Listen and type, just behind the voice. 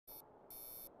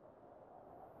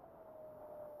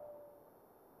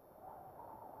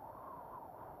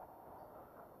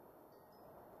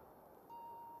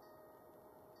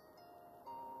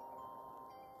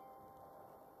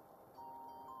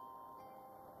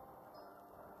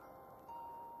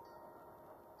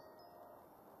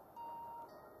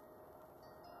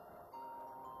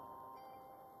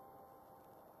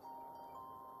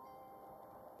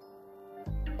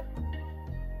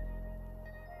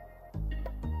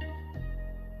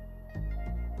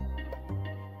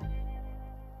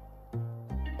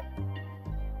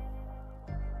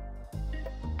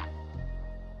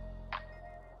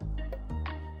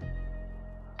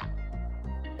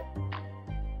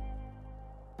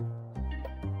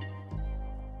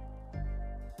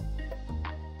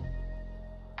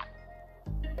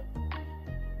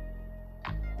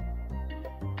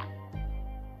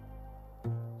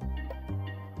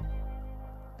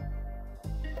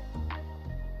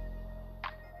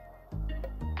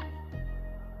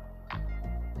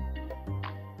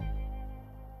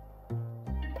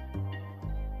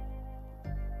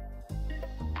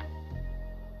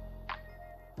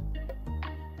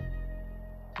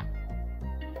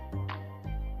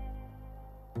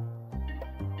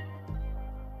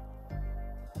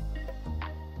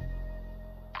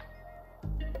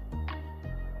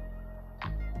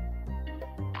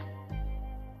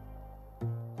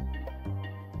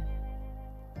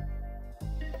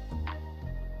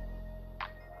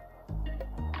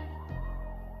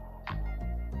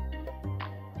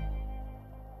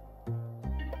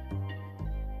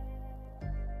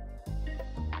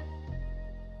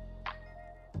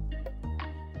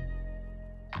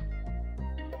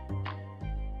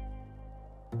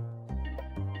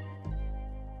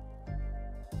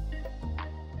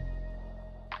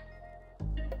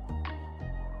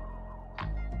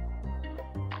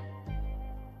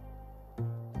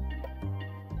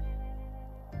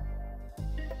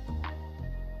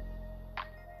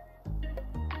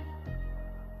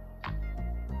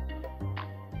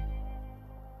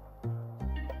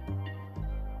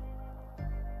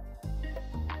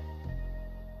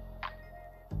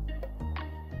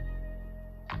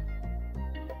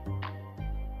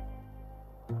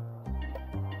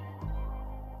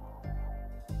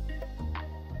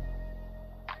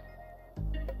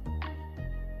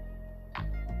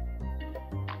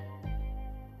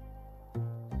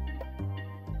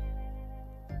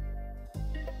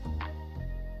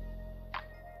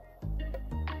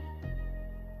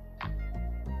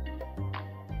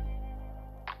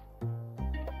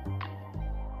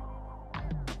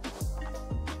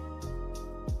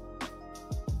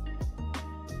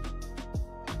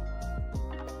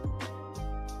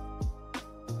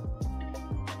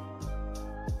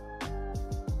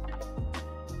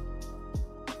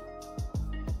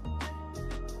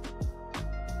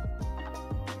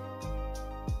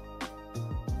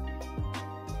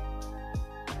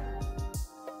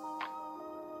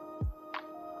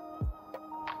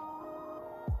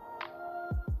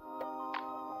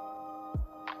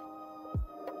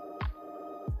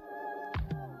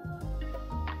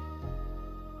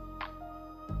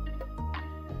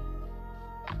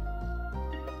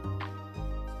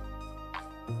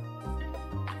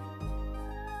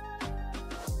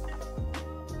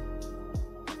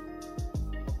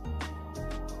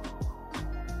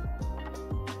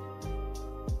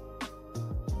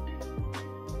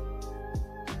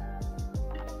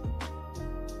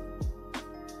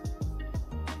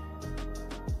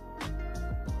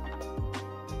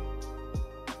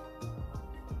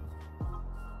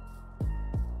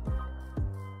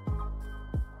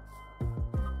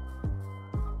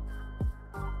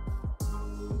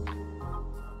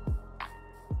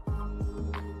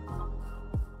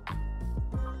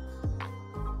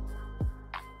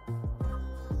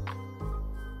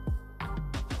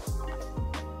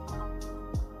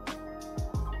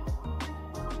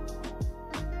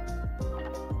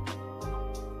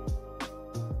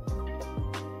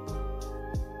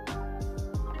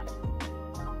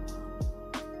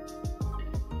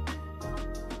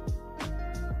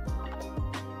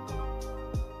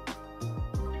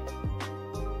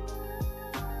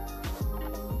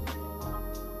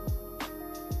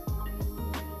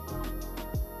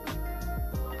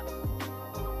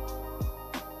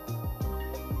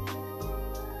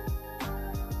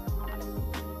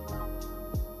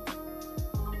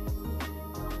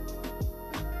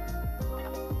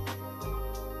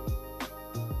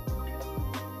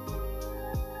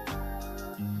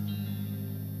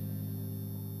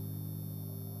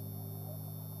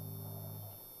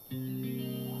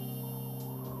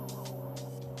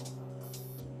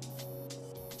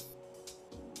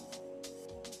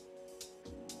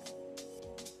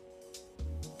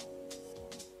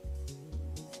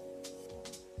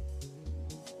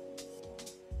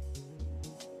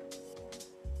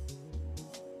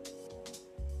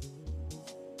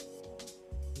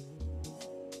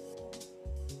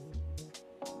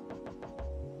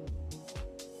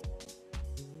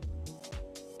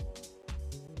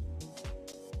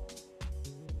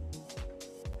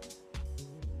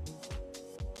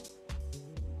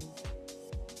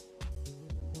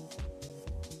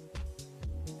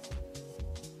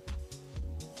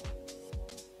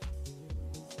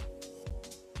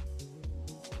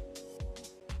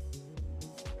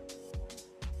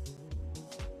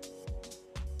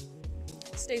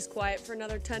stays quiet for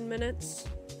another 10 minutes.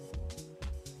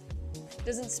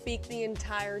 Doesn't speak the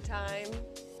entire time.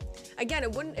 Again,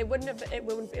 it wouldn't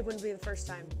be the first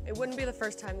time. It wouldn't be the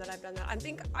first time that I've done that.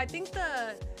 I think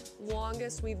the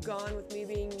longest we've gone with me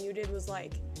being muted was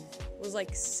like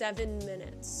 7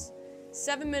 minutes.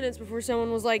 7 minutes before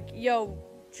someone was like, yo,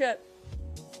 Chip,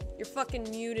 you're fucking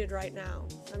muted right now.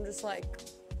 I'm just like,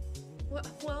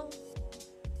 well,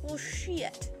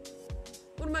 shit.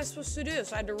 What am I supposed to do?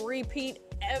 So I had to repeat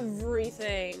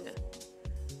everything.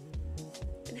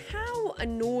 And how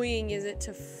annoying is it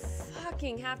to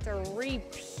fucking have to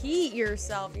repeat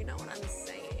yourself? You know what I'm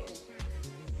saying?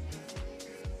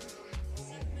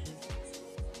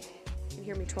 You can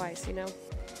hear me twice, you know?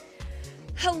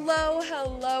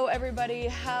 Hello, everybody.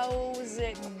 How's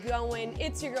it going?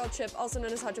 It's your girl Chip, also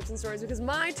known as Hot Chips and Stories, because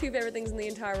my two favorite things in the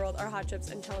entire world are hot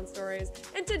chips and telling stories.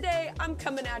 And today, I'm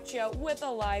coming at you with a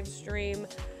live stream.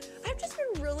 I've just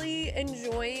been really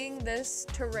enjoying this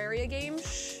Terraria game.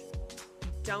 Shh.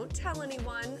 Don't tell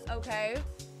anyone, okay?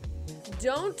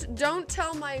 Don't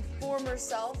tell my former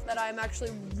self that I'm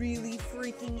actually really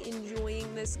freaking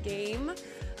enjoying this game.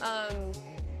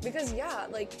 Because yeah,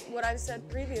 like what I've said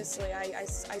previously, I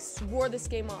swore this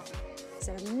game off. I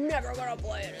said I'm never gonna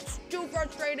play it. It's too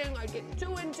frustrating. I get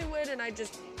too into it and I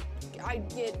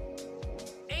get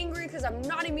angry because I'm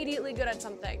not immediately good at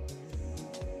something.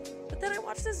 But then I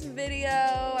watched this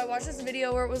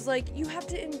video where it was like, you have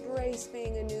to embrace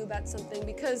being a noob at something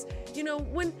because, you know,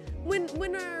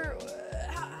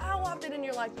 how often in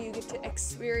your life do you get to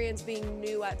experience being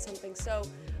new at something? So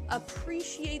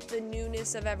appreciate the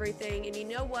newness of everything. And you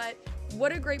know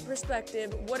what a great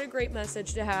perspective, what a great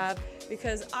message to have,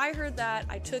 because I heard that,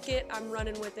 I took it, I'm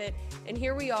running with it, and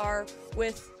here we are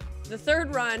with the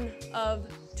third run of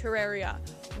Terraria,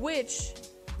 which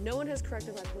no one has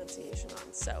corrected my pronunciation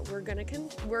on, so we're gonna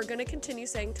continue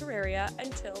saying Terraria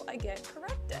until I get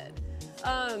corrected.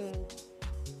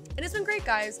 And it's been great,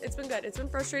 guys. It's been good. It's been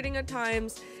frustrating at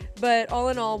times, but all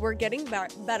in all, we're getting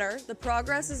better. The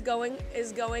progress is going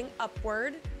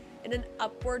upward, in an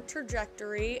upward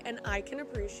trajectory, and I can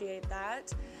appreciate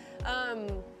that.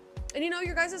 And you know,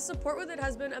 your guys' support with it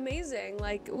has been amazing.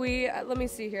 Like let me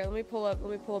see here. Let me pull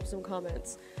up some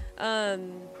comments.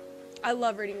 I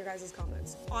love reading your guys'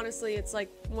 comments. Honestly, it's like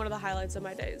one of the highlights of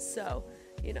my days. So,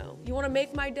 you know, you want to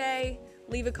make my day,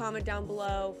 leave a comment down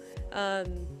below.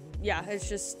 Yeah, it's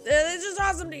just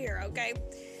awesome to hear, okay?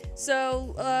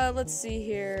 So, let's see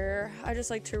here. I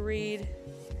just like to read.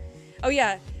 Oh,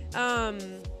 yeah.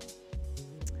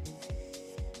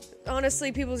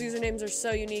 Honestly, people's usernames are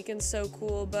so unique and so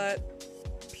cool, but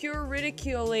Pure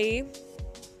Ridiculely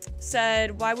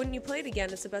said, why wouldn't you play it again?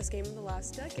 It's the best game of the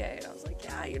last decade. I was like,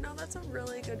 yeah, you know, that's a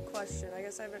really good question. I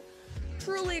guess I haven't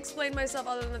truly explained myself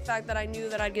other than the fact that I knew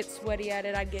that I'd get sweaty at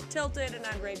it, I'd get tilted, and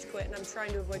I'd rage quit, and I'm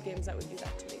trying to avoid games that would do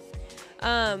that to me.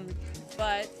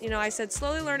 But, you know, I said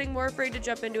slowly learning, more afraid to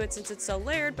jump into it since it's so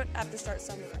layered, but have to start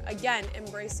somewhere. Again,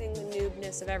 embracing the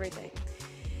noobness of everything.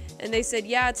 And they said,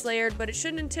 yeah, it's layered, but it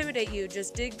shouldn't intimidate you.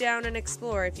 Just dig down and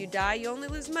explore. If you die, you only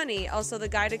lose money. Also, the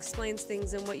guide explains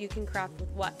things and what you can craft with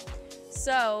what.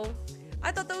 So,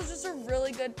 I thought that was just a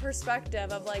really good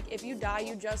perspective of, like, if you die,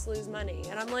 you just lose money.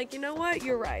 And I'm like, you know what?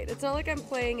 You're right. It's not like I'm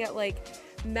playing at, like,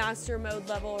 master mode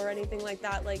level or anything like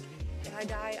that. Like, if I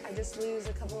die, I just lose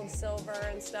a couple of silver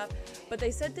and stuff. But they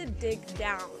said to dig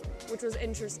down, which was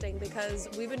interesting because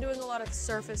we've been doing a lot of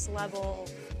surface level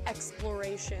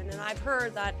exploration, and I've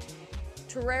heard that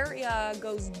Terraria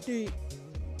goes deep.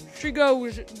 She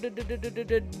goes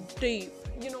deep.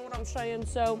 You know what I'm saying?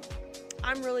 So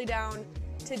I'm really down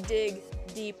to dig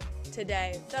deep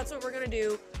today. That's what we're gonna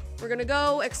do. We're gonna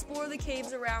go explore the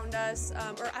caves around us,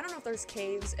 or I don't know if there's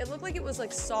caves. It looked like it was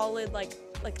like solid, like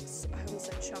I almost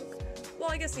said chunk. Well,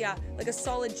 I guess yeah, like a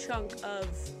solid chunk of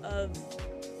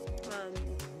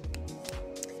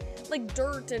like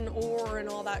dirt and ore and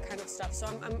all that kind of stuff. So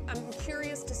I'm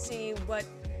curious to see what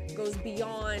goes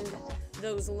beyond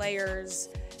those layers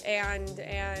and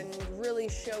really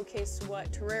showcase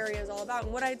what Terraria is all about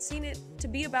and what I'd seen it to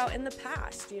be about in the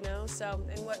past, you know. So,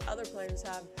 and what other players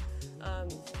have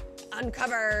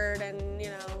uncovered, and you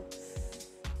know,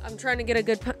 I'm trying to get a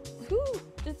good.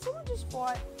 Did someone just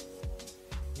fart?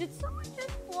 Did someone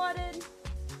just farted?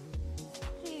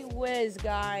 Gee whiz,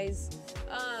 guys.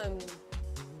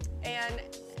 And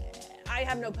I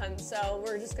have no puns, so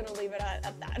we're just gonna leave it at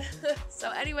that. So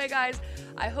anyway, guys,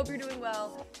 I hope you're doing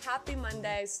well. Happy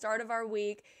Monday, start of our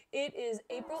week. It is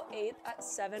April 8th at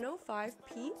 7:05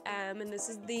 p.m. and this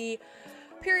is the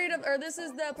this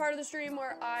is the part of the stream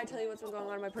where I tell you what's been going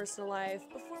on in my personal life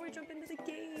before we jump into the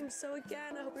game. So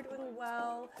again, I hope you're doing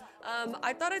well.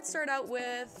 I thought I'd start out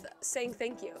with saying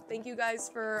thank you. Thank you guys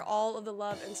for all of the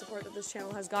love and support that this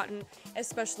channel has gotten,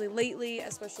 especially lately,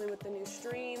 especially with the new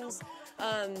streams.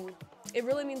 It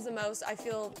really means the most. I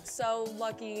feel so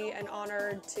lucky and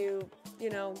honored to, you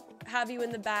know, have you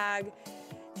in the bag,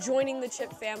 joining the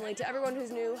Chip family. To everyone who's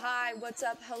new, hi, what's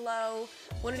up, hello.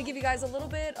 Wanted to give you guys a little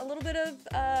bit of,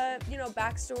 you know,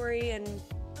 backstory and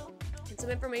some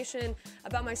information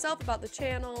about myself, about the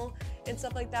channel, and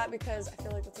stuff like that, because I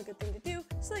feel like that's a good thing to do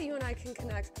so that you and I can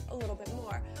connect a little bit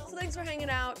more. So thanks for hanging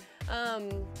out.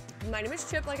 My name is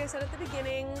Chip, like I said at the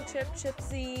beginning. Chip,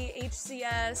 Chipsy,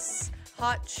 HCS,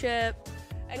 Hot Chip,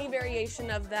 any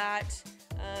variation of that.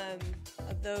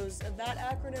 Of that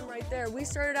acronym right there. We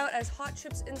started out as Hot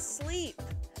Chips and Sleep.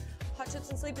 Hot Chips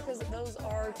and Sleep because those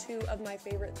are two of my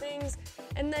favorite things.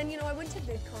 And then, you know, I went to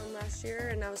VidCon last year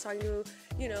and I was talking to,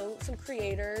 you know, some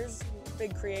creators,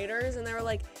 big creators, and they were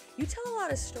like, you tell a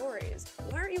lot of stories.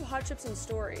 Why aren't you Hot Chips and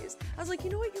Stories? I was like,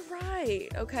 you know what, you're right,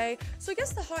 okay? So I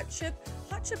guess the Hot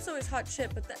Chip's always Hot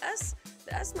Chip, but the S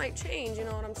might change, you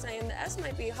know what I'm saying? The S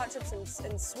might be Hot Chips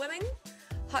and Swimming,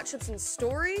 Hot Chips and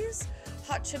Stories,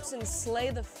 Hot Chips and Slay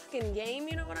the fucking game,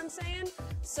 you know what I'm saying?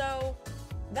 So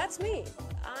that's me.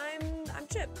 I'm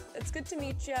Chip. It's good to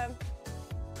meet you.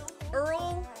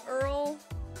 Earl. Oh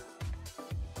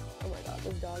my god,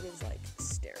 this dog is like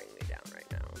staring me down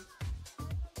right now.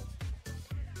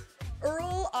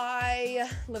 Earl, I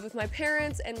live with my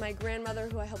parents and my grandmother,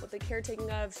 who I help with the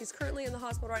caretaking of. She's currently in the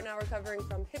hospital right now recovering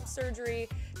from hip surgery.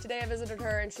 Today I visited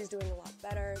her and she's doing a lot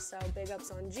better, so big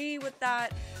ups on G with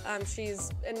that.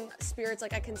 She's in spirits,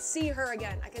 like I can see her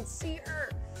again. I can see her.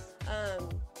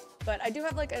 But I do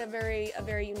have like a very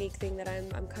unique thing that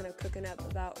I'm kind of cooking up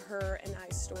about her and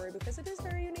I's story, because it is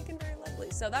very unique and very lovely.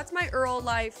 So that's my Earl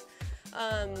life.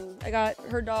 I got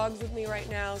her dogs with me right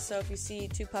now, so if you see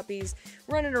two puppies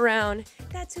running around,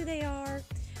 that's who they are.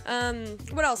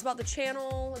 What else about the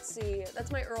channel? Let's see,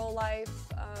 that's my Earl life.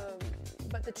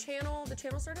 But the channel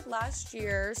started last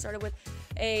year, started with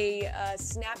a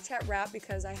Snapchat wrap,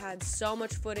 because I had so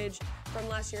much footage from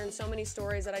last year and so many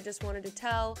stories that I just wanted to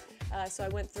tell. So I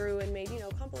went through and made, you know,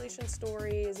 compilation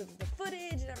stories of the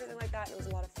footage and everything like that, and it was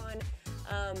a lot of fun.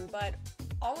 But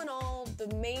all in all, the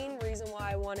main reason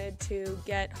why I wanted to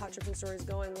get Hot Chips and Stories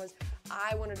going was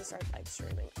I wanted to start live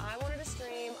streaming. I wanted to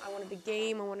stream, I wanted to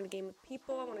game with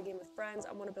people, I want to game with friends,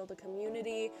 I want to build a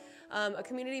community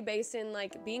based in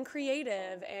like being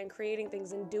creative and creating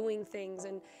things and doing things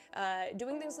so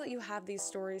that you have these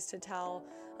stories to tell,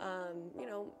 you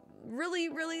know, really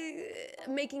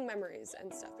making memories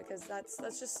and stuff, because that's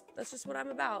just what I'm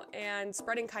about, and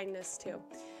spreading kindness too.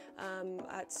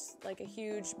 That's like a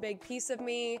huge big piece of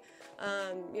me.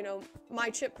 You know, my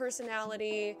Chip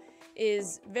personality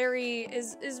is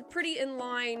pretty in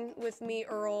line with me,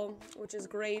 Earl, which is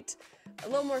great. A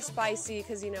little more spicy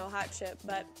because, you know, Hot Chip,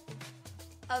 but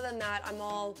other than that, I'm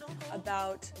all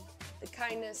about the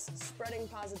kindness, spreading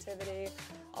positivity,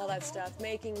 all that stuff,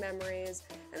 making memories,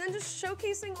 and then just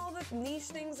showcasing all the niche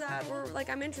things that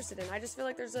I'm interested in. I just feel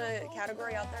like there's a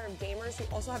category out there of gamers who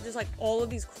also have just like all of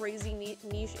these crazy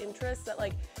niche interests that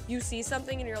like you see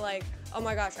something and you're like, oh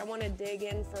my gosh, I want to dig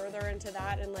in further into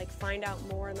that and like find out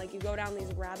more, and like you go down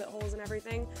these rabbit holes and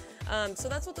everything. So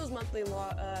that's what those monthly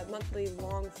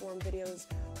long form videos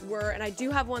were, and I do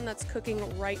have one that's cooking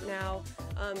right now.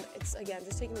 It's again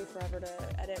just taking me forever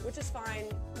to edit, which is fine.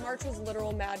 March was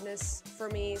literal madness for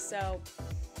me, so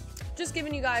just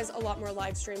giving you guys a lot more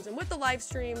live streams. And with the live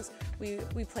streams, we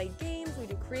play games, we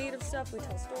do creative stuff, we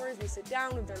tell stories, we sit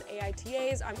down, we've done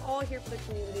AITAs. I'm all here for the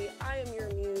community. I am your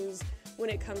muse when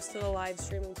it comes to the live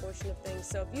streaming portion of things.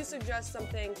 So if you suggest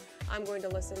something, I'm going to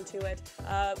listen to it.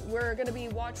 We're going to be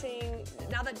watching,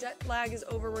 now that jet lag is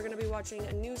over, we're going to be watching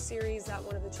a new series that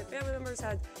one of the Chip family members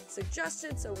had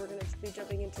suggested, so we're going to be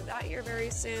jumping into that here very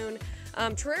soon.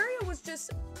 Terraria was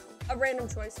just a random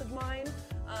choice of mine.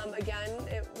 Again,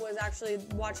 it was actually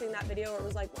watching that video where it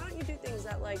was like, why don't you do things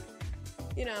that like,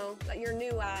 you know, that you're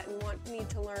new at and need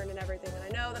to learn and everything. And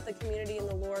I know that the community and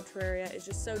the lore of Terraria is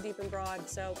just so deep and broad,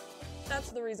 so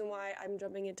that's the reason why I'm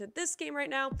jumping into this game right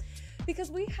now,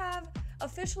 because we have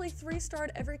officially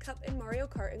 3-starred every cup in Mario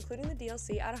Kart, including the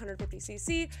DLC at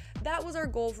 150cc. That was our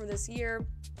goal for this year,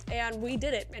 and we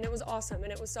did it, and it was awesome,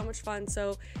 and it was so much fun.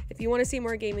 So if you want to see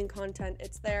more gaming content,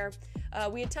 it's there.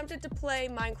 We attempted to play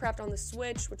Minecraft on the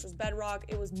Switch, which was Bedrock.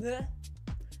 It was bleh.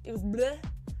 It was bleh.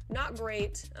 Not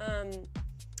great.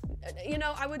 you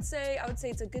know, I would say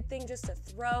it's a good thing just to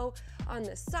throw on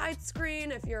the side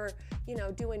screen if you're, you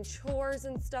know, doing chores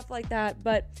and stuff like that.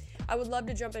 But I would love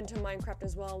to jump into Minecraft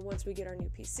as well once we get our new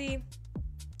PC.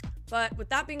 But with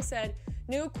that being said,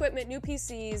 new equipment, new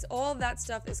PCs, all of that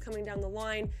stuff is coming down the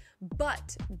line.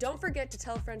 But don't forget to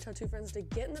tell a friend, tell two friends to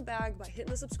get in the bag by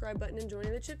hitting the subscribe button and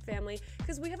joining the Chip family,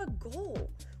 because we have a goal.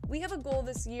 We have a goal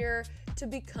this year to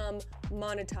become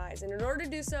monetized. And in order to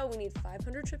do so, we need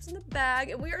 500 chips in the bag.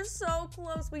 And we are so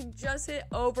close. We just hit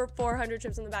over 400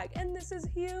 chips in the bag. And this is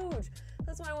huge.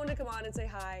 That's why I wanted to come on and say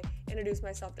hi, introduce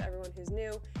myself to everyone who's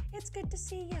new. It's good to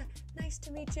see you. Nice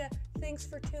to meet you. Thanks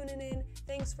for tuning in.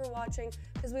 Thanks for watching,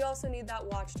 because we also need that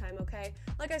watch time, okay?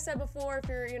 Like I said before, if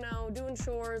you're, you know, doing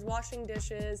chores, washing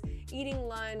dishes, eating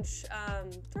lunch,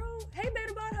 hey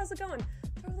Beta Bot, how's it going?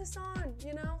 Throw this on,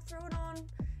 you know, throw it on,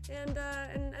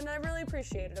 and I really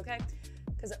appreciate it, okay?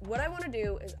 Because what I want to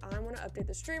do is I want to update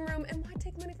the stream room, and why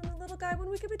take money from the little guy when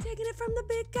we could be taking it from the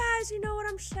big guys, you know what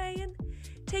I'm saying?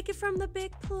 Take it from the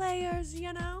big players,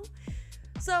 you know?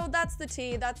 So that's the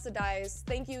tea, that's the dice.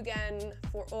 Thank you again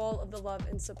for all of the love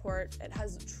and support. It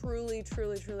has truly,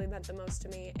 truly, truly meant the most to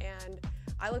me, and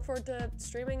I look forward to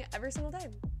streaming every single day.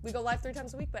 We go live 3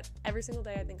 times a week, but every single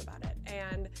day I think about it.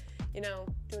 And, you know,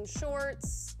 doing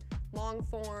shorts, long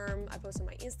form, I post on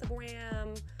my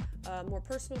Instagram, more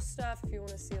personal stuff if you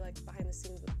want to see like behind the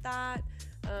scenes with that.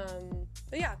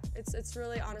 But yeah, it's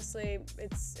really, honestly,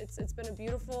 it's been a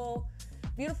beautiful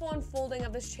unfolding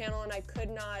of this channel, and I could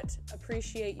not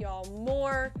appreciate y'all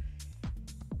more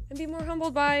and be more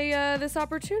humbled by this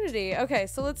opportunity. Okay,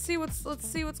 so let's see what's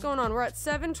going on. We're at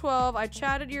 7:12. I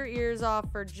chatted your ears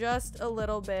off for just a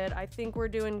little bit. I think we're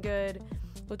doing good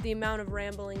with the amount of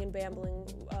rambling and bambling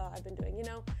I've been doing. You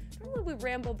know, normally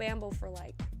we bamble for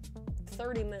like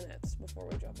 30 minutes before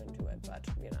we jump into it, but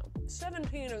you know,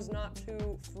 17 is not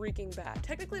too freaking bad.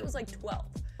 Technically it was like 12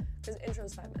 because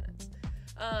intro's 5 minutes.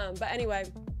 But anyway,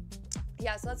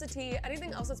 yeah, so that's a tea.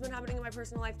 Anything else that's been happening in my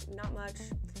personal life? Not much.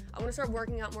 I want to start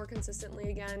working out more consistently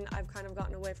again. I've kind of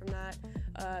gotten away from that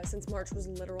since March was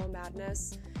literal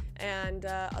madness. And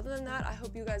other than that, I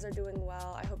hope you guys are doing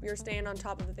well. I hope you're staying on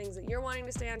top of the things that you're wanting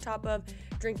to stay on top of,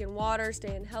 drinking water,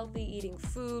 staying healthy, eating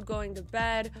food, going to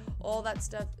bed, all that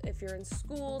stuff. If you're in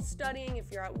school, studying,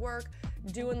 if you're at work,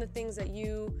 doing the things that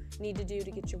you need to do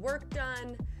to get your work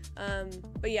done.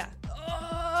 But yeah,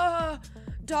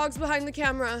 dogs behind the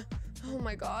camera. Oh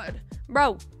my God,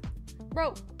 bro,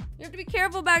 you have to be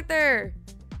careful back there.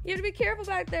 You have to be careful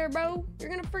back there, bro. You're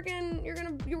gonna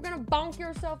bonk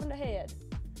yourself in the head.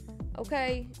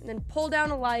 Okay, and then pull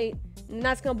down a light, and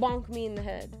that's gonna bonk me in the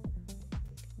head.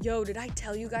 Yo, did I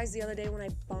tell you guys the other day when I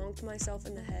bonked myself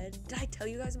in the head? Did I tell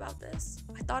you guys about this?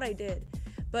 I thought I did.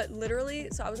 But literally,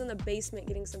 so I was in the basement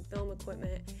getting some film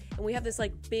equipment, and we have this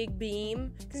like big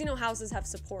beam, because you know houses have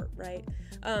support, right?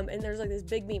 And there's like this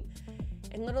big beam.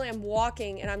 And literally I'm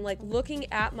walking, and I'm like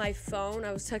looking at my phone.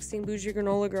 I was texting Bougie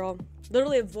Granola Girl,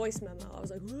 literally a voice memo. I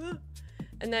was like, "Huh?"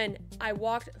 And then I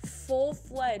walked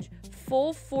full-fledged,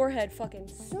 full forehead fucking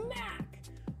smack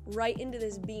right into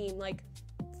this beam, like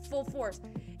full force.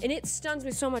 And it stuns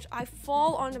me so much. I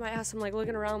fall onto my ass. I'm like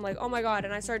looking around, I'm like, oh my God.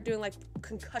 And I start doing like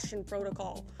concussion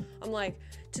protocol. I'm like,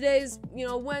 today's, you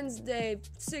know, Wednesday,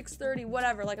 6:30,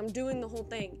 whatever. Like I'm doing the whole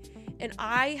thing. And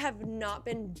I have not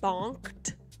been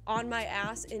bonked on my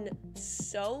ass in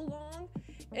so long.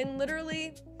 And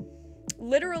literally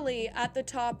at the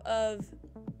top of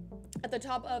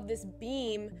this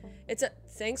beam, it's a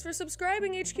thanks for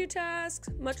subscribing, HQ Tasks,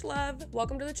 much love,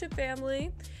 welcome to the Chip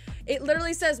family. It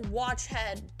literally says watch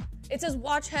head. It says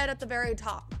watch head at the very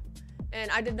top, and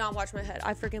I did not watch my head.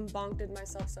 I freaking bonked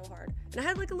myself so hard, and I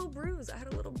had like a little bruise. I had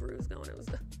a little bruise going.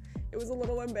 It was a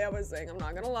little embarrassing. I'm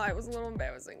not gonna lie, it was a little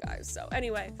embarrassing, guys. So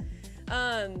anyway,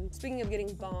 speaking of getting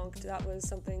bonked, that was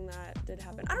something that did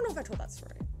happen. I don't know if I told that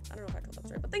story.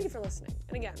 But thank you for listening.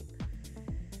 And again,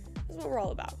 this is what we're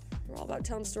all about. We're all about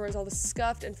telling stories, all the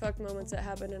scuffed and fucked moments that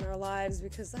happen in our lives,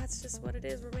 because that's just what it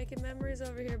is. We're making memories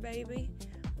over here, baby.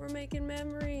 We're making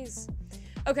memories.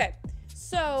 Okay,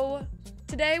 so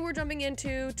today we're jumping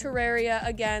into Terraria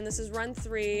again. This is run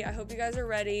 3. I hope you guys are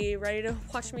ready to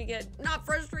watch me get not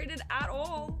frustrated at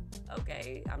all.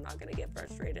 Okay, I'm not gonna get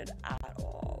frustrated at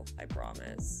all. I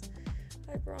promise.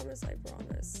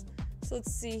 So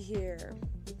let's see here.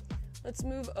 Let's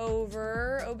move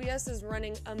over. OBS is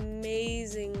running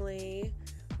amazingly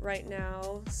right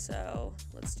now, so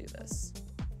let's do this.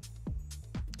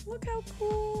 Look how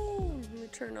cool. Let me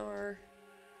turn our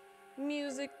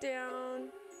music down.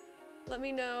 Let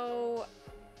me know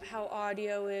how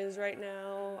audio is right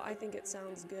now. I think it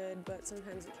sounds good, but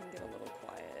sometimes it can get a little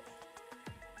quiet.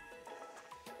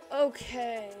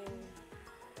 Okay.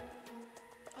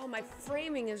 Oh, my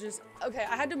framing is just, okay,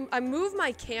 I moved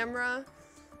my camera,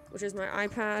 which is my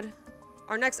iPad.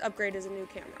 Our next upgrade is a new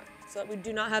camera, so that we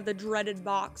do not have the dreaded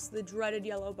box, the dreaded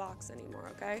yellow box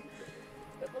anymore, okay?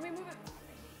 But let me move it.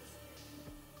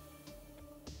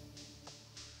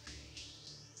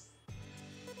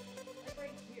 Like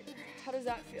right here. How does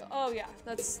that feel? Oh yeah,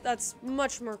 that's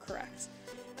much more correct.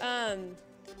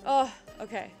 Oh,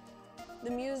 okay. The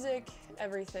music,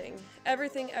 everything.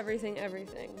 Everything, everything,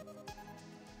 everything.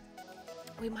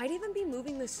 We might even be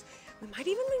moving this,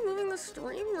 the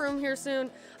stream room here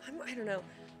soon. I don't know.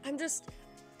 I'm just,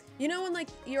 you know when like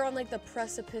you're on like the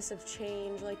precipice of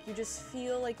change, like you just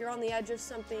feel like you're on the edge of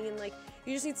something and like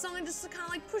you just need something just to kind of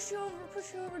like push you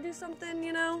over, do something,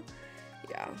 you know?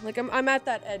 Yeah, like I'm at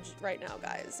that edge right now,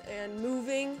 guys. And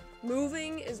moving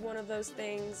is one of those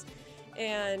things,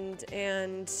 and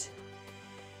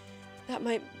that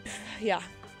might, yeah,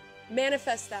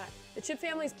 manifest that. The Chip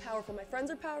family is powerful. My friends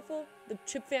are powerful. The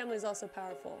Chip family is also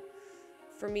powerful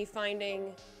for me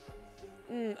finding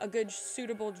a good,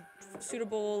 suitable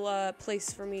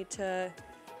place for me to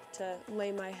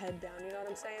lay my head down. You know what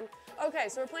I'm saying? Okay,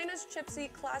 so we're playing as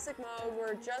Chipsy classic mode.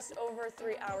 We're just over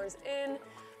 3 hours in.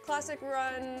 Classic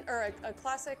run, or a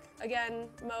classic again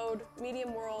mode,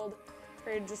 medium world,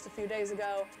 created just a few days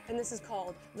ago, and this is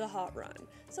called the Hot Run.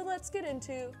 So let's get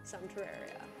into some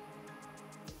Terraria.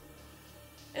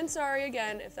 And sorry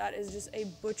again if that is just a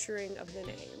butchering of the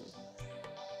name.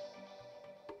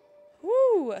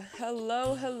 Woo!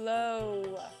 Hello,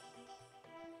 hello.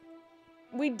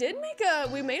 We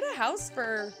made a house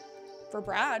for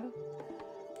Brad.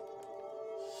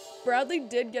 Bradley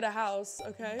did get a house,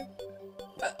 okay?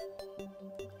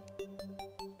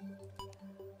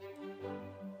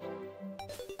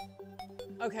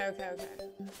 Okay.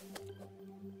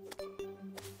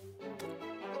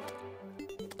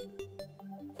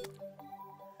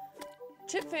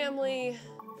 Chip family,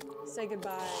 say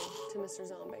goodbye to Mr.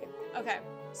 Zombie. Okay,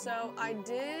 so I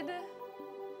did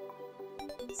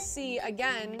see,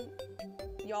 again,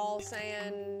 y'all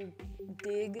saying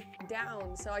dig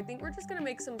down. So I think we're just gonna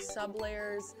make some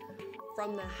sub-layers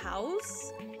from the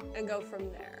house and go from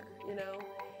there, you know?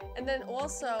 And then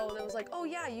also, there was like, oh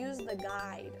yeah, use the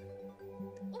guide.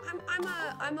 I'm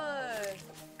a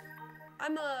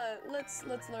let's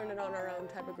learn it on our own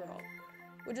type of girl.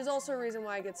 Which is also a reason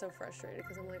why I get so frustrated,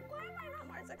 because I'm like, why am I not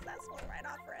more successful right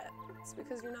off rip? It's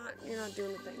because you're not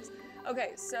doing the things.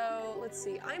 Okay, so let's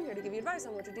see. I'm here to give you advice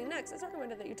on what to do next. It's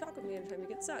recommended that you talk with me anytime you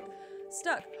get stuck.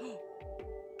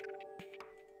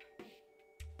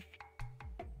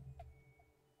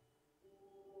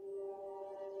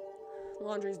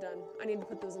 Laundry's done. I need to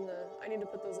put those in the,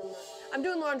 I'm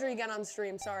doing laundry again on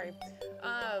stream, sorry.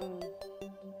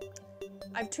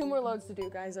 I have 2 more loads to do,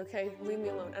 guys, okay? Leave me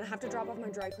alone. And I have to drop off my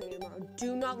dry cleaning tomorrow.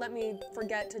 Do not let me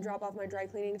forget to drop off my dry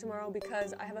cleaning tomorrow,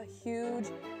 because I have a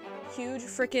huge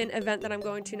freaking event that I'm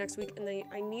going to next week, and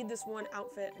I need this one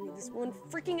outfit. I need this one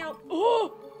freaking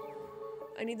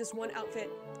I need this one outfit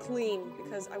clean,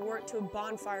 because I wore it to a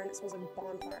bonfire and it smells like a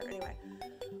bonfire. Anyway.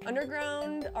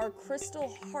 Underground are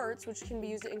crystal hearts, which can be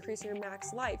used to increase your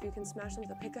max life. You can smash them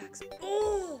with a pickaxe.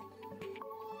 Oh!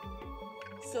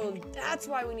 So that's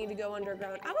why we need to go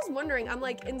underground. I was wondering, I'm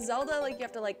like, in Zelda, like, you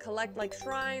have to, like, collect, like,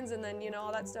 shrines and then, you know,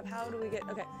 all that stuff. How do we get,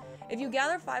 okay. If you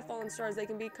gather 5 fallen stars, they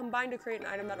can be combined to create an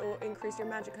item that will increase your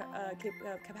magic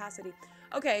capacity.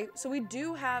 Okay, so we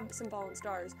do have some fallen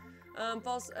stars.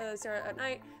 False Sarah at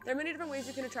night. There are many different ways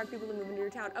you can attract people to move into your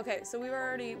town. Okay, so we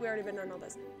already been on all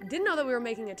this. Didn't know that we were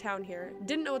making a town here.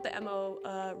 Didn't know what the MO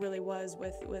really was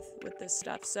with this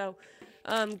stuff. So,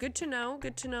 good to know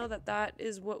that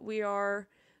is what we are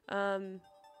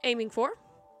aiming for.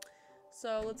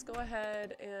 So let's go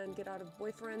ahead and get out of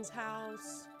boyfriend's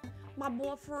house. My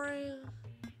boyfriend,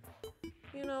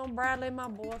 you know, Bradley, my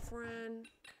boyfriend.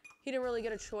 He didn't really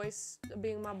get a choice of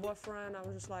being my boyfriend. I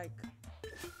was just like,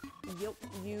 yep,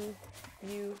 you.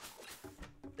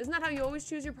 Isn't that how you always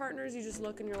choose your partners? You just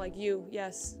look and you're like, you,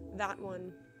 yes, that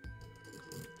one.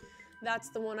 That's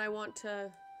the one I want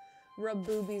to rub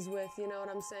boobies with, you know what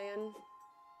I'm saying?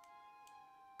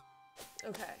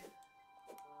 Okay.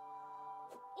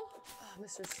 Oh,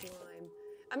 Mr. Slime.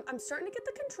 I'm starting to get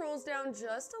the controls down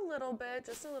just a little bit,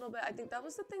 I think that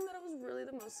was the thing that I was really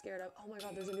the most scared of. Oh my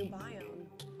god, there's a new biome.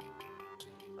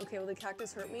 Okay, will the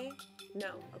cactus hurt me?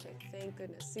 No. Okay, thank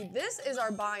goodness. See, this is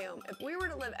our biome. If we were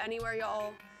to live anywhere,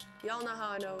 y'all know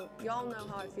how I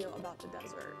feel about the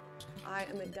desert. I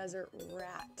am a desert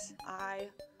rat. I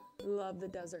love the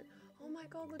desert. Oh my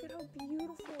god, look at how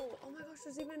beautiful. Oh my gosh,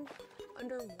 there's even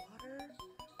underwater.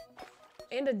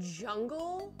 And a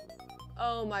jungle?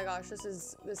 Oh my gosh, this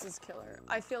is killer.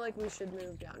 I feel like we should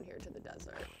move down here to the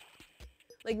desert.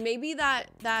 Like maybe that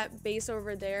base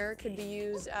over there could be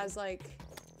used as like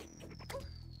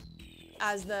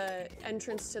as the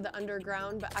entrance to the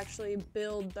underground, but actually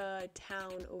build the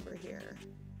town over here.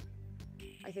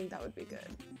 I think that would be good.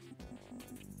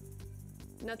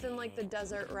 Nothing like the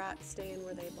desert rats staying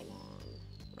where they belong,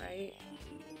 right?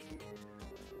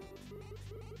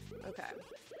 Okay.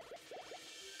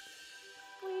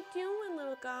 What are you doing,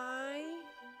 little guy?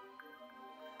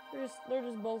 They're just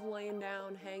both laying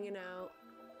down, hanging out.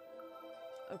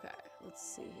 Okay, let's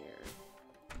see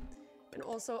here. And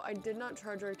also, I did not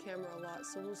charge our camera a lot,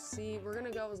 so we'll see. We're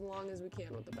gonna go as long as we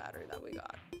can with the battery that we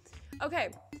got.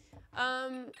 Okay,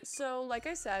 so like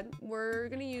I said, we're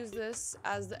gonna use this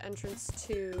as the entrance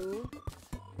to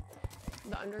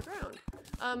the underground.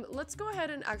 Let's go ahead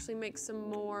and actually make some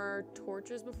more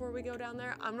torches before we go down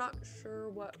there. I'm not sure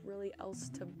what really else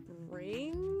to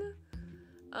bring.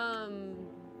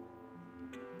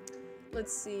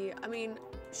 Let's see. I mean,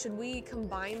 should we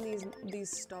combine these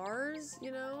stars,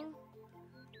 you know?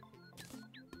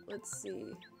 Let's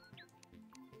see.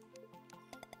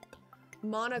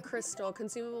 Mana crystal,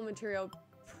 consumable material,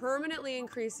 permanently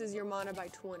increases your mana by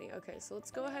 20. Okay, so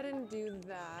let's go ahead and do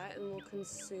that, and we'll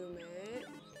consume it.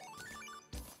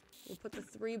 We'll put the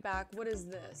 3 back. What is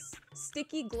this?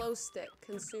 Sticky glow stick,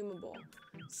 consumable.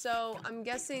 So I'm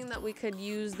guessing that we could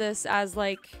use this as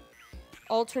like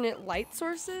alternate light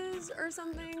sources or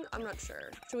something. I'm not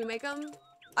sure. Should we make them?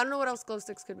 I don't know what else glow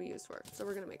sticks could be used for, so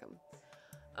we're gonna make them.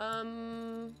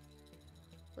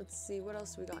 Let's see, what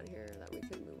else we got here that we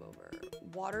can move over?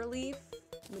 Water leaf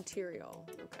material.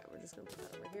 Okay, we're just gonna put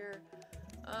that over here.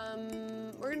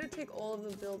 We're gonna take all of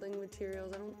the building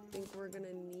materials. I don't think we're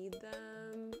gonna need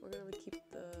them. We're gonna keep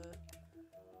the,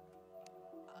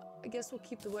 I guess we'll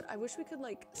keep the wood. I wish we could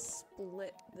like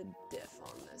split the diff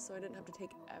on this so I didn't have to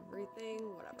take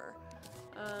everything, whatever.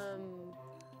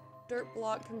 Dirt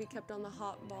block can be kept on the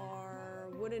hot bar.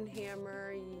 Wooden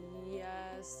hammer,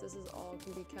 yes. This is all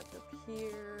can be kept up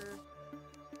here.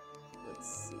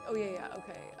 Let's see. Oh yeah,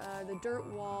 okay. The dirt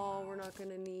wall we're not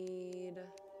gonna need.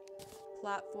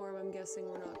 Platform I'm guessing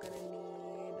we're not gonna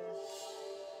need.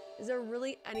 Is there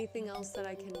really anything else that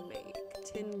I can make?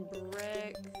 Tin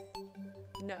brick?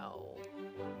 No.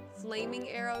 Flaming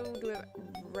arrow? Do we have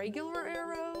regular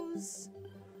arrows?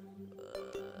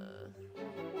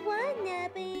 What,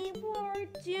 Nappy? What are you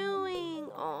doing?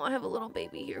 Oh, I have a little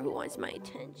baby here who wants my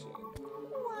attention.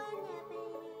 What,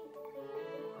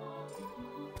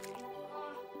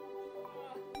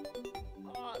 Nappy?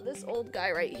 Oh, this old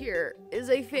guy right here is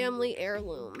a family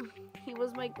heirloom. He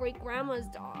was my great-grandma's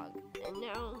dog, and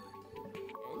now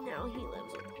he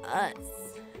lives with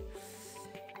us.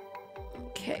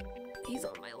 Okay, he's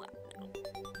on my lap now.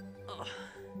 Oh.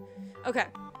 Okay.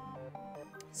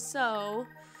 So,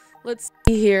 let's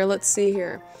see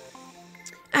here.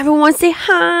 Everyone say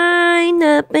hi,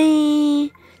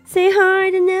 Nappy. Say hi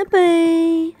to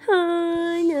Nappy.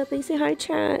 Hi, Nappy. Say hi,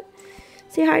 chat.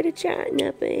 Say hi to chat,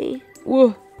 Nappy.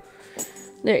 Whoa.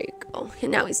 There you go.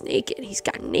 And now he's naked. He's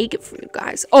got naked for you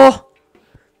guys. Oh!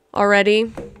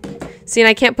 Already? See, and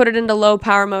I can't put it into low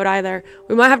power mode either.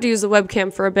 We might have to use the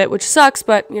webcam for a bit, which sucks,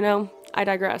 but, you know, I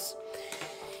digress.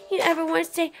 Everyone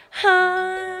say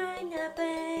hi,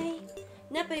 Nappy.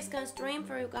 Nappy's gonna stream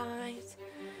for you guys.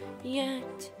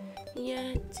 Yet.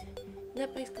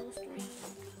 Nappy's gonna stream.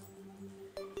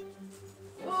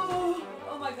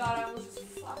 Oh my god, I almost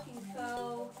just fucking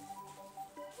fell.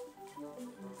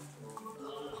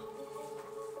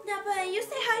 Nappy, you say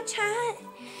hi, chat.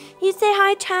 You say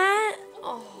hi, chat.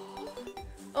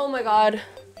 Oh my god.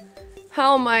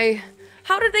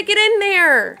 How did they get in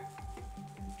there?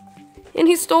 And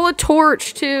he stole a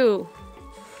torch too.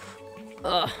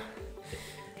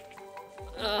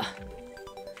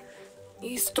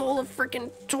 He stole a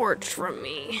freaking torch from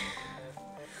me.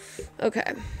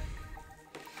 Okay.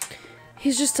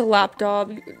 He's just a lap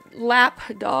dog,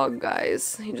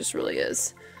 guys. He just really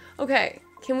is. Okay,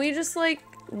 can we just like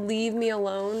leave me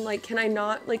alone? Like, can I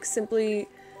not like simply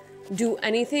do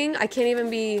anything? I can't even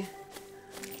be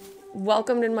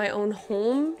welcomed in my own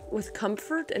home with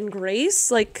comfort and grace?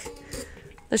 Like,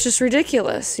 that's just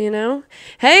ridiculous, you know?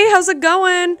 Hey, how's it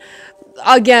going?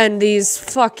 Again, these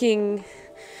fucking...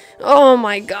 Oh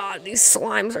my god, these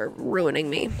slimes are ruining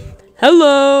me.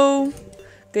 Hello!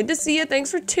 Good to see you.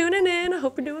 Thanks for tuning in. I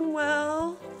hope you're doing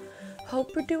well.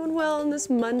 Hope you're doing well on this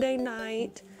Monday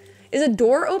night. Is a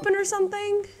door open or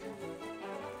something?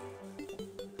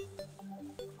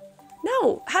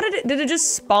 No. How did it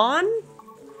just spawn?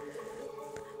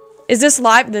 Is this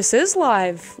live? This is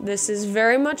live. This is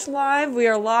very much live. We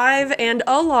are live and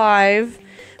alive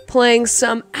playing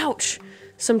some, ouch,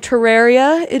 some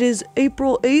Terraria. It is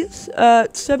April 8th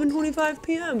at 7:25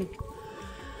 p.m.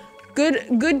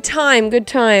 Good time, good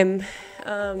time.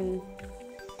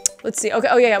 Let's see. Okay,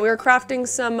 oh yeah, we were crafting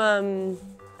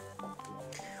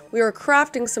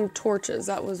some torches.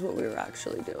 That was what we were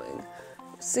actually doing.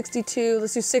 62,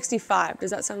 let's do 65.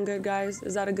 Does that sound good, guys?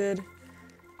 Is that a good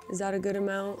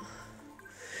amount?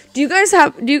 Do you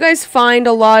guys find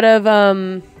a lot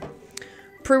of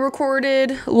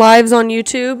pre-recorded lives on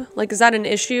YouTube? Like, is that an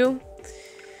issue?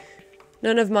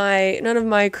 None of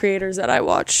my creators that I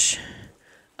watch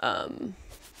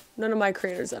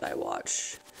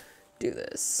do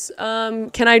this.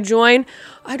 Can I join?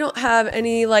 I don't have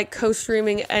any like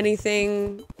co-streaming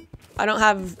anything. I don't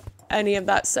have any of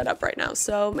that set up right now,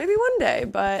 so maybe one day,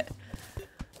 but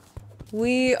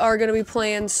we are gonna be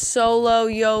playing solo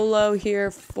YOLO here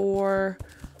for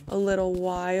a little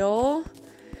while.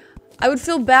 I would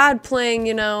feel bad playing,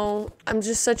 you know, I'm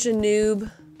just such a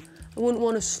noob. I wouldn't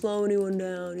want to slow anyone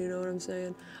down, you know what I'm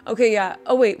saying? Okay, yeah.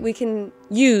 Oh wait, we can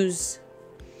use.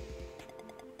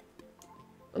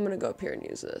 I'm gonna go up here and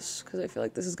use this, because I feel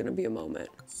like this is gonna be a moment.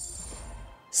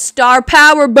 Star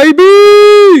power, baby!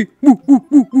 Woo, woo,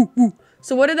 woo, woo, woo.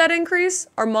 So what did that increase?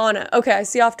 Our mana. Okay, I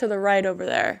see off to the right over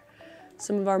there.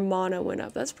 Some of our mana went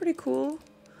up. That's pretty cool.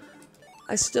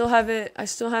 I still haven't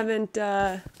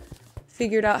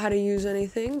figured out how to use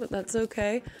anything, but that's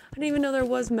okay. I didn't even know there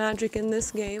was magic in this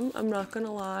game. I'm not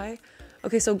gonna lie.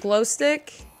 Okay, so glow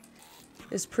stick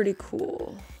is pretty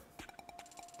cool.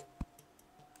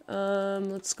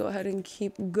 Let's go ahead and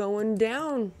keep going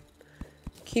down.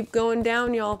 Keep going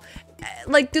down, y'all.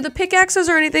 Like, do the pickaxes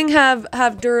or anything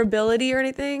have durability or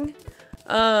anything?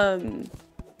 I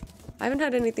haven't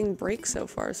had anything break so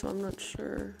far, so I'm not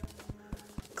sure.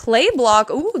 Clay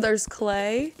block. Ooh, there's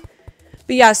clay.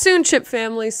 But yeah, soon, Chip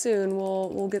family, soon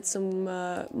we'll get some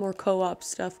more co-op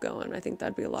stuff going. I think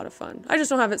that'd be a lot of fun. I just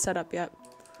don't have it set up yet.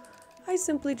 I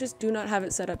simply just do not have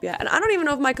it set up yet. And I don't even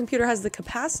know if my computer has the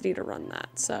capacity to run that.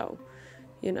 So,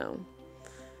 you know,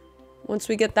 once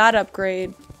we get that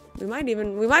upgrade, we're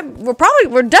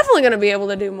definitely going to be able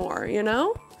to do more, you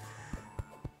know?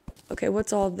 Okay,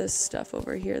 what's all this stuff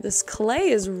over here? This clay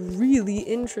is really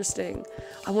interesting.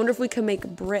 I wonder if we can make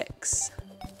bricks.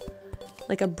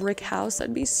 Like a brick house,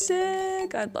 that'd be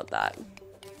sick. I'd love that.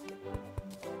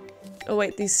 Oh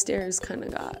wait, these stairs kind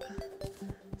of got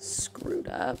screwed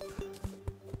up.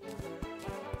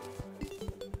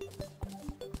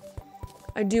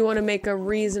 I do want to make a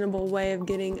reasonable way of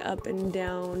getting up and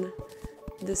down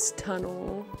this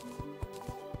tunnel.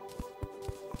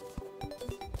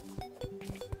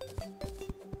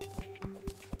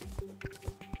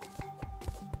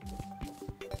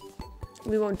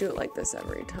 We won't do it like this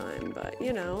every time, but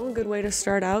you know, good way to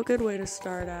start out, good way to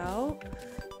start out.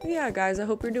 But yeah, guys, I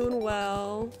hope you're doing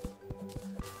well.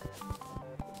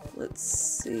 Let's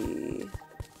see.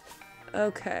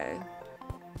 Okay.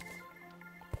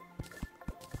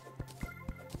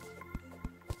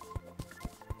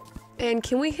 And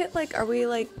can we hit like, are we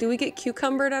like, do we get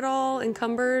cucumbered at all?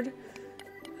 Encumbered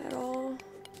at all?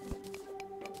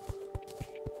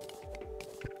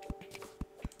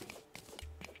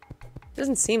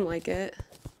 Doesn't seem like it.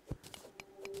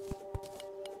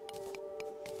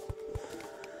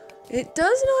 It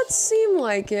does not seem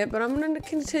like it, but I'm going to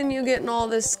continue getting all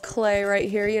this clay right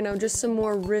here, you know, just some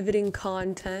more riveting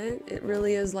content. It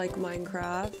really is like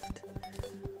Minecraft,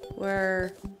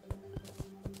 where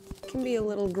it can be a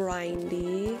little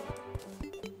grindy.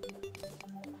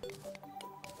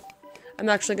 I'm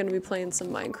actually going to be playing some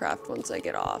Minecraft once I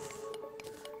get off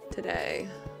today.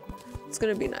 It's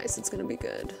going to be nice. It's going to be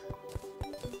good.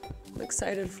 I'm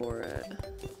excited for it.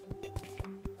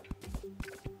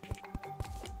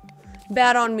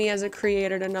 Bad on me as a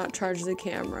creator to not charge the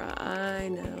camera. I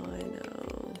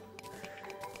know.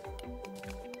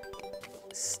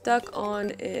 Stuck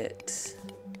on it.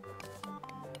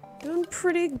 Doing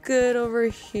pretty good over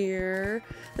here.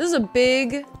 This is a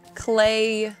big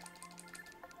clay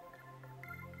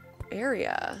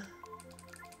area.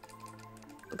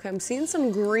 Okay, I'm seeing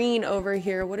some green over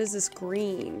here. What is this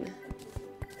green?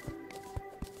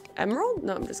 Emerald?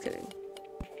 No, I'm just kidding.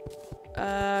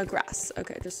 Grass.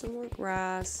 Okay, just some more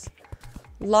grass.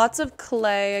 Lots of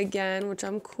clay again, which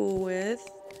I'm cool with.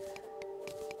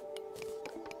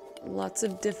 Lots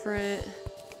of different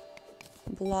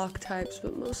block types,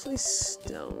 but mostly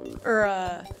stone.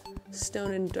 Or,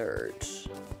 stone and dirt.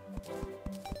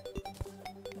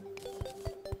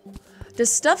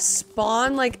 Does stuff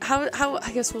spawn? Like, how,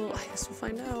 I guess we'll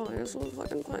find out. I guess we'll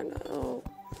fucking find out.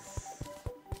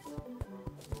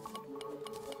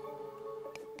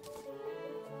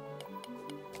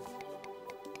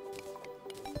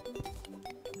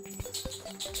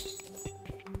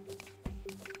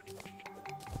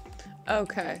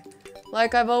 Okay.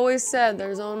 Like I've always said,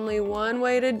 there's only one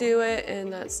way to do it,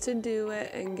 and that's to do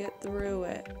it and get through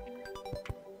it.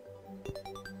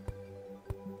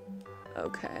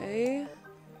 Okay.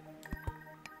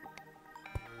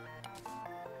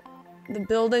 The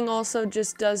building also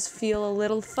just does feel a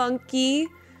little funky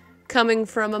coming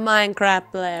from a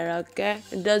Minecraft player, okay?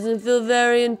 It doesn't feel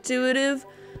very intuitive,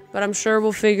 but I'm sure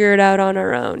we'll figure it out on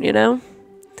our own, you know?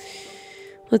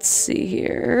 Let's see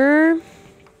here.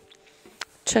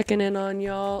 Checking in on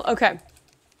y'all. Okay.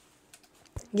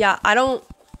 Yeah, I don't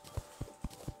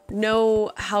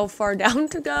know how far down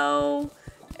to go.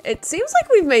 It seems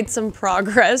like we've made some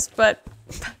progress, but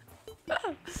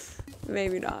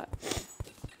maybe not.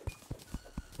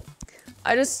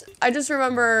 I just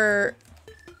remember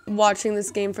watching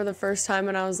this game for the first time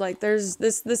and I was like,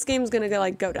 this game's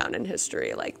gonna go down in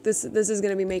history. Like this is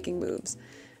gonna be making moves.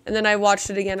 And then I watched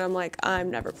it again and I'm like,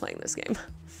 I'm never playing this game.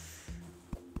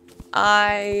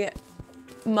 My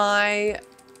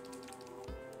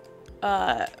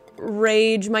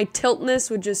rage, my tiltness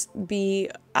would just be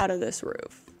out of this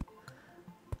roof.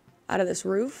 Out of this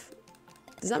roof?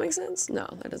 Does that make sense? No,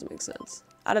 that doesn't make sense.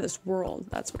 Out of this world,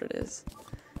 that's what it is.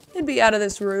 It'd be out of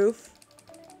this roof.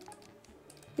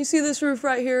 You see this roof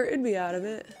right here? It'd be out of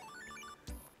it.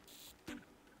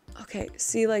 Okay,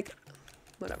 see, like,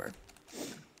 whatever.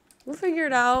 We'll figure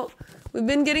it out. We've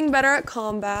been getting better at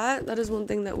combat. That is one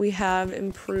thing that we have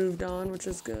improved on, which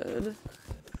is good.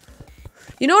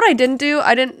 You know what I didn't do?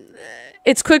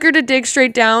 It's quicker to dig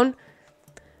straight down.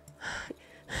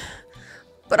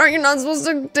 But aren't you not supposed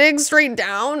to dig straight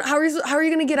down? How are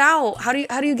you gonna get out? How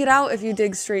do you get out if you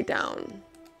dig straight down?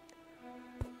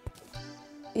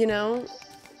 You know?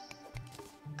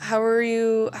 How are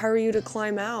you to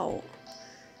climb out?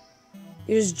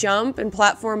 You just jump and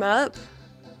platform up?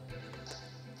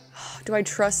 Do I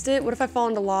trust it? What if I fall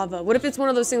into lava? What if it's one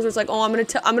of those things where it's like, oh, I'm gonna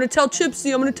tell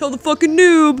Chipsy, I'm gonna tell the fucking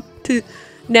noob to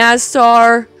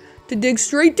Nastar to dig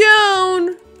straight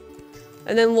down,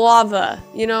 and then lava.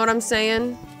 You know what I'm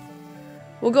saying?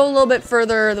 We'll go a little bit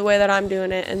further the way that I'm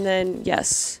doing it, and then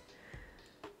yes,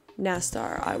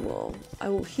 Nastar, I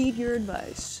will heed your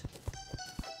advice.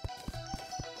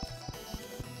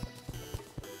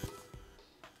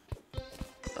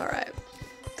 All right.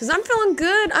 Cause I'm feeling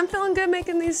good. I'm feeling good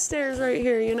making these stairs right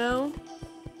here, you know?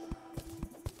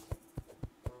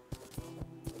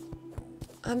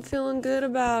 I'm feeling good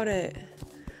about it.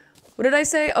 What did I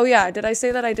say? Oh yeah, did I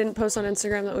say that I didn't post on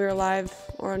Instagram that we were live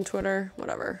or on Twitter?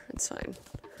 Whatever, it's fine.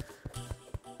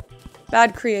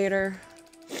 Bad creator.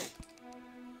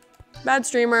 Bad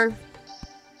streamer.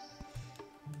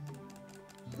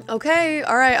 Okay,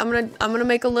 all right, I'm gonna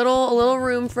make a little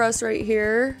room for us right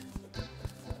here.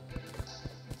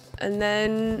 And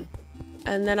then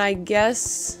I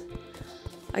guess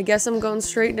I'm going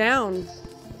straight down.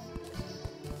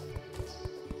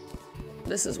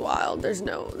 This is wild. There's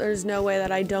no way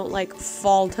that I don't like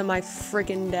fall to my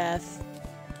freaking death.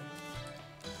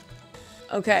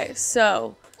 Okay,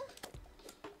 so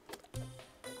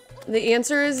the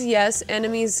answer is yes,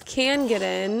 enemies can get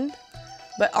in,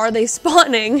 but are they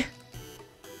spawning?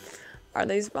 Are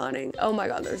they spawning? Oh my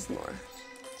god, there's more.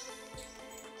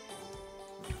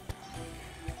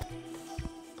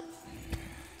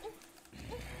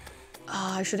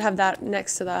 Oh, I should have that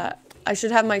next to that. I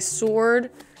should have my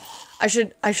sword. I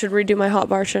should redo my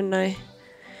hotbar, shouldn't I?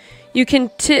 You can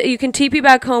TP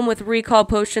back home with recall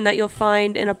potion that you'll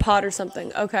find in a pot or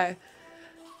something. Okay.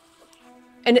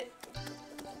 And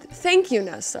thank you,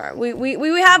 Nestar.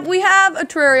 We have a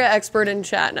Terraria expert in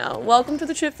chat now. Welcome to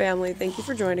the Chip family. Thank you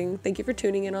for joining. Thank you for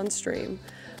tuning in on stream.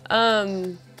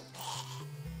 Are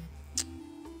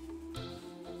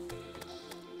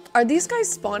these guys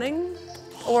spawning?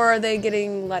 Or are they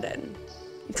getting let in?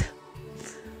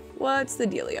 What's the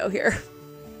dealio here?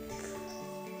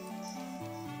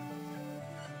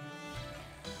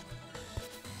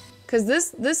 Because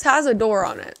this has a door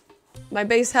on it. My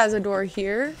base has a door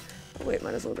here. Oh, wait,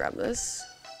 might as well grab this.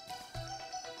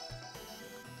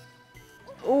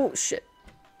 Oh, shit.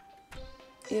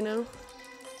 You know?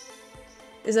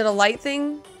 Is it a light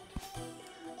thing?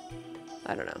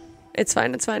 I don't know. It's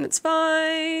fine, it's fine, it's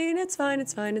fine. It's fine,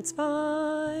 it's fine, it's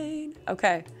fine.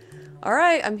 Okay.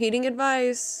 Alright, I'm heeding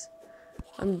advice.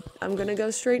 I'm gonna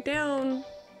go straight down.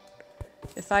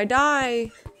 If I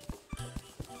die,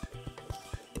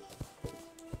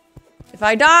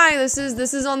 this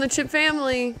is on the Chip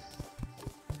family.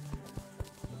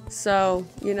 So,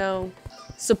 you know,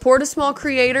 support a small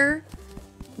creator.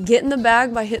 Get in the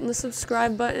bag by hitting the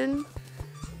subscribe button.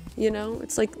 You know,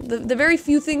 it's like the very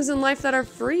few things in life that are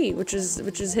free, which is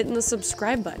hitting the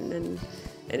subscribe button, and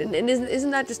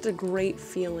isn't that just a great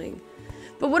feeling?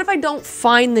 But what if I don't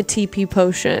find the TP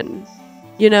potion?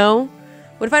 You know?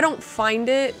 What if I don't find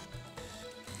it?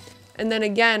 And then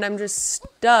again, I'm just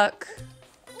stuck.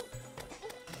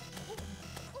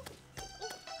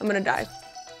 I'm gonna die.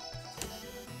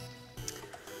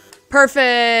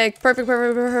 Perfect! Perfect,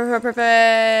 perfect, perfect,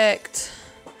 perfect!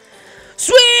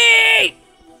 Sweet!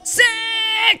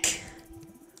 Sick!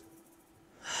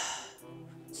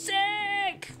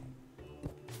 Sick!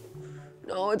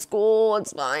 No, it's cool.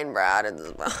 It's fine, Brad.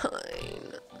 It's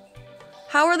fine.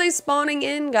 How are they spawning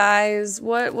in, guys?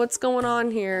 What's going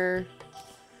on here?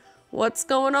 What's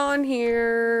going on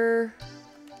here?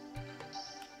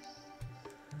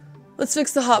 Let's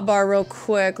fix the hotbar real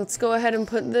quick. Let's go ahead and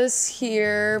put this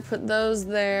here, put those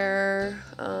there,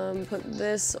 put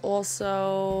this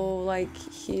also like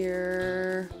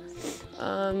here.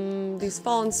 These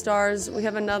fallen stars, we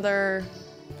have another,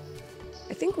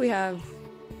 I think we have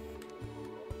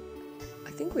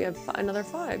another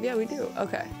 5. Yeah, we do.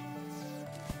 Okay.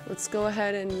 Let's go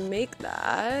ahead and make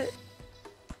that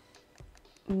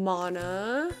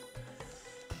mana.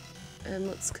 And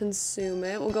let's consume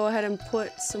it. We'll go ahead and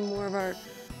put some more of our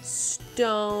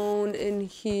stone in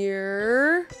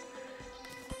here.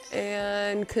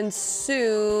 And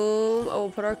consume. Oh,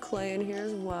 we'll put our clay in here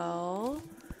as well.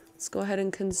 Let's go ahead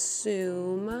and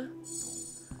consume.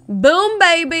 Boom,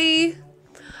 baby!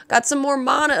 Got some more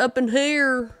mana up in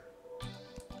here.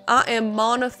 I am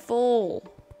mana full.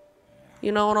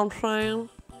 You know what I'm saying?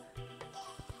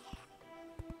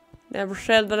 Never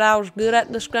said that I was good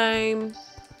at this game.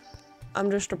 I'm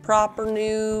just a proper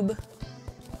noob.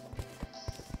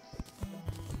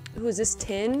 Ooh, is this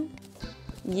tin?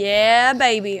 Yeah,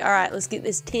 baby. All right, let's get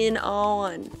this tin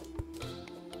on.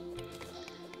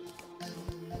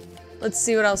 Let's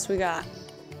see what else we got.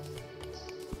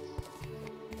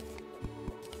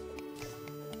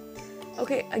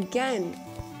 Okay, again.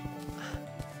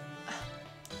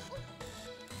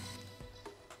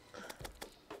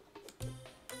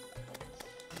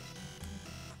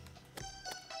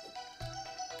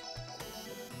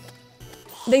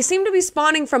 They seem to be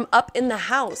spawning from up in the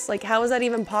house. Like, how is that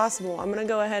even possible? I'm gonna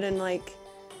go ahead and, like...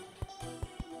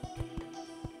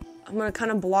 I'm gonna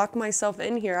kind of block myself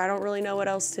in here. I don't really know what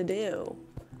else to do.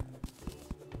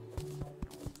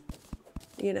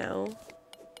 You know?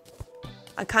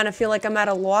 I kind of feel like I'm at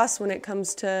a loss when it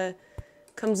comes to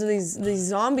these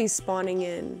zombies spawning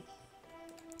in.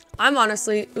 I'm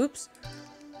honestly... Oops.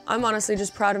 I'm honestly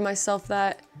just proud of myself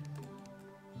that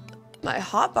my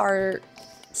hotbar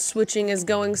switching is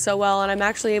going so well and I'm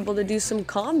actually able to do some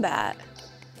combat.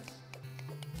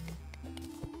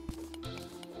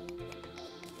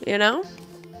 You know?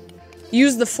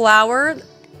 Use the flower.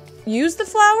 Use the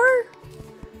flower?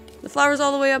 The flower's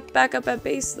all the way up, back up at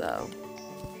base though.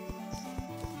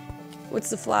 What's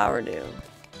the flower do?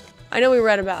 I know we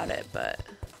read about it, but...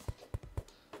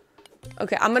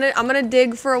 Okay, I'm gonna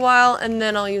dig for a while and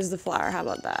then I'll use the flower. How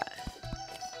about that?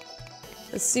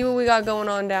 Let's see what we got going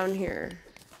on down here.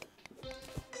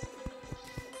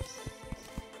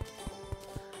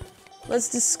 Let's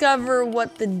discover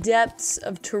what the depths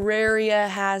of Terraria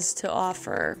has to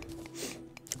offer.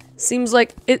 Seems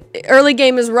like early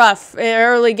game is rough.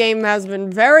 Early game has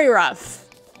been very rough.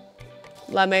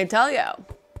 Let me tell you.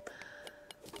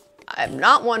 I have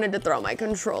not wanted to throw my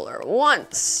controller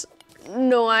once.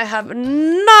 No, I have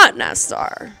not,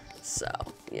 Nestar. So,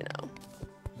 you know.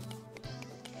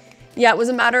 Yeah, it was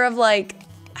a matter of like,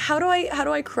 how do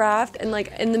I craft? And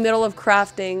like in the middle of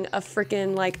crafting, a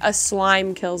freaking like a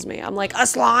slime kills me. I'm like, a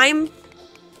slime?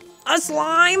 A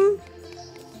slime?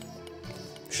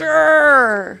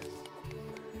 Sure.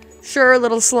 Sure,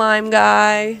 little slime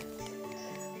guy.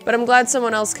 But I'm glad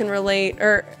someone else can relate.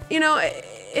 Or, you know,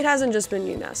 it hasn't just been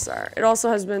you, Nestar. It also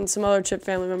has been some other Chip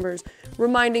family members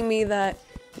reminding me that,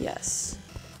 yes,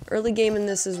 early game in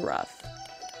this is rough.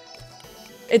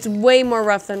 It's way more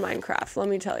rough than Minecraft, let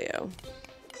me tell you.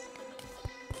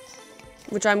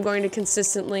 Which I'm going to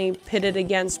consistently pit it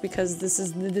against because this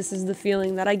is the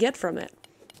feeling that I get from it.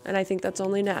 And I think that's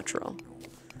only natural.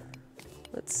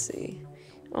 Let's see.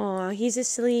 Aw, he's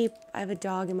asleep. I have a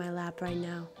dog in my lap right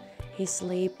now. He's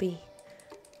sleepy.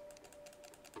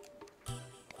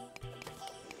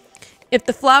 If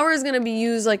the flower is gonna be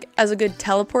used like as a good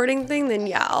teleporting thing, then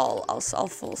yeah, I'll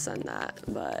full send that.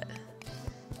 But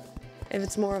if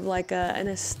it's more of like an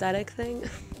aesthetic thing.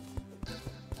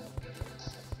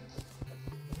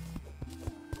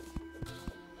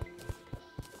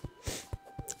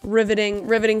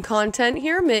 Riveting content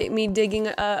here. Me digging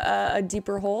a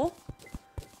deeper hole.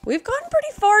 We've gotten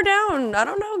pretty far down. I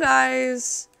don't know,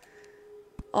 guys.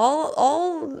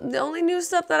 The only new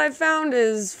stuff that I've found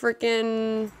is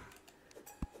freaking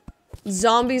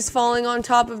zombies falling on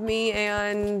top of me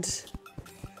and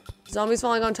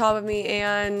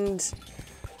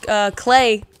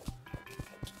clay.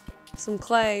 Some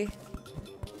clay.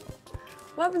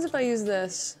 What happens if I use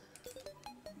this?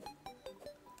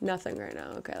 Nothing right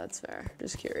now. Okay, that's fair.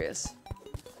 Just curious.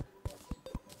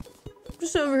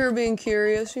 Just over here being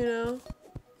curious, you know?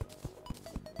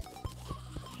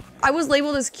 I was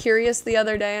labeled as curious the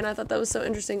other day and I thought that was so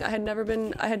interesting. I had never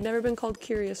been called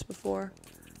curious before.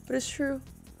 But it's true.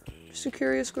 Just a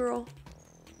curious girl.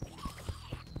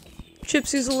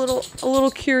 Chipsy's a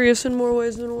little curious in more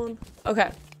ways than one.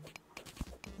 Okay.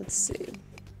 Let's see.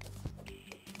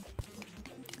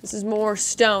 This is more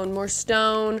stone, more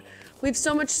stone. We have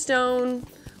so much stone.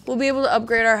 We'll be able to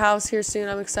upgrade our house here soon.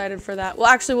 I'm excited for that. Well,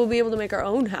 actually, we'll be able to make our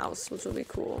own house, which will be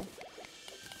cool.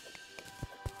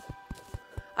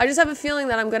 I just have a feeling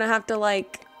that I'm gonna have to,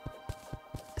 like,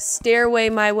 stairway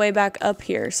my way back up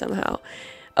here somehow.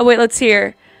 Oh, wait, let's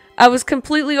hear. I was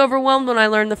completely overwhelmed when I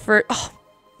learned the first... Oh,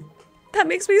 that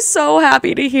makes me so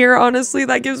happy to hear, honestly.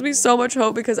 That gives me so much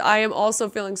hope because I am also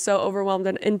feeling so overwhelmed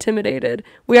and intimidated.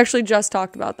 We actually just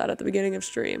talked about that at the beginning of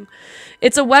stream.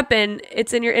 It's a weapon.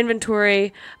 It's in your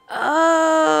inventory.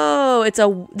 Oh,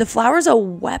 the flower's a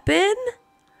weapon?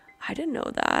 I didn't know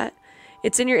that.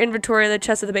 It's in your inventory, the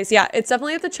chest at the base. Yeah, it's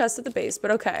definitely at the chest at the base, but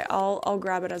okay, I'll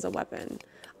grab it as a weapon.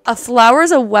 A flower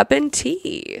is a weapon?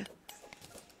 T.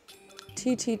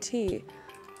 T.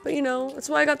 But you know, that's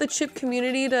why I got the chip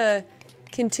community to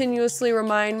continuously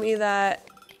remind me that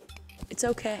it's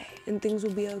okay and things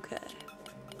will be okay.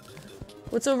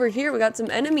 What's over here? We got some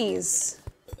enemies.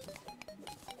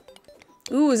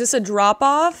 Ooh, is this a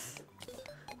drop-off?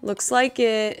 Looks like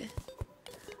it.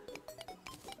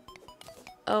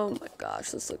 Oh my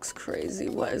gosh, this looks crazy.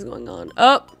 What is going on?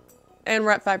 Oh, and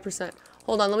we're at 5%.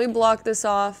 Hold on, let me block this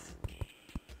off.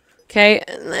 Okay,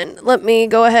 and then let me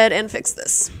go ahead and fix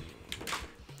this.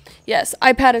 Yes,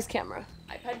 iPad is camera.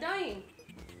 iPad dying.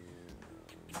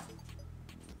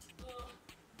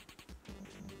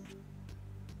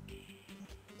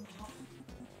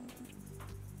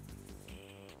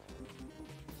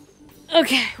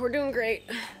 Okay, we're doing great.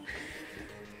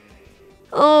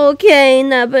 Okay,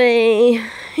 Nappy.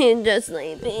 He's just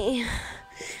sleepy.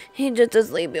 He's just a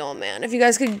sleepy old man. If you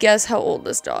guys could guess how old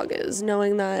this dog is,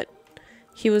 knowing that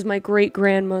he was my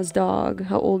great-grandma's dog,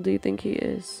 how old do you think he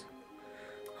is?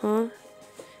 Huh?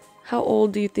 How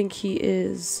old do you think he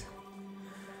is?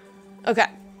 Okay.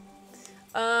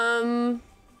 Ouch.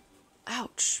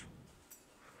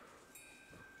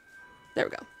 There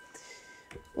we go.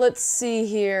 Let's see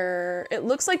here. It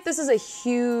looks like this is a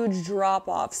huge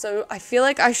drop-off, so I feel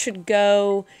like I should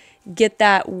go get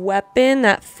that weapon,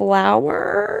 that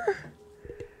flower,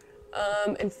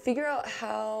 and figure out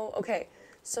how... Okay,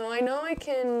 so I know I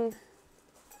can...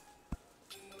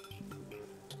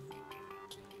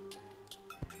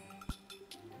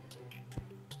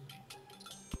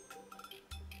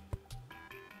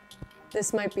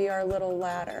 This might be our little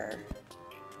ladder.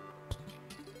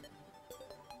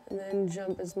 And then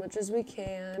jump as much as we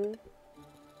can.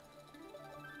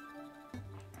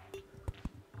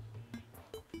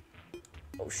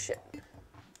 Oh shit.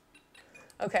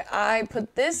 Okay, I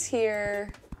put this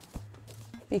here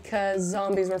because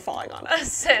zombies were falling on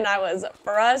us and I was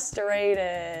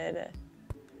frustrated.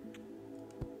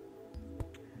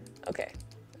 Okay,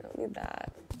 I don't need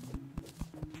that.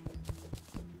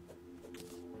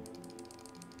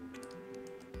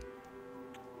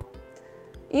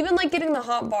 Even like getting the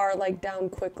hot bar like down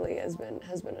quickly has been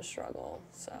a struggle.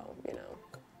 So, you know.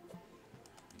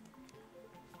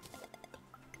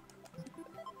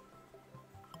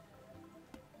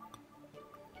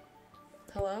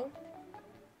 Hello?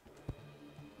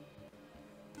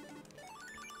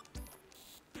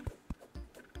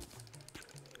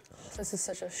 Oh, this is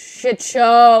such a shit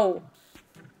show.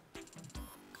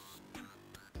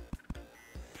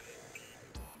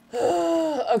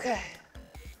 Okay.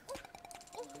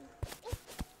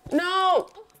 No!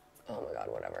 Oh my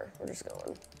god, whatever. We're just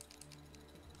going.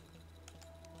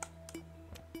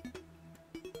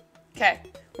 Okay,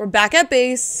 we're back at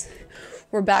base.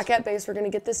 We're back at base. We're gonna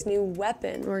get this new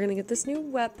weapon. We're gonna get this new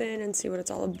weapon and see what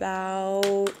it's all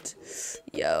about.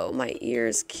 Yo, my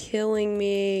ear's killing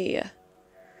me.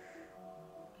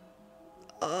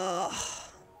 Ugh.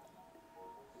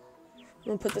 I'm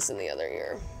gonna put this in the other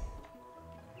ear.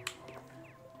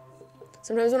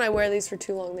 Sometimes when I wear these for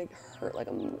too long, they hurt like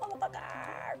a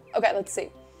motherfucker. Okay, let's see.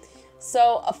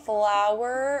 So a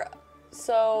flower.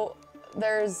 So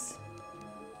there's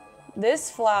this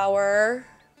flower.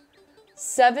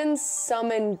 7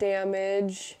 summon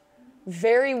damage.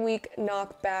 Very weak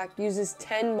knockback, uses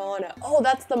 10 mana. Oh,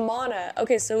 that's the mana.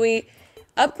 Okay, so we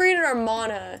upgraded our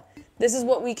mana. This is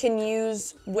what we can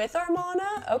use with our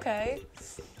mana? Okay.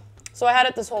 So I had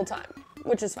it this whole time,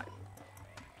 which is fine.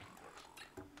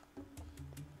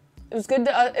 It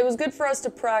was good for us to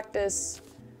practice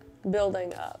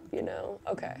building up, you know?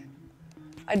 Okay.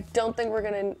 I don't think we're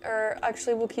gonna, or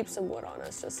actually we'll keep some wood on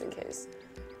us just in case.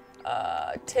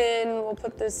 Tin, we'll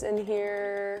put this in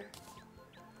here.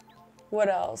 What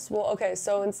else? Well, okay,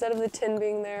 so instead of the tin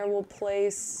being there, we'll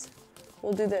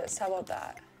do this. How about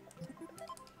that?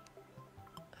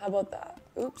 How about that?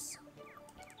 Oops.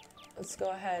 Let's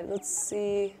go ahead. Let's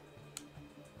see.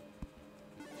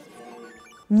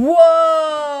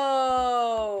 Whoa!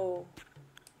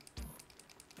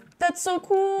 That's so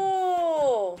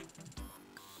cool!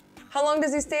 How long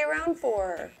does he stay around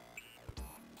for?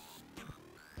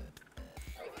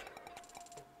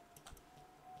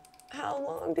 How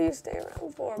long do you stay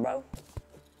around for, bro?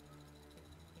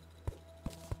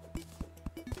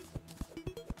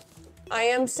 I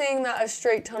am seeing that a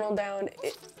straight tunnel down.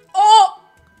 Oh!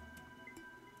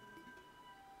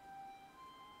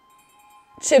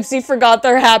 Chipsy forgot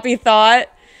their happy thought.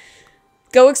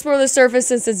 Go explore the surface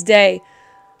since it's day.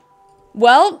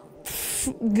 Well,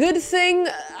 good thing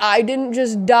I didn't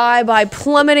just die by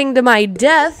plummeting to my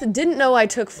death. Didn't know I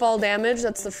took fall damage.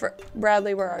 That's the first.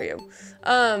 Bradley, where are you?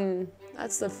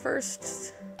 That's the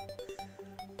first.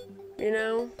 You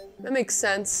know? That makes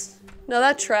sense. No,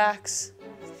 that tracks.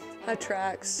 That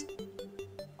tracks.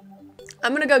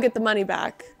 I'm gonna go get the money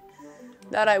back.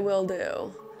 That I will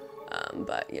do.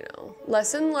 But, you know,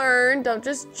 lesson learned. Don't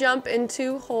just jump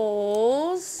into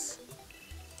holes.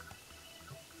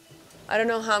 I don't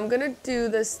know how I'm gonna do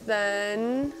this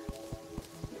then.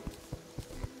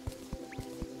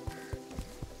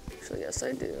 Actually, yes,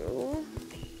 I do.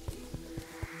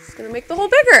 Just gonna make the hole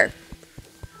bigger.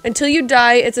 Until you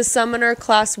die, it's a summoner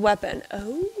class weapon.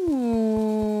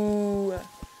 Oh.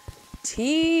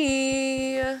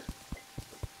 T.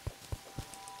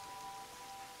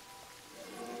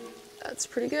 That's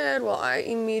pretty good. Well, I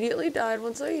immediately died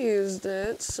once I used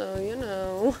it, so you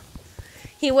know.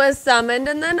 He was summoned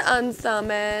and then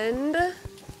unsummoned.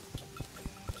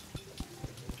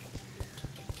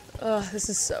 Oh, this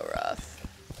is so rough.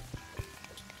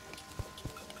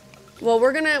 Well,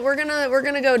 we're gonna go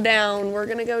down. We're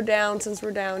gonna go down since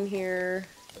we're down here.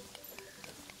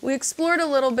 We explored a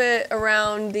little bit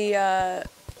around the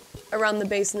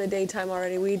base in the daytime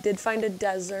already. We did find a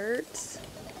desert.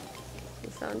 We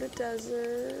found a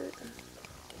desert.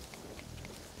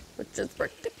 Which is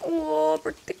pretty cool,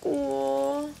 pretty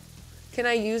cool. Can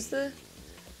I use the...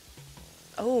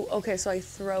 Oh, okay, so I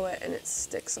throw it and it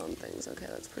sticks on things. Okay,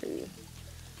 that's pretty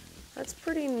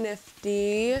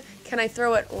nifty. Can I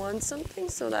throw it on something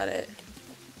so that it...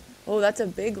 Oh, that's a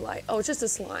big light. Oh, it's just a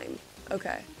slime.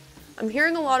 Okay. I'm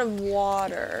hearing a lot of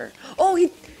water. Oh,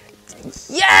 he...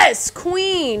 Yes!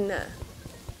 Queen!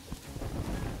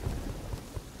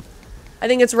 I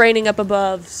think it's raining up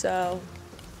above, so...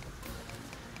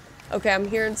 Okay, I'm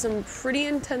hearing some pretty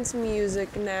intense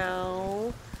music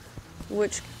now,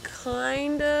 which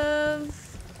kind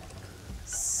of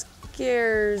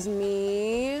scares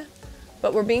me.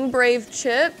 But we're being brave,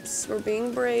 Chips. We're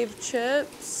being brave,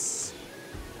 Chips.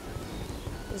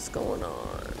 What's going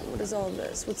on? What is all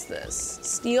this? What's this?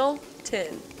 Steel?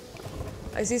 Tin.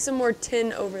 I see some more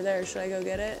tin over there. Should I go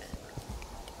get it?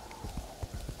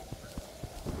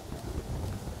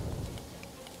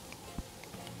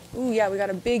 Ooh, yeah, we got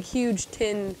a big, huge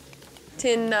tin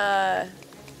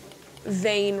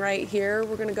vein right here.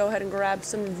 We're gonna go ahead and grab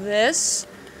some of this.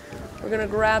 We're gonna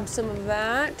grab some of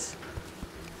that.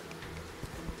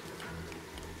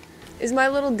 Is my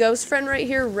little ghost friend right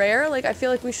here rare? Like, I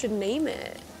feel like we should name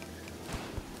it.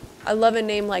 I love a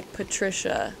name like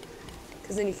Patricia,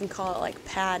 because then you can call it like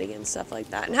Patty and stuff like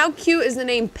that. And how cute is the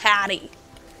name Patty?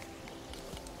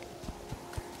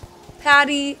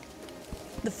 Patty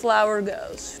the flower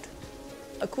ghost.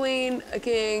 A queen, a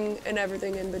king, and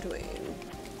everything in between.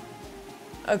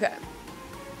 Okay.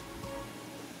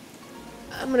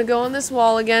 I'm gonna go on this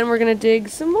wall again. We're gonna dig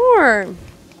some more.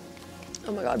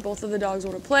 Oh my god, both of the dogs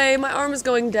want to play. My arm is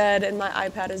going dead and my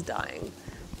iPad is dying.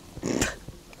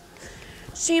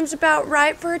 Seems about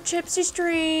right for a Chipsy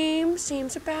stream.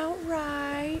 Seems about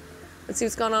right. Let's see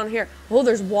what's going on here. Oh,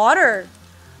 there's water.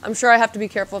 I'm sure I have to be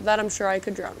careful of that. I'm sure I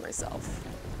could drown myself.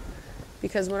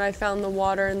 Because when I found the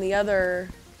water in the other...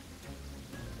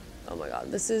 Oh my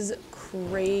god, this is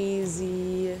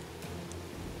crazy.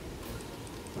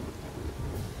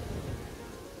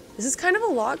 This is kind of a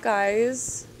lot,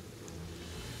 guys.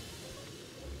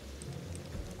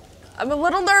 I'm a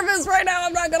little nervous right now.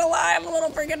 I'm not gonna lie. I'm a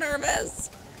little freaking nervous.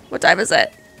 What time is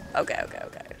it? Okay, okay,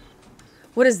 okay.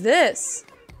 What is this?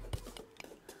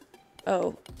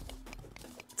 Oh.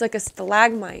 It's like a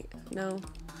stalagmite. No.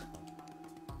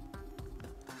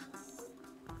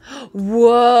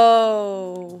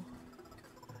 Whoa.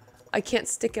 I can't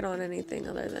stick it on anything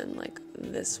other than like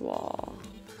this wall.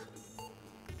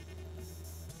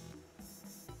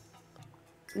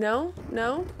 No?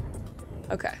 No?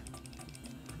 Okay.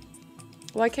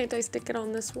 Why can't I stick it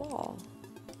on this wall?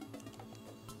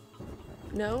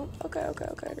 No? Okay, okay,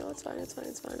 okay. No, it's fine, it's fine,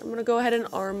 it's fine. I'm gonna go ahead and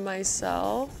arm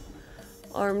myself.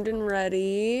 Armed and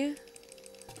ready.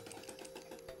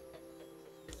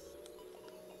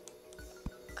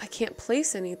 I can't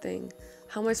place anything.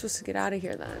 How am I supposed to get out of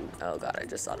here then? Oh god, I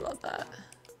just thought about that.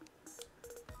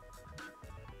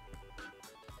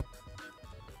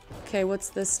 Okay, what's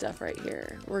this stuff right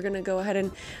here? We're gonna go ahead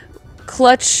and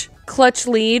clutch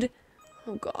lead.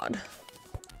 Oh god.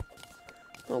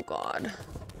 Oh god.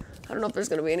 I don't know if there's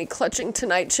gonna be any clutching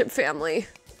tonight, Chip family.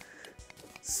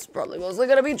 This is probably mostly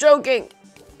gonna be joking.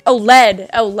 Oh, lead.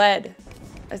 Oh, lead.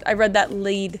 I read that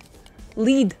lead.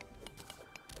 Lead.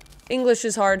 English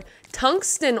is hard.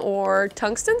 Tungsten ore.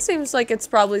 Tungsten seems like it's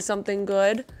probably something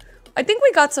good. I think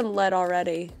we got some lead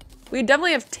already. We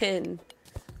definitely have tin.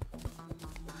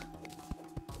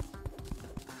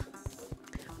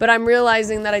 But I'm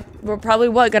realizing that we're probably,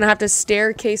 gonna have to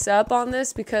staircase up on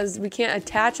this because we can't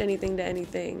attach anything to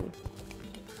anything.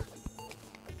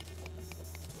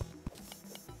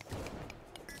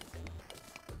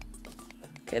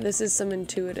 Okay, this is some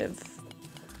intuitive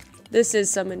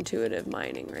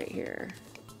mining right here.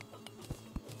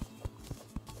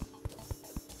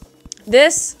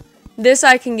 This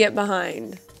I can get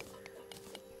behind.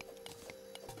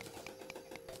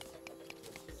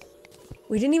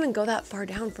 We didn't even go that far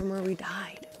down from where we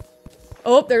died.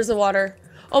 Oh, there's the water.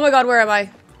 Oh my god, where am I?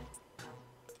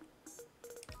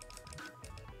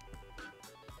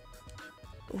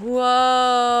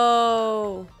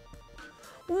 Whoa.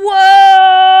 Whoa!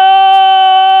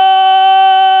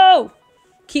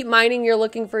 Keep mining, you're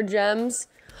looking for gems.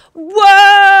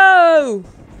 Whoa!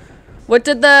 What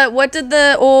did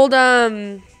the old,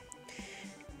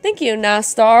 thank you,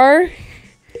 Nastar.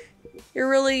 You're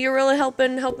really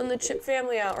helping the Chip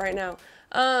family out right now.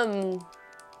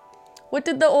 What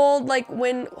did the old, like,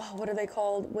 what are they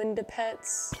called?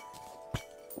 Windapets?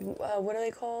 What are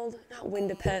they called? Not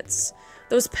Windapets.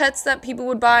 Those pets that people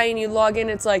would buy and you log in,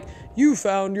 it's like, you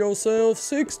found yourself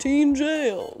 16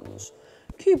 gems.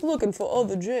 Keep looking for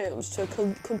other gems to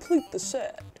complete the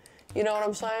set. You know what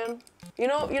I'm saying? You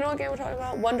know what game we're talking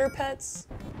about? Wonder Pets?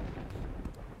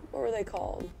 What were they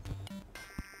called?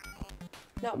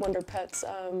 Not Wonder Pets,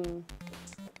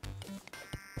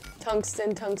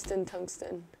 Tungsten.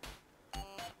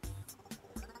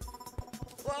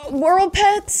 World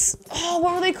Pets? Oh,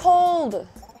 what were they called?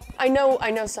 I know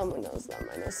someone knows them.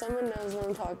 I know someone knows what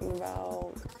I'm talking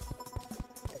about.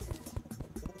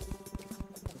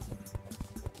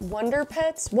 Wonder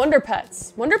Pets? Wonder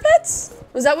Pets. Wonder Pets?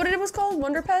 Was that what it was called?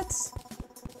 Wonder Pets?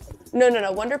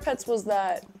 No. Wonder Pets was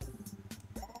that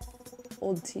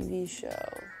old TV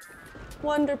show.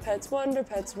 Wonder Pets,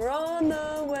 we're on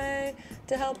the way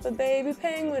to help a baby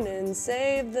penguin and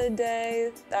save the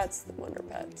day. That's the Wonder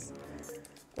Pets.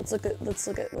 Let's look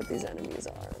at what these enemies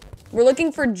are. We're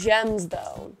looking for gems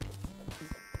though.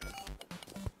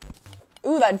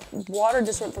 Ooh, that water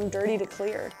just went from dirty to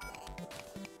clear.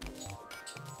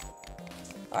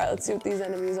 All right, let's see what these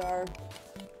enemies are.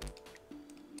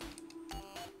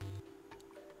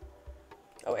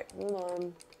 Oh wait, hold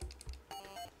on.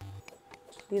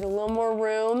 Need a little more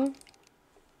room.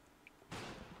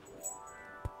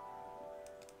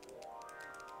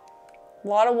 A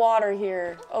lot of water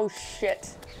here. Oh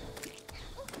shit.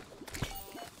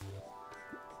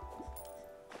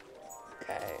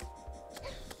 Okay.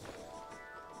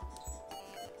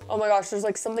 Oh my gosh, there's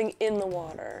like something in the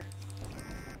water.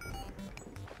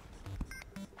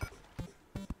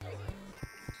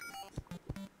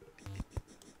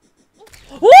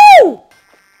 Woo!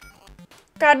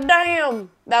 God damn!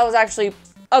 That was actually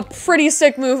a pretty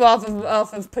sick move off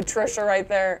of Patricia right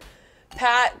there.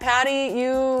 Patty,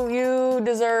 you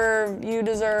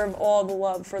deserve all the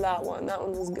love for that one. That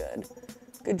one was good.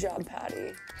 Good job,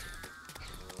 Patty.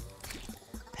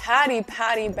 Patty,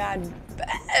 bad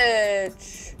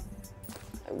bitch.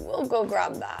 I will go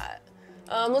grab that.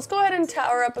 Let's go ahead and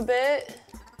tower up a bit.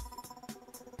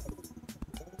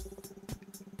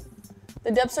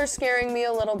 The depths are scaring me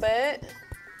a little bit.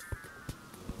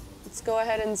 Let's go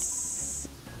ahead and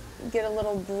get a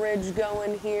little bridge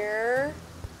going here.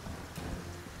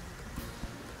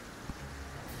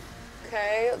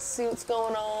 Okay, let's see what's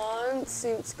going on. Let's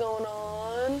see what's going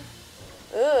on.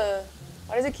 Ugh.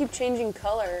 Why does it keep changing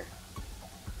color?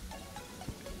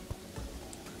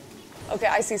 Okay,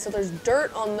 I see. So there's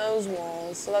dirt on those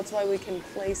walls, so that's why we can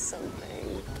place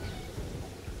something.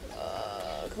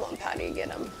 Come on, Patty,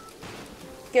 get him.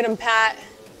 Get him, Pat.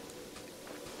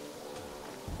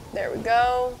 There we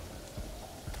go.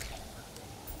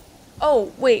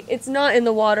 Oh, wait, it's not in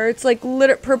the water. It's like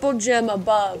purple gem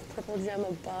above. Purple gem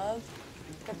above.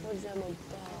 Purple gem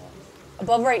above.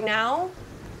 Above right now?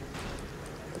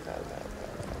 Okay.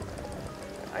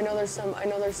 I know there's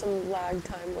some lag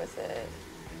time with it.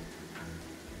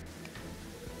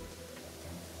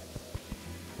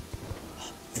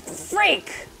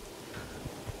 Freak!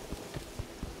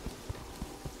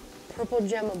 Purple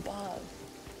gem above.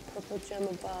 Purple gem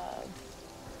above.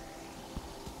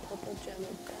 Purple gem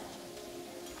above.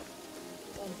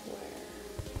 Above where?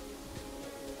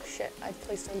 Shit, I've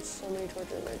placed down so many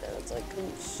torches right there. That's like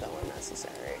so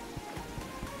unnecessary.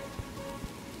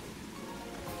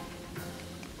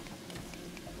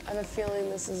 I have a feeling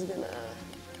this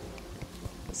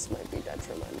might be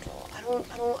detrimental. I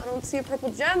don't see a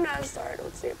purple gem, Nastar. I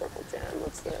don't see a purple gem.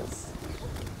 What's this?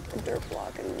 A dirt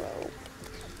block and rope.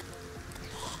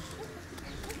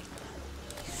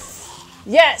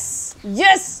 Yes!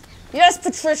 Yes! Yes,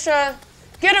 Patricia!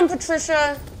 Get him,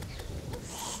 Patricia!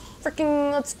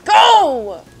 Freaking, let's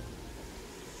go!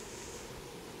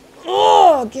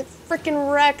 Oh, get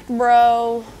freaking wrecked,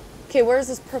 bro. Okay, where's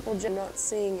this purple gem? Not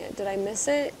seeing it. Did I miss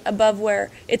it? Above where?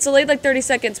 It's delayed like 30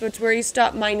 seconds, but it's where you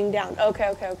stop mining down.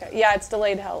 Okay. Yeah, it's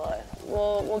delayed hella.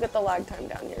 We'll get the lag time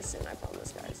down here soon, I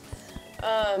promise, guys.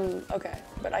 Okay.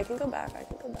 But I can go back. I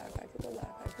can go back.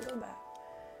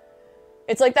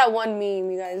 It's like that one meme,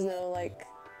 you guys know, like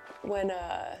when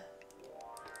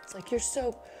it's like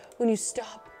when you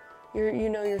stop,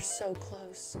 you're so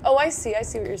close. Oh, I see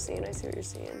what you're seeing.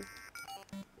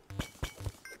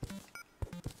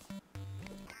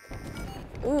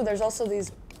 Ooh, there's also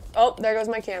these. Oh, there goes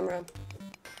my camera.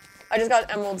 I just got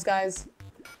emeralds, guys.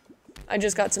 I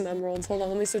just got some emeralds. Hold on,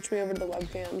 let me switch me over to the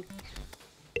webcam.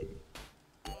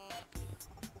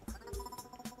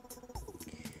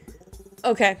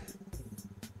 Okay.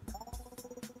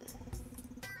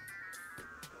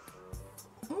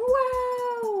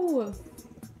 Wow!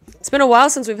 It's been a while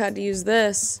since we've had to use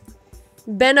this.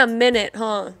 Been a minute,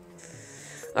 huh?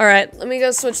 Alright, let me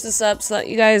go switch this up so that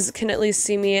you guys can at least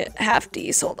see me at half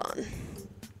D's. Hold on.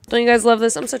 Don't you guys love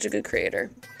this? I'm such a good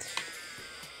creator.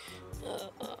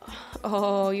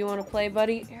 Oh, you want to play,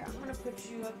 buddy? Here, I'm going to put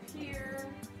you up here.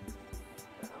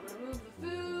 I'm going to move the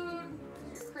food.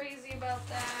 You're crazy about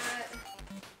that.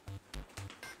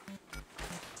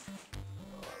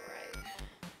 Alright.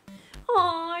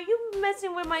 Aw, are you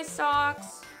messing with my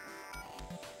socks?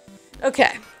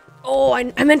 Okay. Oh, I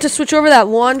meant to switch over that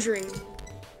laundry.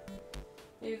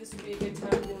 Maybe this would be a good time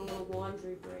to do a little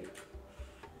laundry break.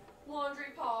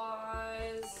 Laundry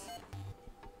pause.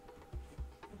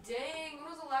 Dang,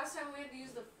 when was the last time we had to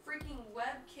use the freaking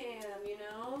webcam, you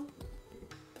know?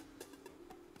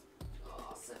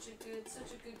 Oh, such a good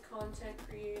content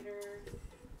creator,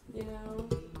 you know?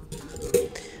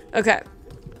 Okay.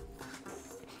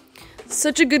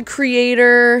 Such a good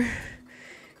creator.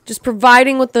 Just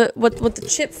providing what the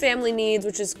Chip family needs,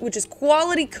 which is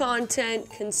quality content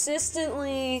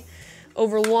consistently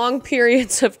over long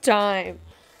periods of time.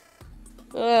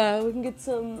 We can get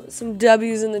some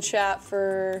W's in the chat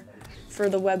for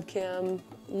the webcam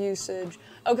usage.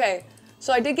 Okay,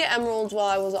 so I did get emeralds while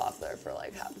I was off there for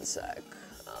like half a sec.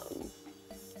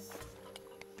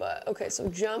 But okay, so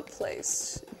jump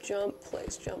place.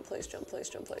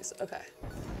 Okay.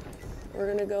 We're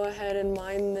gonna go ahead and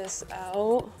mine this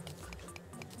out.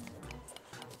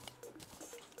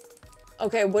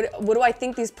 Okay, what do I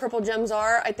think these purple gems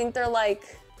are? I think they're like,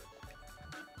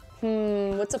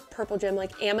 what's a purple gem?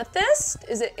 Like amethyst?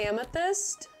 Is it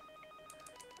amethyst?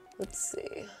 Let's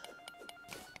see.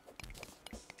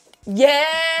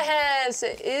 Yes,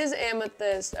 it is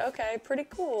amethyst. Okay, pretty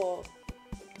cool.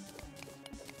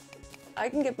 I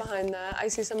can get behind that. I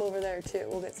see some over there too.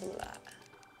 We'll get some of that.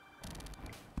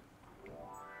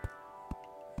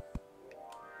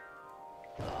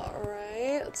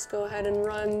 Alright, let's go ahead and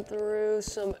run through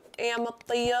some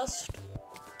amethyst.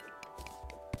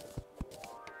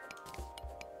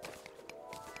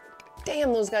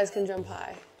 Damn, those guys can jump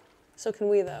high. So can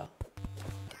we, though.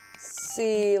 Let's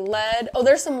see, lead. Oh,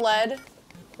 there's some lead.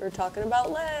 We were talking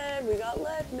about lead. We got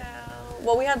lead now.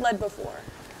 Well, we had lead before.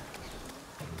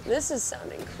 This is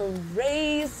sounding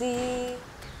crazy.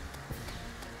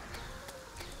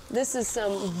 This is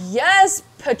some, yes,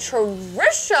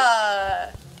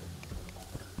 Patricia.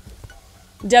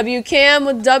 W cam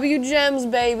with W gems,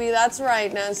 baby. That's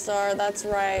right, Nestor. That's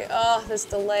right. Oh, this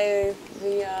delay,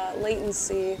 the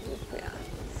latency. Yeah.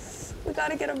 We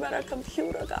gotta get a better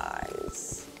computer,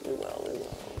 guys. We will, we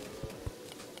will.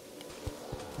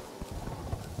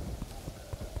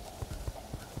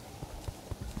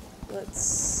 Let's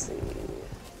see.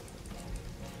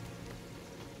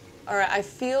 Alright, I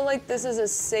feel like this is a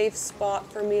safe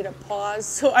spot for me to pause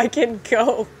so I can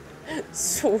go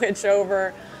switch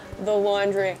over the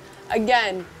laundry.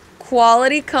 Again,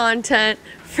 quality content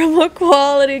from a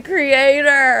quality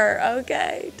creator,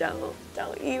 okay? Don't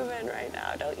even right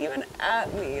now. Don't even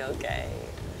at me, okay?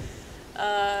 So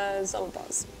I'm gonna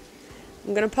pause.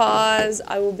 I'm gonna pause.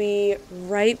 I will be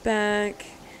right back.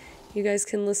 You guys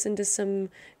can listen to some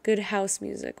good house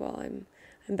music while I'm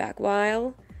back.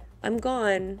 While I'm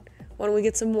gone, why don't we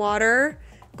get some water?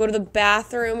 Go to the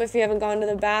bathroom if you haven't gone to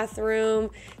the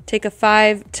bathroom. Take a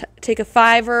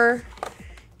fiver,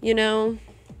 you know.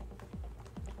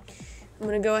 I'm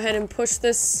gonna go ahead and push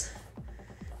this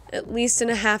at least in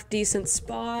a half decent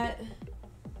spot.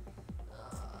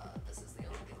 This is the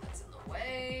only thing that's in the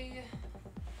way.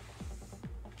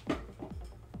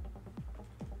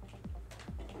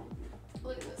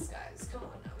 Look at this, guys. Come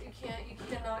on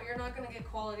now. You're not gonna get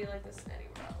quality like this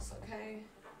anywhere else, okay?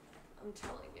 I'm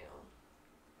telling you.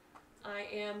 I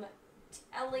am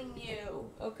telling you,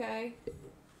 okay?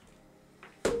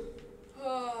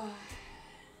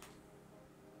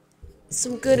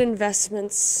 Some good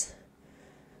investments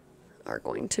are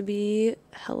going to be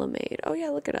hella made. Oh yeah,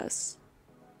 look at us.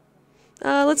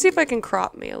 Let's see if I can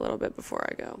crop me a little bit before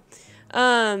I go.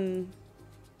 Oh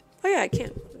yeah, I can.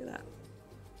 Look at that.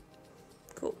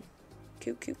 Cool.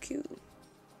 Cute.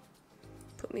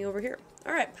 Put me over here.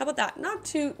 All right, how about that? Not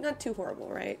too horrible,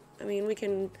 right? I mean, we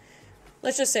can.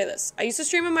 Let's just say this. I used to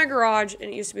stream in my garage, and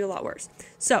it used to be a lot worse.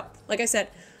 So, like I said,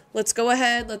 let's go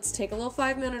ahead. Let's take a little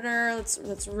 5-minuter. Let's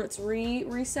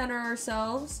recenter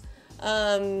ourselves.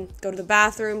 Go to the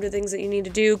bathroom, do things that you need to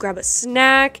do. Grab a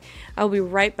snack. I'll be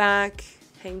right back.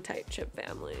 Hang tight, Chip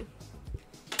family.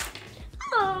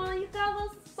 Oh, you got a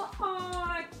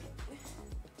sock.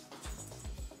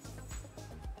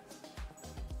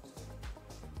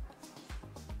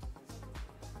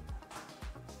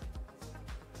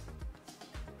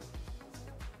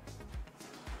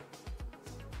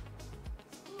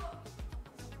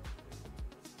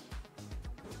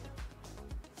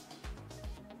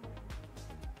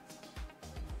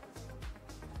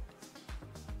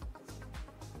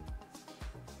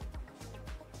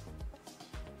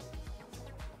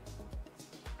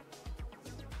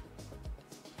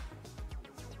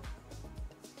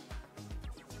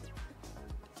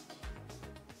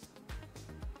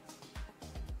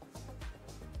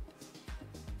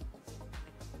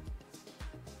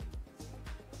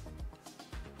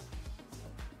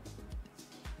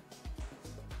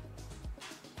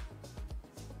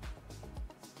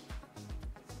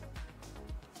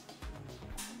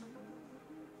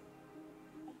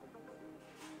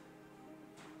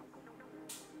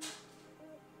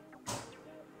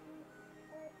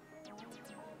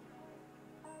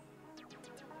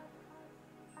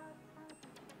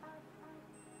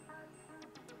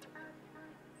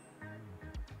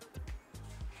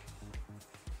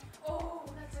 Oh,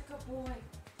 that's a good boy.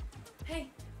 Hey,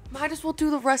 might as well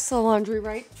do the rest of the laundry,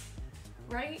 right?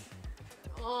 Right?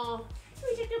 Oh,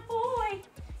 Who's a good boy?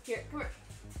 here, come here.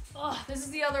 Oh, this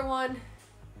is the other one.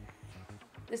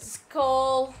 This is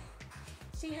Cole.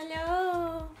 Say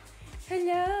hello.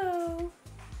 Hello.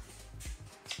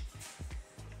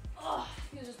 Oh,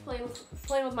 he was just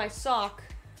playing with my sock.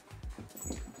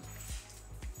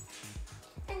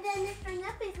 And then Mr.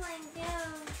 Nuppy's laying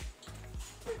down.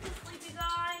 Who's the sleepy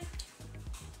guy?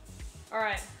 All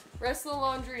right, rest of the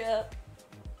laundry up.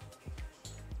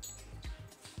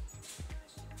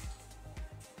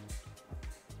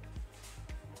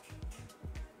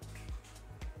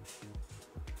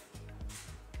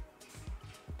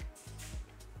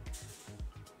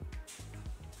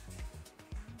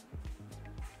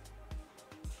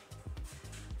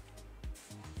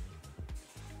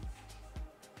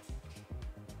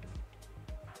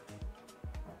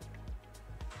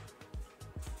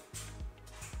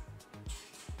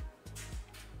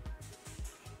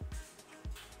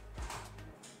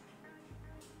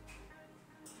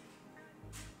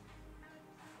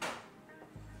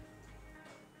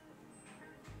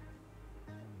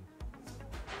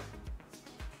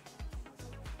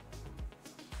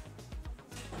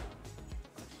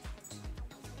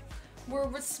 We're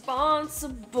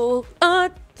responsible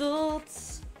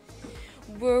adults.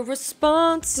 We're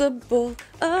responsible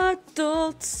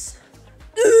adults.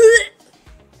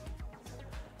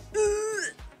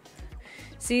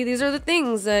 See, these are the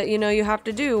things that, you know, you have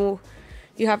to do.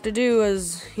 You have to do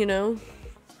as, you know,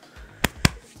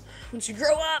 once you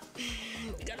grow up,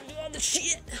 you gotta do all the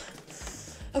shit.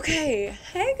 Okay,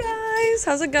 hey guys,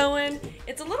 how's it going?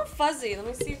 It's a little fuzzy. Let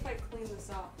me see if I clean this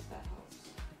up, if that helps.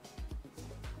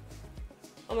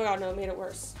 Oh my god, no, it made it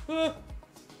worse. Let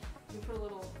me put a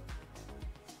little...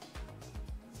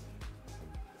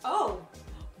 Oh,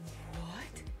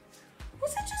 what?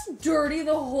 Was it just dirty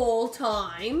the whole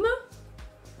time?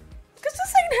 Because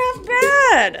this ain't half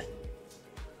bad.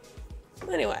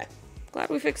 Anyway, glad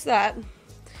we fixed that.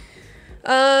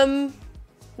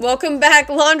 Welcome back.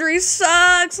 Laundry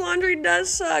sucks. Laundry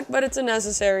does suck, but it's a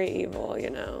necessary evil,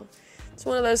 you know. It's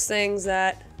one of those things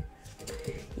that,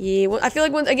 yeah, I feel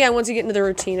like once you get into the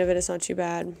routine of it, it's not too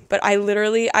bad. But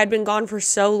I'd been gone for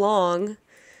so long,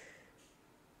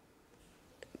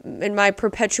 and my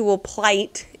perpetual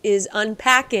plight is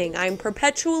unpacking. I'm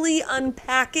perpetually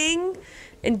unpacking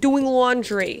and doing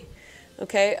laundry.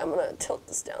 Okay, I'm gonna tilt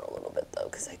this down a little bit though,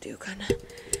 because I do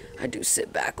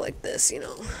sit back like this, you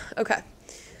know. Okay,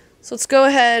 so let's go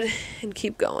ahead and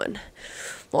keep going.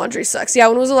 Laundry sucks. Yeah,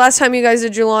 when was the last time you guys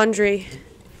did your laundry?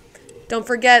 Don't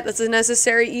forget, that's a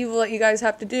necessary evil that you guys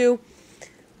have to do.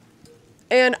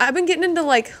 And I've been getting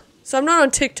into so I'm not on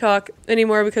TikTok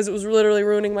anymore because it was literally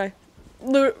ruining my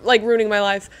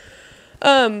life.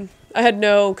 I had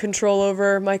no control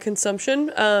over my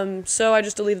consumption, so I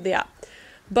just deleted the app.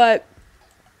 But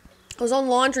I was on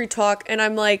Laundry Talk, and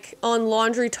I'm on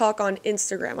Laundry Talk on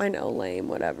Instagram. I know, lame,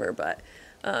 whatever, but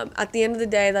at the end of the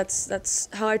day, that's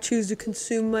how I choose to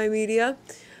consume my media.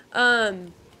 But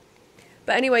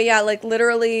anyway, yeah,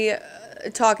 literally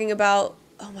talking about,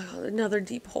 oh my god, another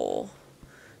deep hole.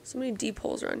 So many deep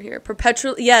holes around here.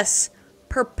 Perpetually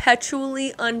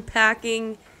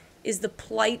unpacking is the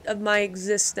plight of my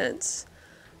existence.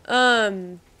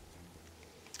 So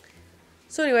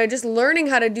anyway, just learning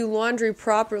how to do laundry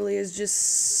properly is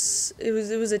just, it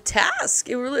was a task.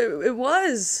 It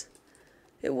was.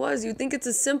 You'd think it's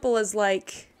as simple as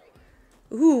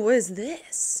ooh, what is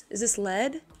this? Is this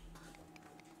lead?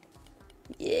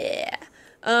 Yeah.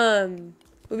 It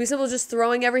would be simple just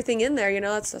throwing everything in there, you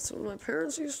know, that's what my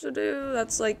parents used to do.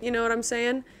 That's you know what I'm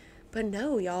saying? But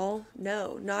no, y'all.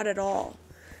 No, not at all.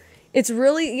 It's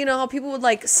really, you know, how people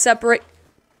would separate.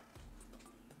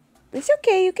 It's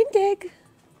okay, you can dig.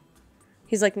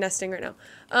 He's nesting right now.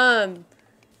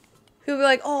 People be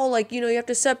like, oh, you know, you have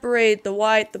to separate the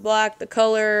white, the black, the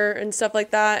color, and stuff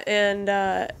like that. And,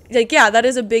 yeah, that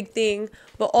is a big thing.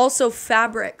 But also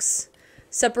fabrics.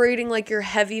 Separating, your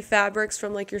heavy fabrics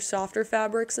from, your softer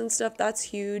fabrics and stuff. That's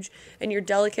huge. And your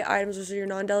delicate items versus your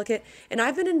non-delicate. And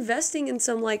I've been investing in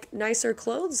some, nicer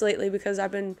clothes lately because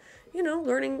I've been, you know,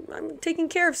 I'm taking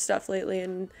care of stuff lately.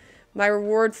 And my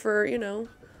reward for, you know,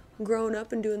 growing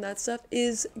up and doing that stuff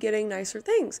is getting nicer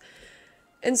things.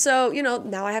 And so, you know,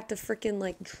 now I have to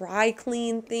freaking dry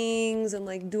clean things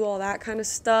and do all that kind of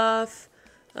stuff.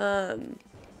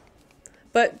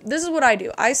 But this is what I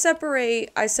do. I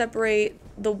separate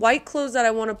the white clothes that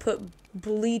I want to put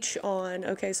bleach on,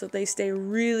 okay, so they stay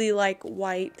really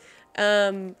white.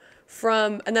 And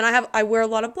then I wear a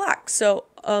lot of black. So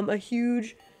a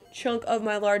huge chunk of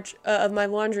my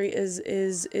laundry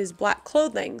is black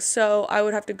clothing, so I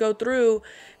would have to go through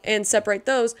and separate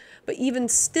those. But even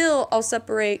still, I'll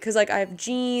separate because I have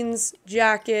jeans,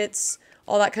 jackets,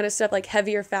 all that kind of stuff,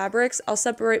 heavier fabrics. I'll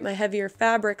separate my heavier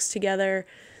fabrics together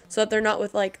so that they're not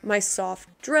with my soft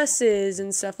dresses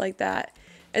and stuff like that.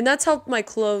 And that's helped my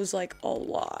clothes a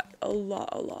lot.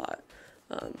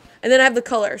 And then I have the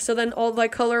color, so then all my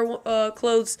color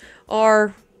clothes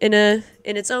are in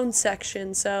its own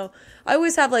section. So I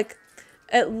always have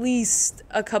at least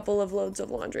a couple of loads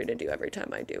of laundry to do every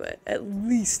time I do it. At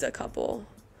least a couple.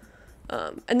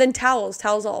 And then towels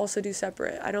I'll also do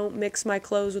separate. I don't mix my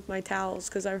clothes with my towels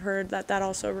because I've heard that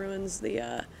also ruins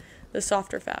the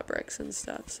softer fabrics and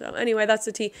stuff. So anyway, that's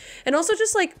the tea. And also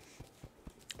just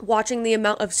watching the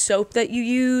amount of soap that you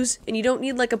use, and you don't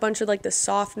need a bunch of the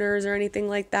softeners or anything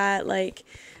like that.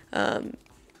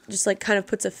 Just kind of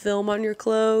puts a film on your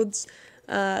clothes.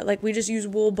 We just use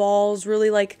wool balls, really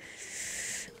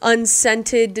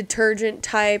unscented detergent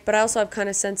type, but I also have kind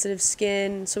of sensitive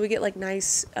skin, so we get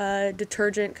nice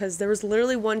detergent, because there was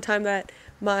literally one time that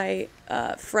my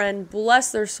friend,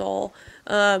 bless their soul,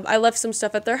 I left some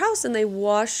stuff at their house and they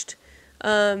washed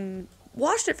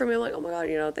it for me. I'm like, oh my god,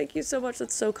 you know, thank you so much,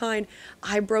 that's so kind.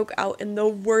 I broke out in the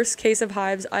worst case of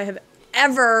hives I have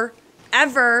ever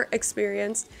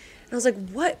experienced. And I was like,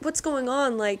 what's going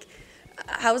on?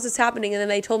 How is this happening? And then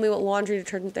they told me what laundry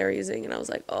detergent they were using, and I was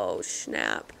like, oh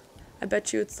snap, I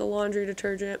bet you it's the laundry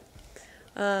detergent.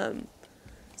 So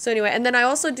So anyway, and then I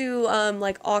also do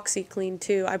like OxyClean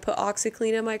too. I put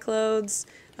OxyClean in my clothes,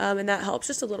 and that helps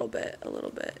just a little bit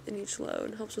in each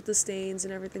load. Helps with the stains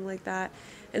and everything like that.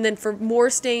 And then for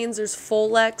more stains, there's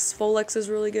Folex. Folex is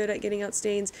really good at getting out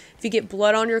stains. If you get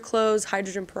blood on your clothes,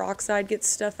 hydrogen peroxide gets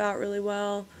stuff out really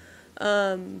well.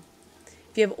 If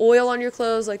you have oil on your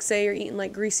clothes, like say you're eating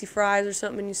like greasy fries or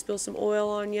something and you spill some oil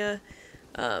on you,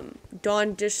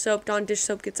 Dawn dish soap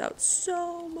gets out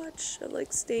so much of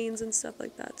like stains and stuff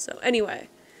like that. So anyway,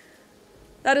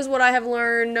 that is what I have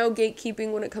learned. No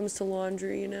gatekeeping when it comes to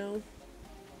laundry, you know.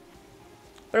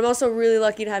 But I'm also really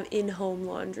lucky to have in-home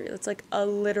laundry. That's like a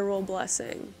literal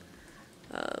blessing.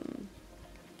 I'm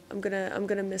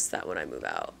gonna miss that when I move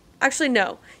out. Actually,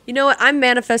 no. You know what? I'm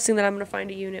manifesting that I'm gonna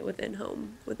find a unit with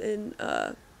in-home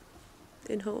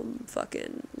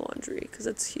fucking laundry, because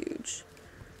it's huge.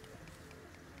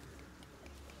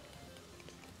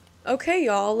 Okay,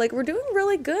 y'all. Like, we're doing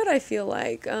really good, I feel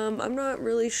like. I'm not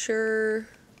really sure.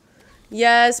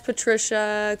 Yes,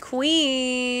 Patricia.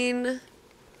 Queen.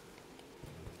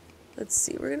 Let's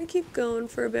see. We're gonna keep going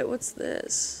for a bit. What's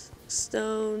this?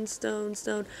 Stone.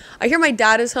 I hear my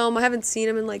dad is home. I haven't seen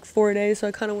him in like 4 days, so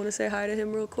I kind of want to say hi to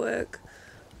him real quick.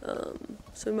 So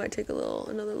we might take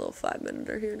another little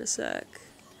 5-minute here in a sec.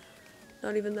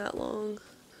 Not even that long.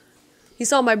 He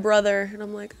saw my brother, and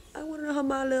I'm like, I want to know how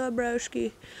my little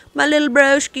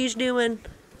broski's doing.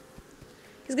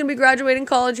 He's gonna be graduating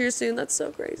college here soon. That's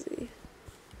so crazy.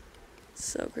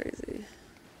 So crazy.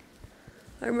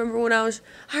 I remember when I was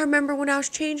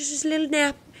changing his little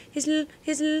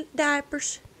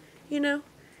diapers, you know,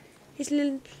 his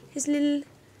little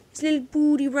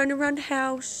booty running around the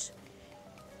house.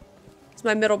 It's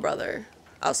my middle brother.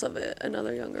 I also have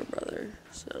another younger brother,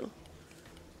 so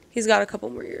he's got a couple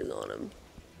more years on him.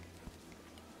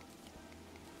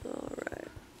 All right.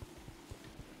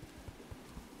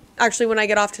 Actually, when I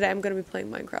get off today, I'm going to be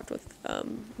playing Minecraft with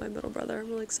my middle brother. I'm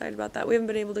really excited about that. We haven't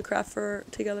been able to craft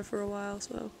together for a while,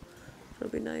 so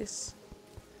it'll be nice.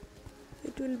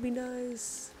 It will be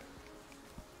nice.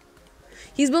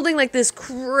 He's building like this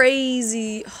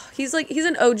crazy... He's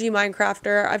an OG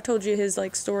Minecrafter. I've told you his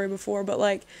like story before, but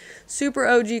like super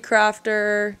OG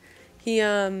crafter. He's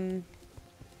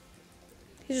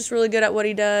just really good at what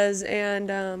he does,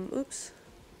 and oops.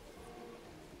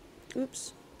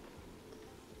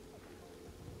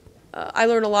 I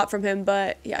learn a lot from him,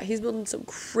 but yeah, he's building some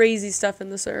crazy stuff in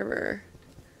the server.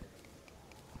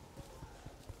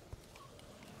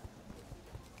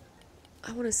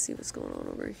 I want to see what's going on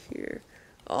over here.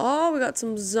 Oh, we got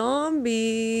some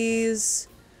zombies.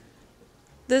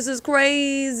 This is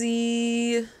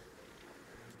crazy.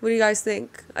 What do you guys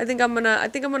think? I think I'm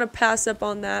gonna pass up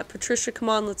on that. Patricia, come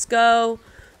on, let's go.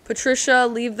 Patricia,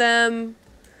 leave them.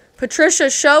 Patricia,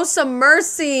 show some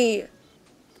mercy.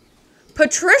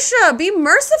 Patricia, be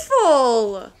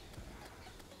merciful.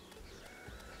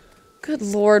 Good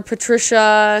Lord,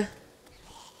 Patricia.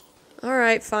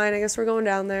 Alright, fine. I guess we're going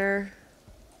down there.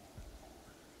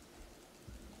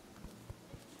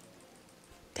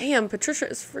 Damn, Patricia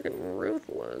is freaking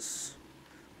ruthless.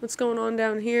 What's going on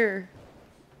down here?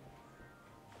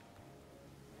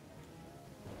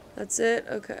 That's it?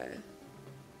 Okay.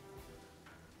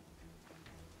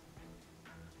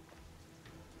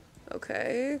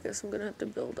 Okay, guess I'm gonna have to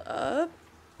build up.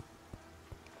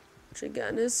 Which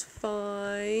again is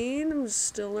fine. I'm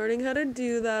still learning how to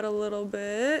do that a little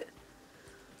bit.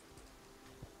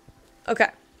 Okay.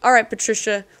 Alright,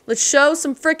 Patricia. Let's show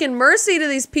some freaking mercy to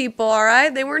these people,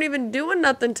 alright? They weren't even doing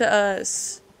nothing to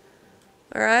us.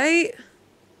 Alright?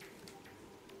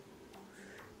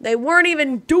 They weren't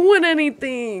even doing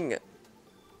anything.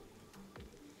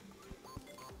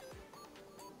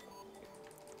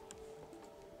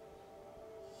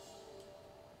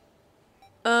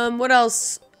 What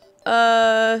else?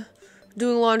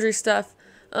 Doing laundry stuff.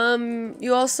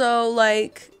 You also,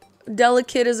 like,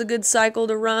 delicate is a good cycle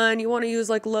to run. You want to use,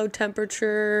 like, low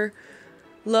temperature,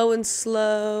 low and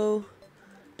slow.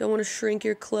 Don't want to shrink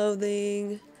your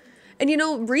clothing. And, you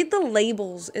know, read the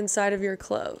labels inside of your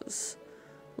clothes.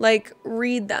 Like,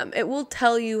 read them. It will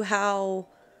tell you how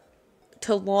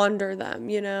to launder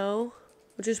them, you know?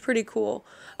 Which is pretty cool.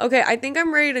 Okay, I think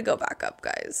I'm ready to go back up,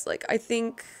 guys. Like, I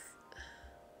think...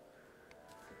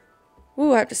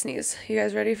 Ooh, I have to sneeze. You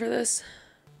guys ready for this?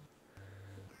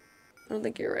 I don't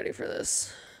think you're ready for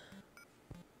this.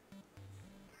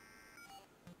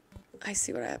 I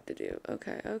see what I have to do.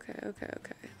 Okay.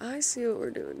 I see what we're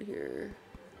doing here.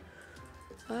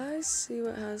 I see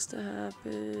what has to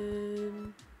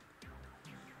happen.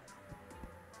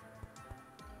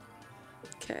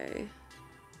 Okay.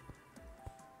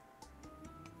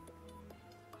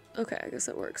 Okay, I guess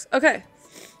that works. Okay.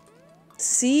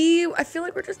 See, I feel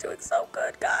like we're just doing so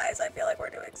good, guys. I feel like we're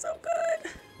doing so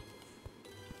good.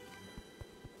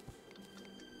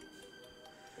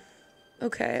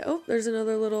 Okay, oh, there's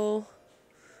another little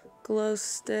glow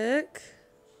stick.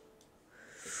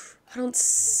 I don't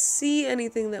see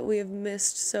anything that we have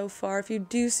missed so far. If you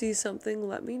do see something,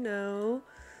 let me know.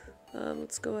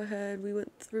 Let's go ahead. We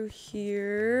went through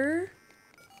here.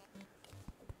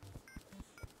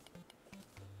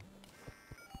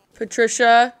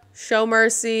 Patricia, show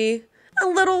mercy. A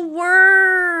little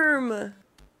worm.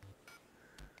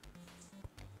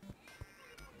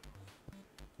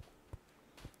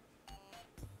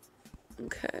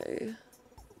 Okay.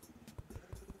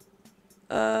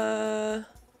 I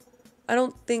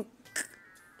don't think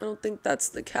that's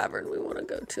the cavern we want to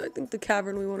go to. I think the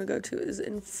cavern we want to go to is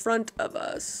in front of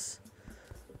us.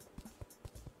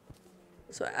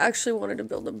 So I actually wanted to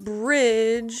build a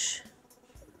bridge.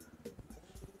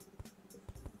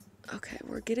 Okay,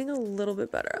 we're getting a little bit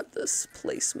better at this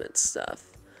placement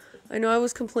stuff. I know I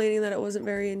was complaining that it wasn't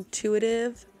very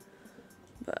intuitive,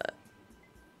 but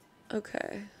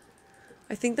okay.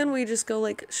 I think then we just go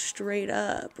like straight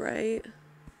up, right?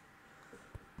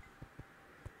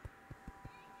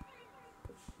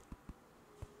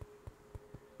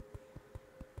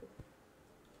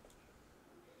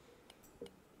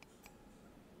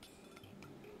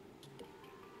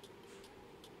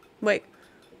 Wait.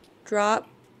 Drop.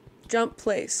 Jump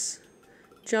place.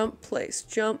 Jump place.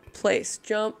 Jump place.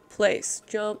 Jump place.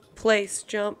 Jump place.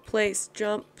 Jump place.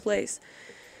 Jump place.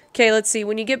 Okay, let's see.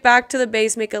 When you get back to the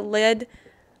base, make a lead.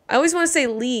 I always want to say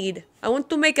lead. I want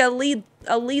to make a lead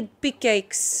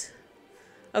pickaxe.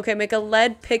 Okay, make a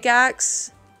lead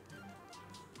pickaxe.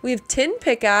 We have tin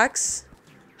pickaxe.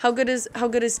 How good is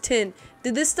tin?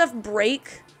 Did this stuff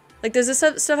break? Like, does this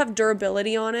stuff have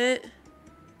durability on it?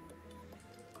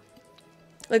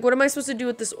 Like, what am I supposed to do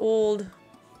with this old...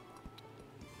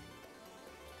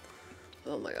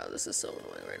 Oh my god, this is so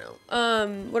annoying right now.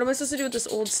 What am I supposed to do with this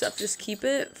old stuff? Just keep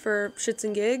it for shits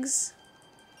and gigs?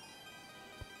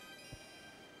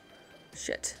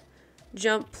 Shit.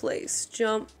 Jump place.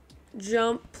 Jump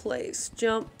place.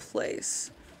 Jump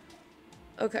place.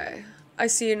 Okay. I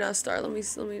see you now, Star. Let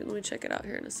me check it out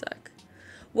here in a sec.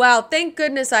 Wow, thank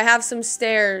goodness I have some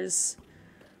stairs.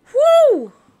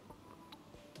 Woo!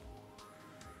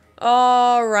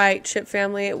 Alright, Chip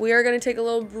family. We are going to take a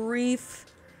little brief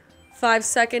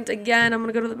 5-second again. I'm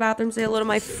going to go to the bathroom, say hello to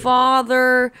my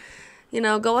father. You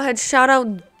know, go ahead, shout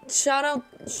out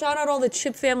all the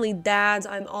Chip family dads.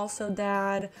 I'm also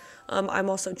dad. I'm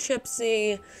also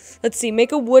Chipsy. Let's see, make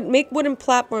wooden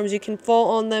platforms. You can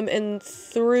fall on them and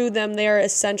through them. They are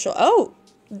essential. Oh,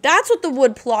 that's what the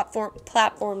wood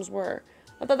platforms were.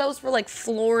 I thought that was for like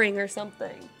flooring or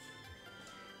something.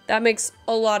 That makes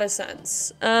a lot of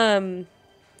sense.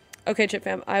 Okay, Chip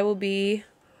fam, I will be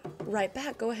right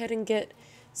back. Go ahead and get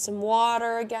some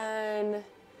water again.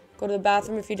 Go to the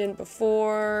bathroom if you didn't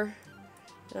before.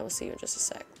 And I will see you in just a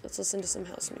sec. Let's listen to some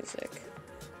house music.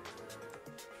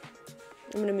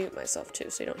 I'm gonna mute myself too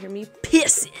so you don't hear me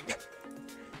pissing.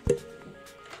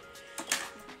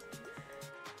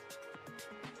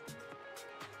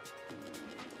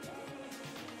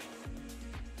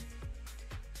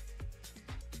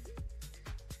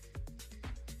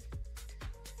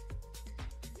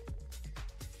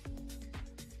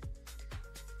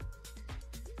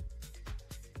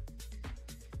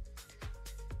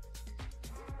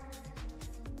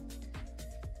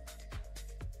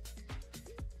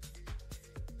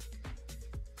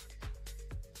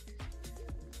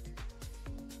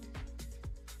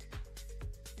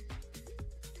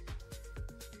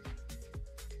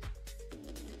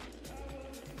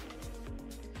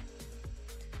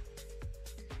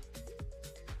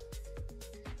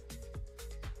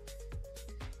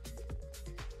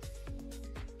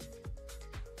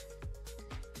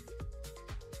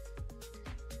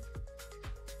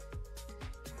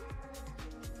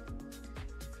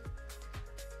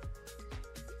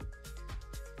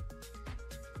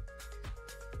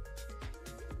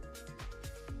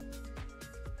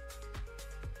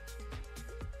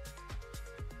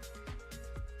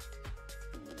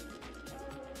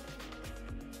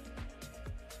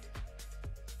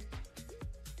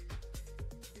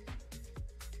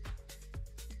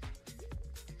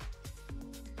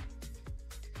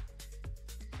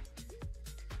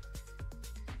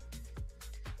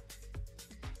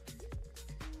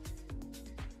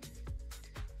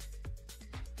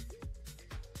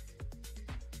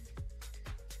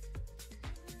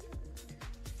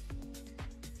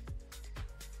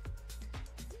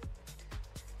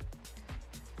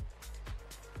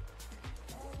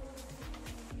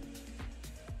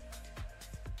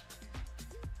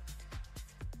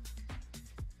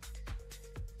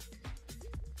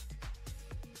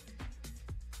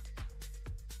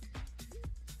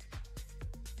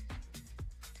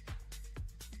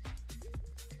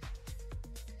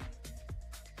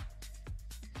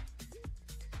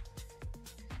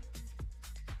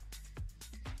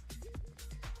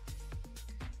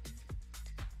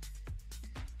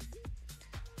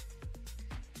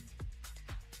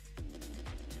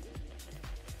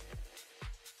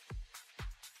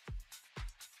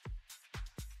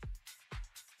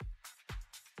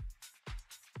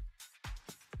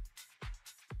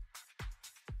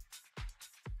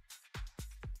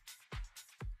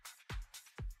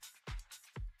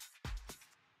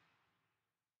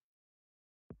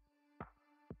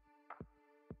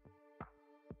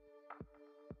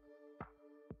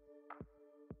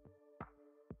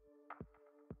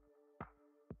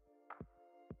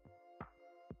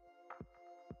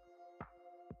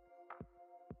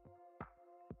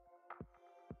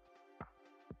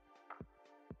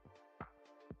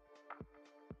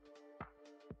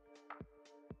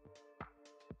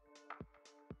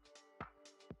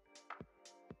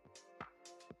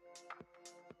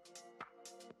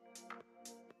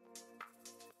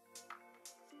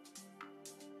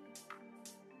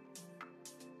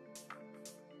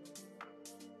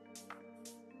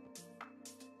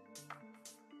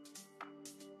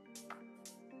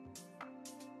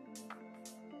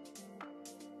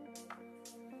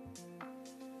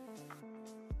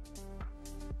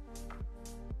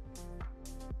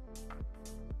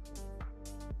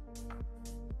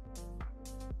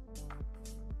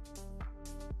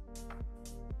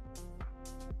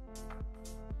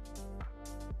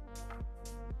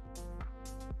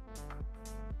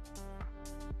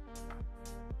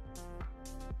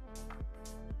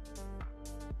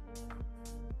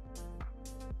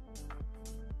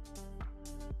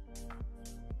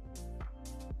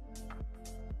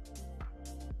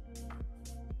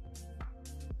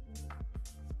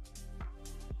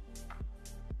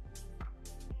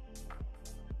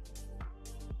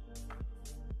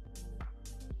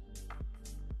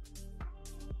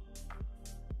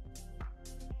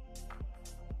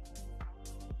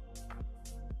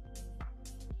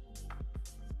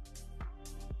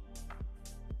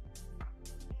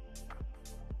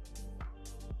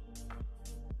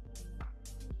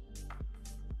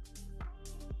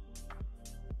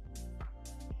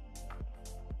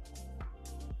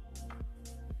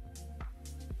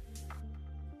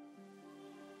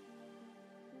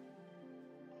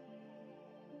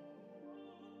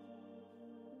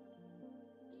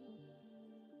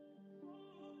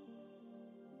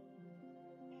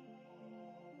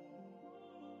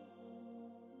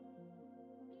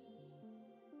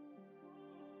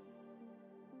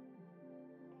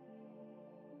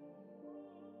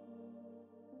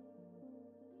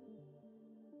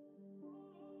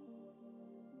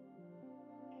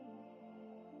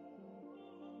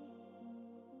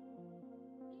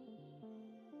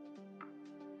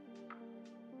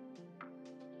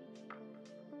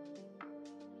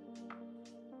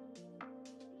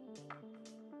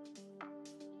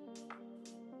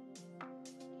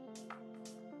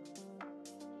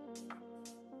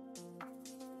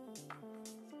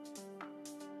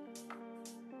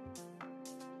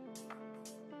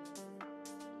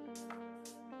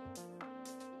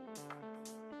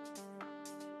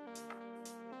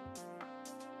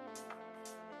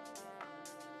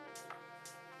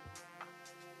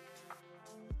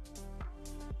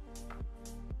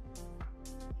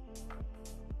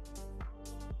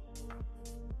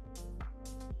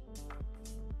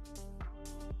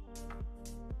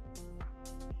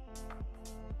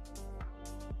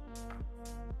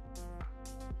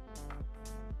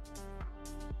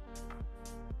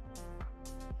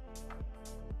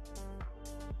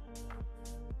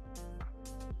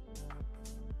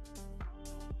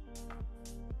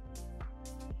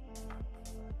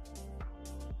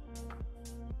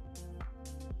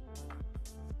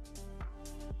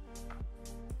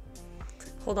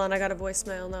 Hold on, I got a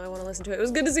voicemail. Now I want to listen to it. It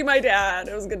was good to see my dad.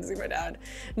 It was good to see my dad.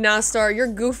 Nah, Star,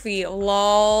 you're goofy.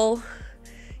 Lol.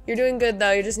 You're doing good,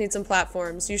 though. You just need some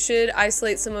platforms. You should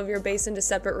isolate some of your base into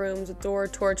separate rooms with door,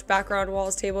 torch, background,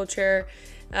 walls, table, chair.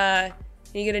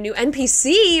 You get a new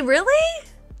NPC? Really?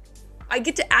 I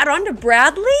get to add on to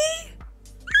Bradley?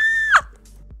 Ah!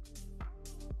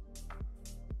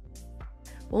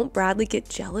 Won't Bradley get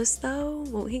jealous, though?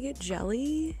 Won't he get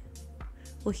jelly?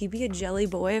 Will he be a jelly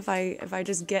boy if I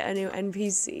just get a new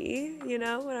NPC? You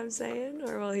know what I'm saying?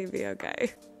 Or will he be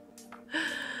okay?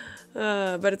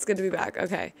 But it's good to be back.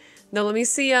 Okay. Now let me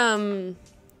see. Let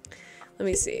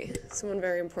me see. Someone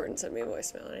very important sent me a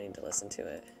voicemail. I need to listen to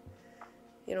it.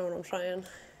 You know what I'm saying?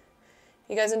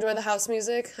 You guys enjoy the house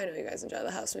music? I know you guys enjoy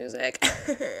the house music.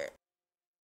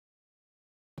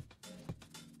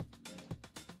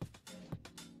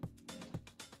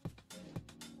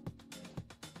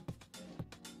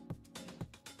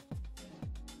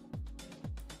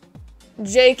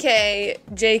 JK,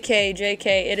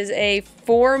 it is a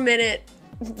 4-minute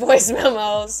voice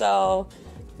memo, so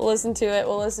we'll listen to it.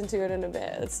 We'll listen to it in a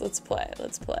bit. Let's play.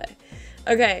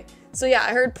 Okay, so yeah,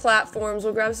 I heard platforms.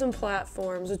 We'll grab some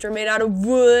platforms, which are made out of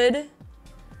wood.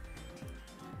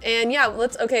 And yeah,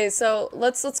 let's go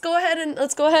ahead and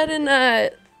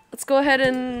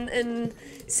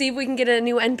see if we can get a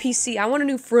new NPC. I want a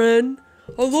new friend.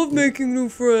 I love making new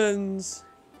friends.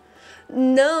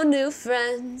 No new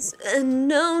friends, and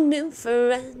no new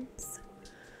friends.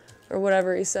 Or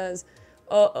whatever he says.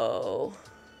 Uh-oh.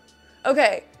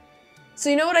 Okay. So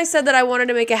you know what I said that I wanted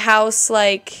to make a house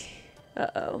like...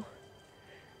 Uh-oh.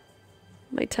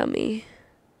 My tummy.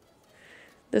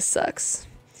 This sucks.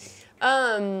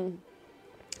 There's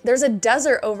a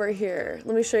desert over here.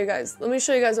 Let me show you guys. Let me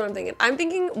show you guys what I'm thinking. I'm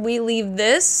thinking we leave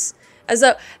this as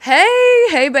a...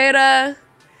 Hey, Beta.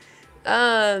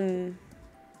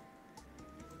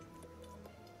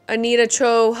 Anita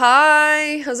Cho,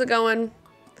 hi. How's it going?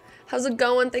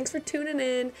 Thanks for tuning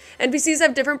in. NPCs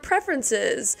have different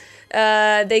preferences.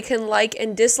 They can like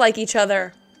and dislike each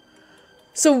other.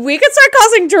 So we could start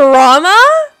causing drama?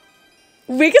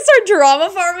 We could start drama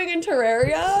farming in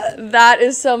Terraria? That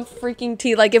is some freaking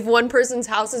tea. Like if one person's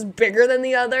house is bigger than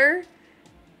the other,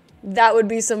 that would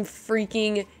be some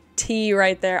freaking tea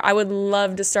right there. I would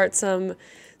love to start some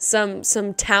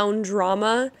town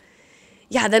drama.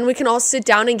 Yeah, then we can all sit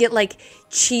down and get like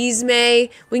cheesemay.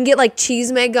 We can get like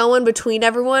cheesemay going between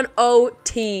everyone. Oh,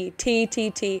 tea.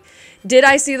 Did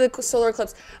I see the solar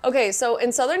eclipse? Okay, so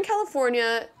in Southern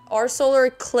California, our solar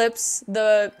eclipse,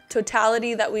 the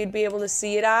totality that we'd be able to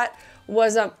see it at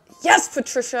was, yes,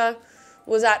 Patricia,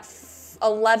 was at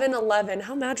 11:11.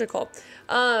 How magical.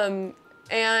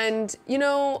 And, you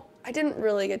know, I didn't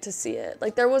really get to see it.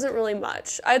 Like, there wasn't really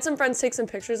much. I had some friends take some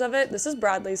pictures of it. This is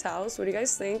Bradley's house. What do you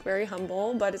guys think? Very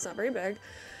humble, but it's not very big.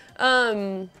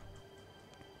 And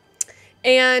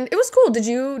it was cool. Did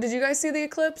you guys see the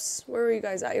eclipse? Where were you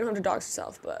guys at? You don't have to dox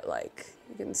yourself, but, like,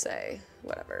 you can say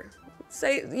whatever.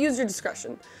 Use your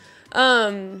discretion.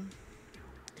 But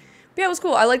yeah, it was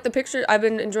cool. I like the picture. I've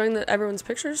been enjoying everyone's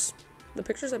pictures. The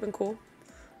pictures have been cool.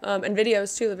 And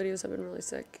videos, too. The videos have been really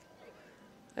sick.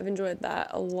 I've enjoyed that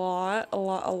a lot.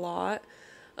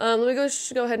 Let me go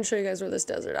ahead and show you guys where this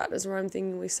desert at is, where I'm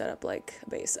thinking we set up like a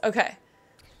base. Okay.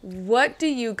 What do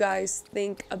you guys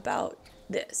think about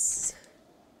this?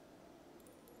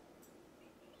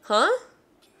 Huh?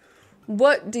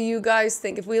 What do you guys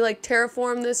think? If we like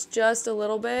terraform this just a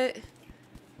little bit,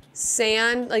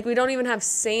 sand, like we don't even have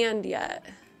sand yet,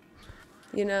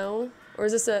 you know? Or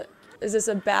is this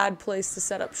a bad place to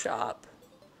set up shop?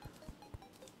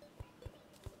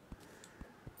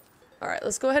 All right,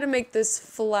 let's go ahead and make this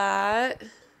flat.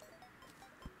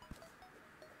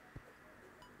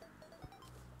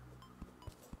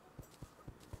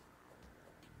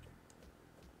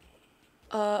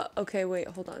 Okay, wait,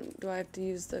 hold on. Do I have to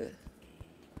use the...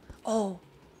 Oh,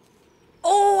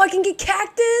 I can get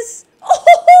cactus?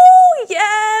 Oh,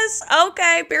 yes.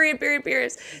 Okay, period.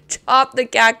 Chop the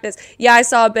cactus. Yeah, I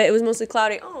saw a bit. It was mostly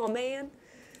cloudy. Oh, man.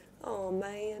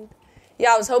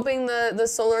 Yeah, I was hoping the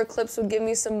solar eclipse would give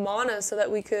me some mana so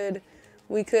that we could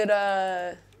play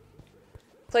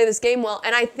this game well.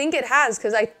 And I think it has,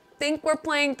 because I think we're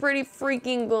playing pretty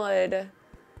freaking good,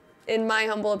 in my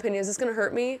humble opinion. Is this going to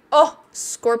hurt me? Oh,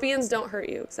 scorpions don't hurt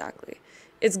you. Exactly.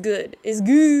 It's good. It's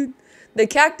good. The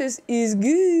cactus is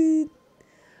good.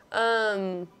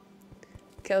 Okay,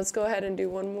 let's go ahead and do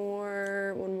one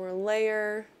more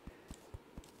layer.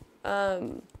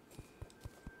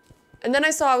 And then I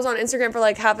was on Instagram for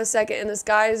like half a second, and this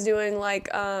guy is doing like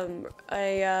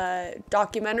a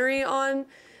documentary on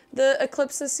the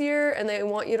eclipse this year, and they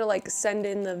want you to like send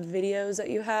in the videos that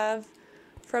you have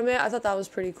from it. I thought that was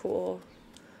pretty cool.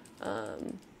 Ah!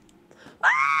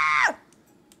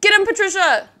 Get him,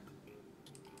 Patricia!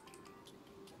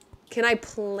 Can I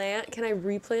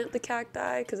replant the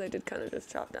cacti? Because I did kind of just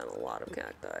chop down a lot of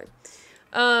cacti.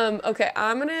 Okay,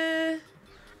 I'm gonna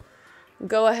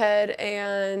go ahead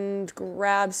and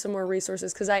grab some more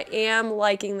resources because I am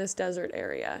liking this desert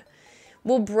area.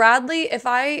 Well, Bradley, if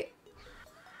I...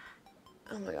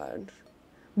 Oh my god.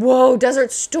 Whoa,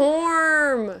 desert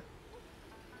storm!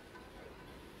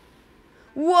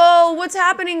 Whoa, what's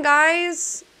happening,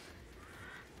 guys?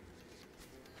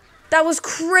 That was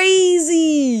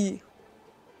crazy!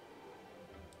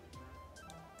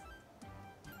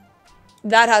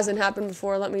 That hasn't happened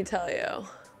before, let me tell you.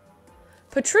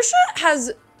 Patricia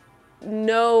has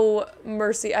no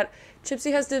mercy.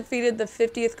 Chipsy has defeated the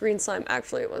 50th green slime.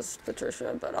 Actually, it was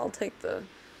Patricia, but I'll take the...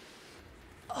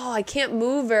 Oh, I can't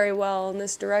move very well in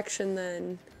this direction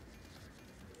then.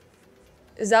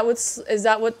 Is that what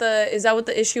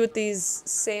the issue with these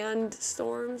sand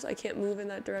storms? I can't move in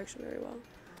that direction very well.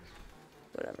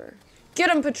 Whatever. Get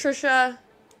him, Patricia!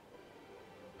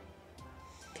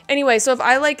 Anyway, so if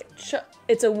I like,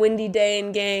 it's a windy day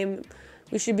in game,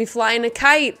 we should be flying a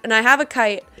kite, and I have a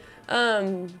kite.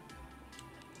 What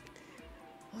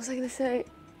was I gonna say?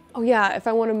 Oh yeah, if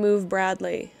I want to move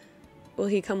Bradley, will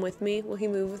he come with me? Will he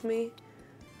move with me?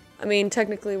 I mean,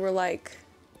 technically we're like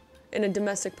in a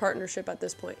domestic partnership at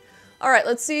this point. All right,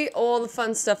 let's see all the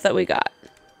fun stuff that we got.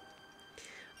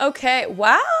 Okay,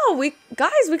 wow,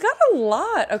 guys, we got a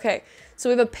lot. Okay, so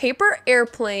we have a paper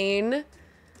airplane,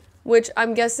 which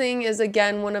I'm guessing is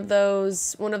again one of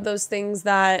those things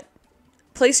that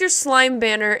place your slime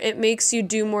banner, it makes you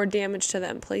do more damage to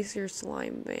them. Place your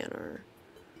slime banner.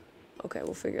 Okay,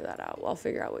 we'll figure that out. I'll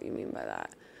figure out what you mean by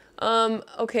that.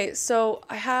 Okay, so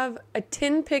I have a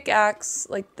tin pickaxe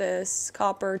like this,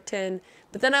 copper tin,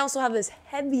 but then I also have this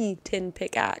heavy tin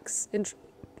pickaxe,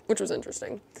 which was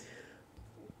interesting.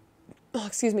 Oh,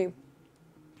 excuse me.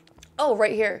 Oh,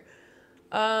 right here.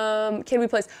 Can we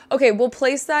place? Okay, we'll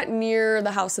place that near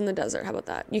the house in the desert. How about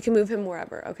that? You can move him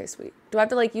wherever. Okay, sweet. Do I have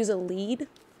to like use a lead and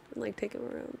like take him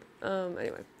around?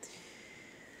 Anyway.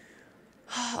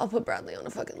 I'll put Bradley on a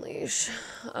fucking leash.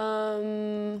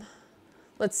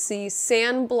 Let's see.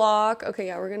 Sand block. Okay,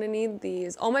 yeah, we're gonna need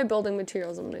these. All my building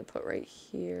materials I'm gonna put right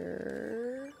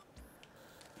here.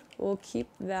 We'll keep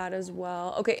that as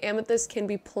well. Okay, amethyst can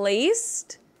be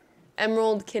placed.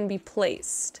 Emerald can be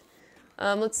placed.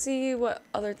 Let's see what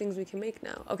other things we can make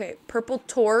now. Okay, purple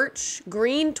torch,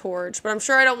 green torch, but I'm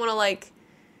sure I don't want to like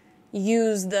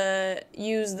use the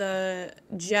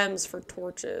gems for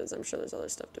torches. I'm sure there's other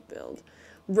stuff to build.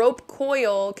 Rope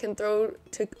coil can throw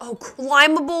to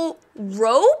climbable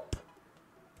rope.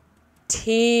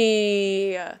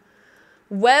 T.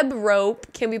 Web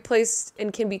rope can be placed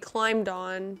and can be climbed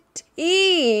on.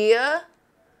 T.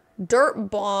 Dirt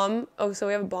bomb. Oh, so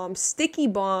we have a bomb. Sticky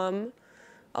bomb.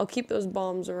 I'll keep those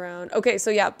bombs around. Okay, so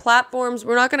yeah, platforms.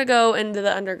 We're not going to go into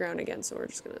the underground again, so we're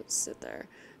just going to sit there.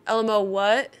 LMO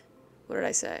what? What did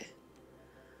I say?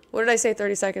 What did I say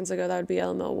 30 seconds ago? That would be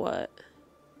LMO what?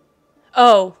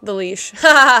 Oh, the leash.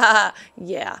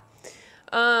 Yeah.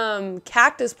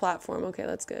 Cactus platform. Okay,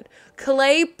 that's good.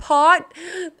 Clay pot.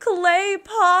 Clay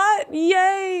pot.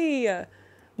 Yay.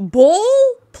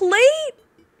 Bowl? Plate?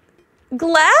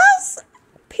 Glass?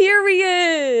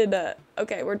 Period.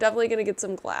 Okay, we're definitely gonna get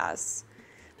some glass.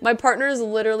 My partner is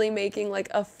literally making like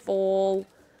a full...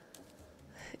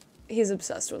 He's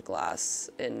obsessed with glass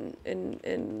in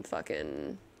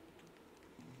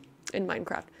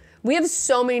Minecraft. We have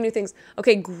so many new things.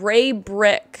 Okay, gray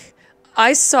brick.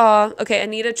 I saw... Okay,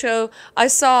 Anita Cho. I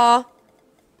saw...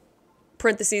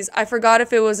 Parentheses. I forgot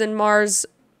if it was in Mars...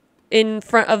 in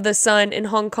front of the sun in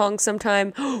Hong Kong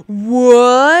sometime.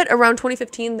 What? Around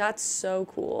 2015? That's so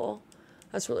cool.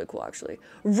 That's really cool, actually.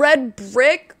 Red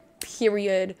brick,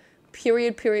 period.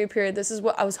 Period, period, period. This is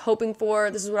what I was hoping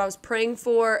for. This is what I was praying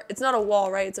for. It's not a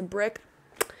wall, right? It's a brick.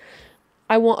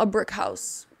 I want a brick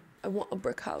house. I want a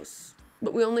brick house.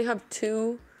 But we only have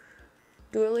 2.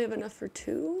 Do we only have enough for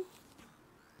 2?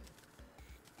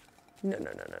 No.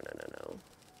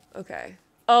 Okay.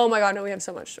 Oh my god, no, we have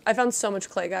so much. I found so much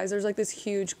clay, guys. There's like this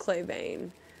huge clay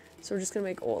vein. So we're just gonna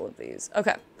make all of these.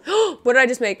 Okay. What did I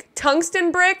just make?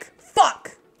 Tungsten brick?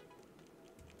 Fuck!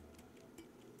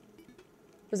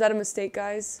 Was that a mistake,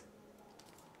 guys?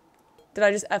 Did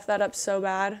I just F that up so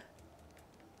bad?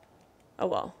 Oh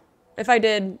well. If I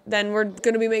did, then we're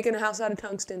gonna be making a house out of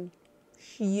tungsten.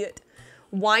 Shit.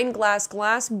 Wine glass,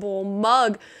 glass bowl,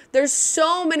 mug. There's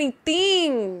so many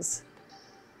things.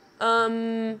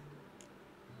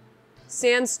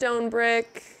 Sandstone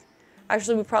brick.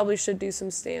 Actually, we probably should do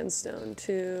some sandstone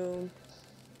too.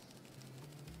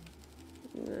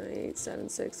 8, 7,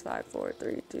 6, 5, 4,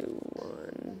 3, 2,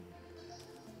 1.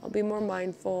 I'll be more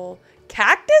mindful.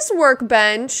 Cactus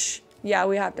workbench. Yeah,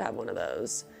 we have to have one of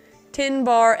those. Tin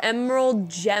bar, emerald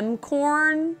gem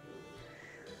corn.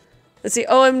 Let's see.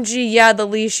 OMG, yeah, the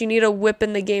leash. You need a whip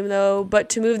in the game though. But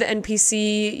to move the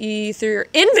NPC through your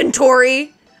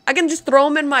inventory, I can just throw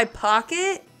them in my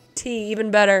pocket. Even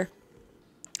better.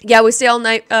 Yeah, we stay all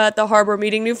night at the harbor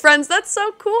meeting new friends. That's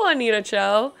so cool, Anita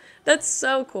Cho. That's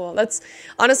so cool. That's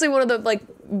honestly one of the like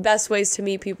best ways to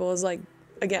meet people is like,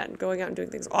 again, going out and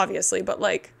doing things, obviously, but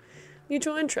like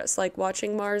mutual interests, like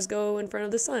watching Mars go in front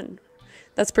of the sun.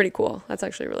 That's pretty cool. That's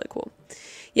actually really cool.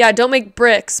 Yeah, don't make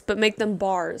bricks, but make them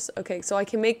bars. Okay, so I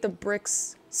can make the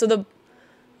bricks. So the,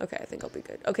 okay, I think I'll be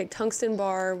good. Okay, tungsten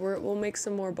bar. We'll make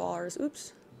some more bars.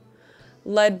 Oops.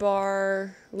 Lead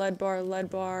bar, lead bar, lead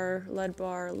bar, lead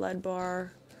bar, lead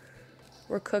bar.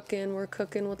 We're cooking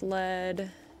with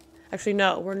lead. Actually,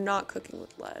 no, we're not cooking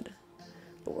with lead,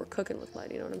 but we're cooking with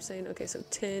lead. You know what I'm saying? Okay, so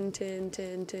tin, tin,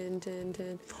 tin, tin, tin,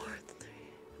 tin. 4, 3.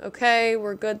 Okay,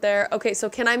 we're good there. Okay, so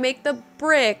can I make the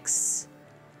bricks?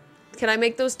 Can I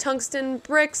make those tungsten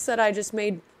bricks that I just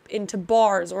made into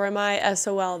bars, or am I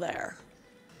SOL there?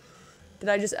 Did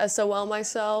I just SOL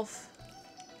myself?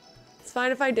 It's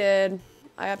fine if I did.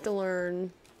 I have to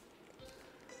learn.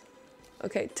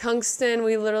 Okay, tungsten.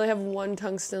 We literally have 1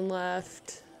 tungsten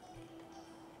left.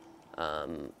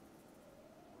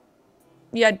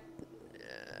 Yeah.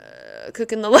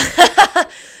 Cooking the...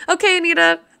 Okay,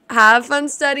 Anita. Have fun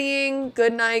studying.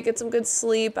 Good night. Get some good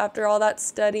sleep after all that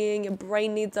studying. Your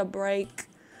brain needs a break.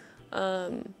 Yeah,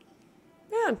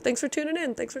 thanks for tuning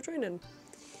in. Thanks for joining.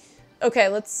 Okay,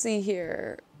 let's see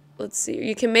here. Let's see.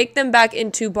 You can make them back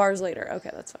into bars later. Okay,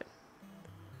 that's fine.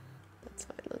 That's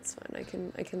fine. That's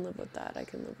fine. I can live with that. I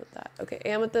can live with that. Okay,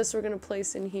 amethyst we're gonna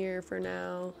place in here for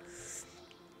now.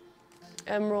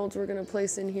 Emeralds we're gonna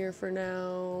place in here for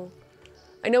now.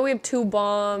 I know we have 2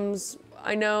 bombs.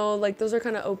 I know, like, those are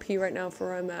kind of OP right now for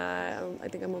where I'm at. I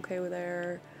think I'm okay with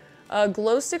there.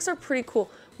 Glow sticks are pretty cool.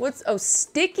 What's, oh,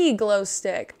 sticky glow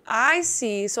stick. I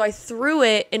see. So I threw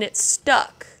it and it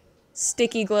stuck.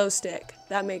 Sticky glow stick.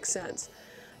 That makes sense.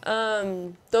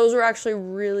 Those were actually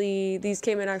really, these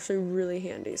came in actually really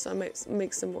handy. So I might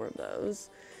make some more of those.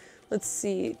 Let's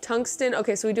see. Tungsten.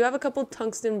 Okay, so we do have a couple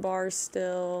tungsten bars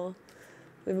still.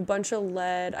 We have a bunch of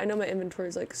lead. I know my inventory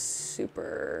is like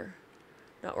super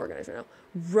not organized right now.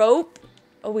 Rope.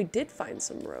 Oh, we did find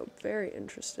some rope. Very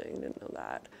interesting. Didn't know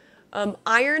that.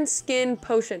 Iron skin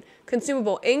potion.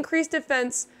 Consumable. Increased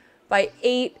defense by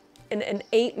 8 in an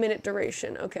 8-minute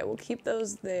duration. Okay, we'll keep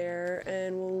those there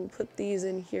and we'll put these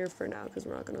in here for now because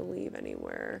we're not going to leave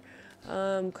anywhere.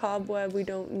 Cobweb we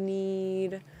don't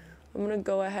need. I'm going to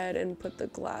go ahead and put the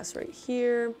glass right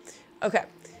here. Okay,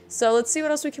 so let's see what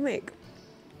else we can make.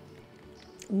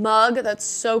 Mug, that's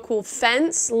so cool.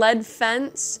 Fence, lead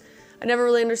fence. I never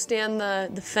really understand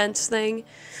the fence thing.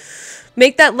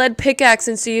 Make that lead pickaxe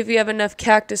and see if you have enough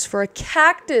cactus for a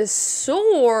cactus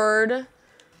sword.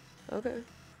 Okay.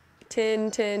 Tin,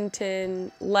 tin,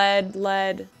 tin. Lead,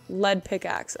 lead, lead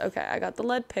pickaxe. Okay, I got the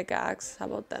lead pickaxe. How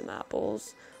about them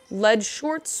apples? Lead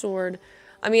short sword.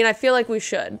 I mean, I feel like we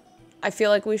should. I feel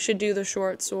like we should do the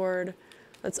short sword.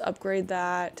 Let's upgrade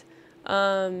that.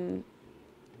 I'm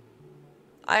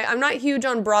not huge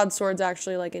on broadswords,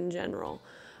 actually, like, in general.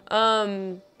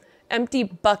 Empty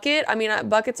bucket. I mean,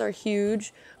 buckets are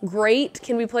huge. Grate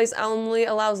can be placed only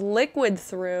allows liquid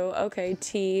through. Okay,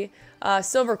 T.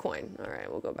 Silver coin. All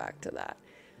right, we'll go back to that.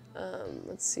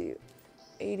 Let's see.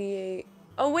 88.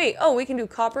 Oh, wait. Oh, we can do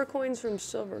copper coins from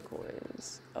silver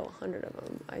coins. Oh, 100 of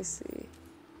them. I see.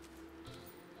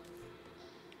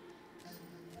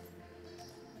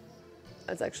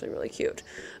 That's actually really cute.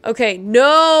 Okay,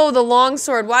 no, the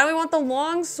longsword. Why do we want the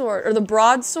longsword? Or the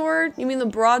broadsword? You mean the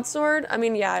broadsword? I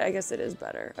mean, yeah, I guess it is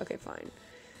better. Okay, fine.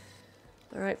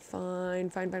 Alright, fine.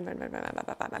 Fine.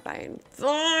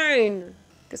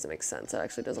 Guess it makes sense. That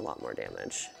actually does a lot more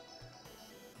damage.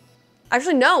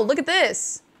 Actually, no, look at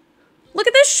this. Look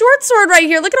at this short sword right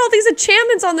here. Look at all these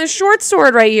enchantments on this short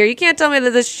sword right here. You can't tell me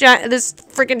that this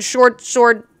freaking short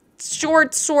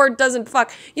sword doesn't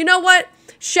fuck. You know what?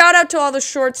 Shout out to all the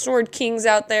short sword kings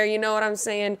out there. You know what I'm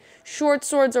saying? Short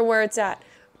swords are where it's at.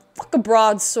 Fuck a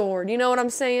broadsword. You know what I'm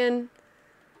saying?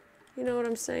 You know what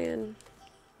I'm saying?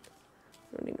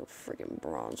 I don't need no freaking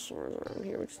broadswords around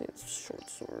here. We just need a short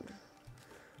sword.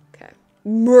 Okay.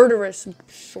 Murderous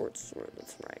short sword.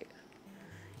 That's right.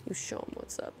 You show them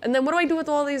what's up. And then what do I do with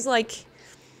all these, like...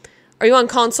 Are you on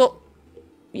console?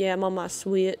 Yeah, I'm on my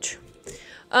Switch.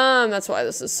 That's why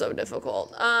this is so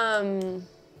difficult.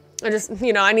 I just,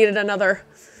 you know, I needed another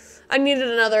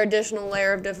additional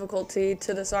layer of difficulty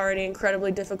to this already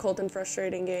incredibly difficult and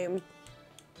frustrating game.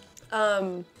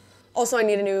 Also, I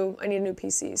need a new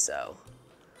PC, so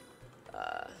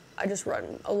I just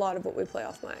run a lot of what we play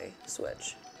off my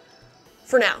Switch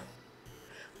for now.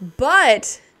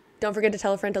 But don't forget to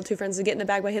tell a friend, tell two friends to get in the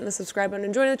bag by hitting the subscribe button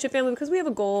and joining the Chip family, because we have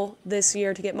a goal this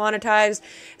year to get monetized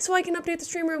so I can update the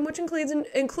stream room, which includes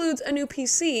a new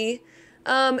PC.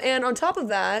 And on top of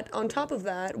that,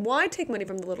 why take money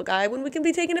from the little guy when we can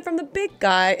be taking it from the big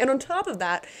guy? And on top of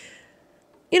that,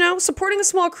 you know, supporting a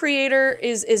small creator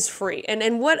is free.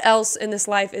 And what else in this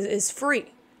life is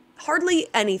free? Hardly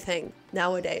anything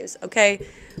nowadays, okay?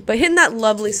 But hitting that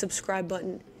lovely subscribe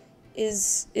button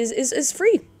is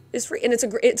free. Is free, and it's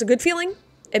a good feeling.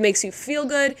 It makes you feel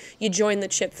good. You join the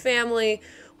Chip family.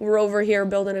 We're over here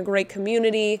building a great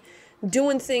community,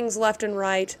 doing things left and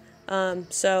right.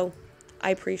 So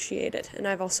I appreciate it, and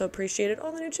I've also appreciated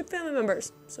all the new Chip family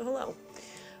members. So hello.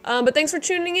 But thanks for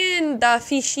tuning in, da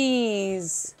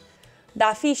fishies.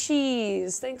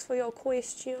 Thanks for your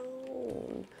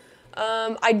question.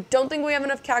 I don't think we have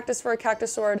enough cactus for a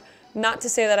cactus sword. Not to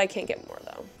say that I can't get more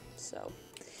though. So.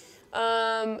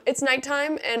 It's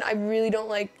nighttime, and I really don't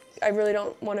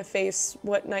want to face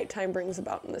what nighttime brings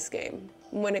about in this game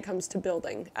when it comes to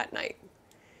building at night.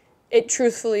 It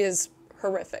truthfully is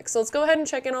horrific. So let's go ahead and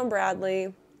check in on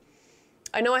Bradley.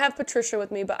 I know I have Patricia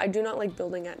with me, but I do not like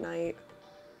building at night.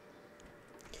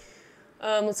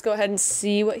 Let's go ahead and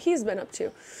see what he's been up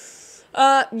to.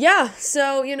 Yeah,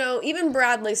 so, you know, even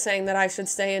Bradley's saying that I should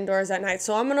stay indoors at night,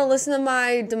 so I'm gonna listen to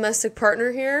my domestic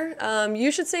partner here.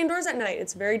 You should stay indoors at night.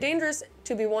 It's very dangerous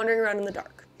to be wandering around in the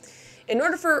dark. In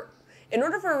order for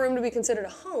a room to be considered a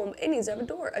home, it needs to have a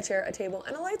door, a chair, a table,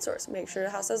 and a light source. Make sure the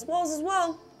house has walls as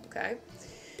well, okay?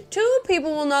 Two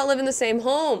people will not live in the same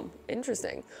home.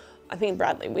 Interesting. I mean,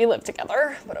 Bradley, we live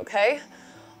together, but okay.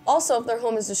 Also, if their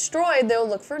home is destroyed, they'll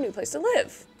look for a new place to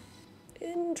live.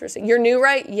 Interesting. You're new,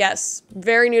 right? Yes.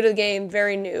 Very new to the game.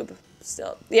 Very noob.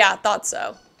 Still. Yeah, thought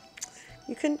so.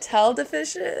 You couldn't tell, the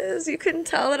fishes? You couldn't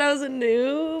tell that I was a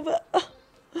noob? Oh.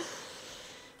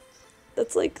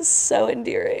 That's, like, so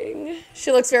endearing.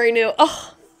 She looks very new.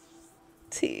 Oh.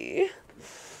 T.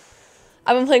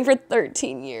 I've been playing for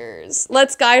 13 years.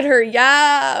 Let's guide her.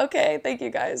 Yeah. Okay. Thank you,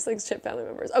 guys. Thanks, Chip family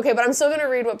members. Okay, but I'm still going to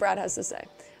read what Brad has to say.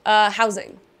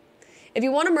 Housing. If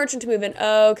you want a merchant to move in...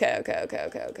 Okay.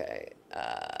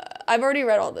 I've already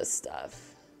read all this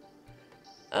stuff.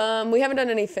 We haven't done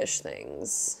any fish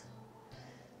things.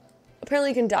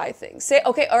 Apparently you can dye things. Say,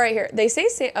 okay, all right, here. They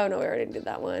say, oh no, we already did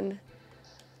that one.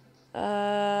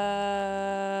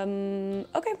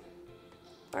 Okay.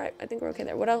 All right, I think we're okay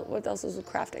there. What else is with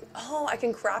crafting? Oh, I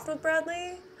can craft with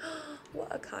Bradley?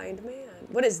 What a kind man.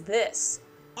 What is this?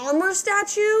 Armor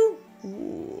statue?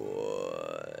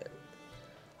 What?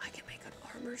 I can make an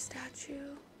armor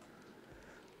statue?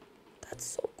 That's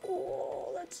so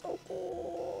cool. That's so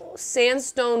cool.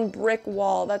 Sandstone brick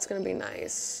wall. That's going to be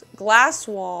nice. Glass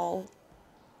wall.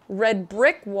 Red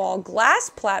brick wall. Glass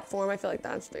platform. I feel like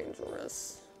that's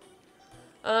dangerous.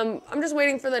 I'm just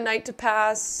waiting for the night to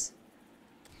pass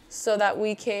so that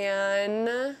we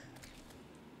can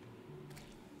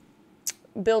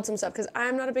build some stuff, because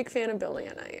I'm not a big fan of building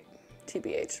at night.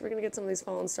 TBH. We're going to get some of these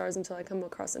fallen stars until I come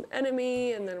across an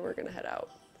enemy, and then we're going to head out.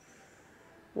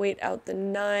 Wait out the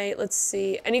night. Let's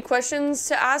see. Any questions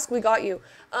to ask? We got you.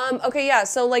 Okay, yeah.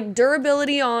 So like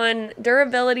durability on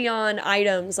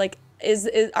items. Like,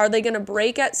 are they gonna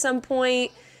break at some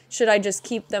point? Should I just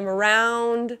keep them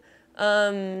around?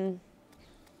 You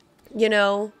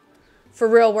know, for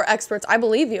real, we're experts. I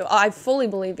believe you. I fully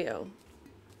believe you.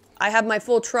 I have my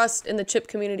full trust in the Chip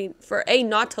community for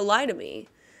not to lie to me,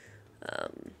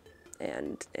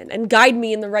 and guide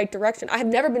me in the right direction. I have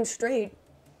never been strayed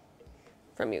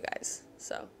from you guys,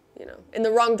 so, you know, in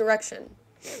the wrong direction.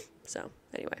 So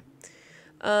anyway,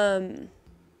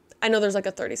 I know there's like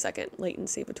a 30-second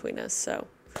latency between us, so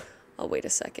I'll wait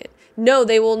a second. No,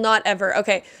 they will not ever.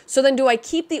 Okay, so then do I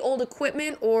keep the old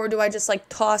equipment, or do I just like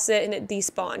toss it and it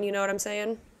despawn? You know what I'm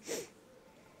saying?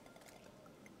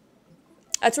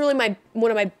 That's really one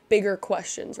of my bigger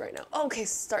questions right now. Okay,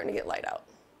 starting to get light out.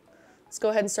 Let's go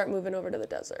ahead and start moving over to the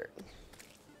desert.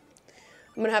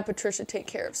 I'm gonna have Patricia take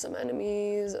care of some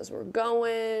enemies as we're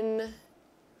going.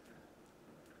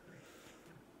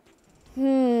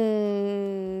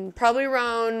 Probably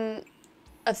around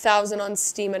 1,000 on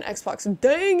Steam and Xbox.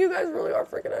 Dang, you guys really are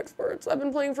freaking experts. I've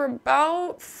been playing for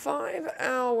about 5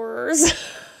 hours.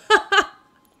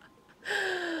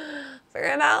 For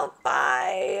about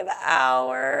 5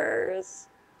 hours.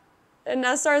 And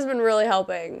Nestar's been really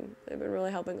helping. They've been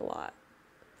really helping a lot.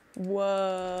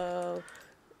 Whoa.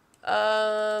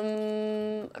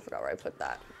 I forgot where I put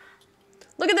that.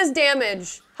 Look at this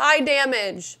damage. High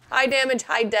damage. High damage,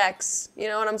 high dex. You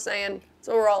know what I'm saying? That's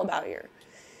what we're all about here.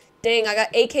 Dang, I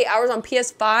got 8K hours on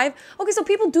PS5. Okay, so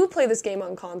people do play this game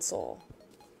on console.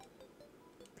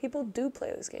 People do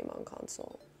play this game on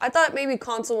console. I thought maybe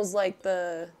console was like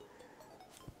the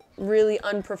really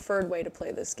unpreferred way to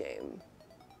play this game.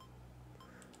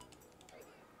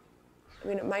 I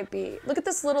mean, it might be. Look at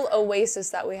this little oasis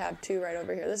that we have too right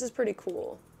over here. This is pretty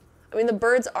cool. I mean, the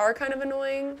birds are kind of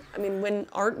annoying. I mean, when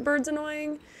aren't birds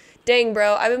annoying? Dang,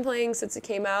 bro, I've been playing since it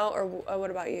came out, or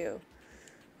what about you?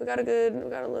 We got a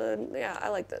little, yeah, I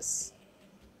like this.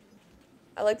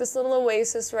 I like this little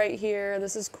oasis right here.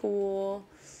 This is cool.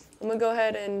 I'm gonna go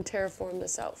ahead and terraform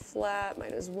this out flat,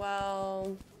 might as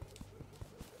well.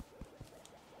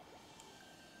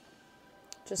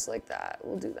 Just like that,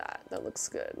 we'll do that. That looks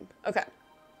good. Okay.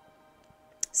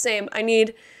 Same, I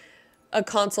need a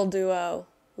console duo.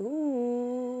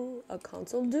 Ooh, a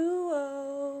console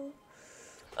duo.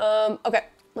 Okay,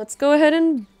 let's go ahead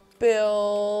and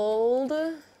build.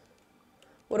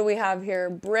 What do we have here?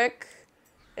 Brick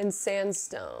and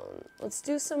sandstone. Let's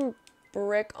do some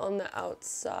brick on the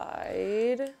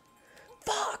outside.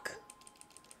 Fuck!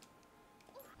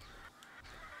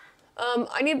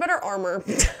 I need better armor.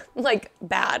 Like,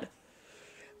 bad.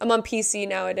 I'm on PC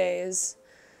nowadays.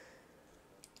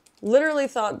 Literally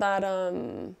thought that,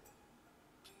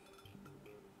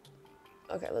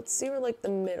 okay, let's see where, like, the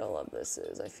middle of this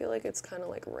is. I feel like it's kind of,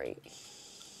 like, right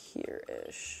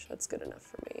here-ish. That's good enough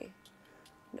for me.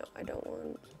 No, I don't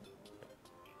want...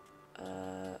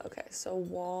 okay, so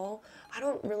wall. I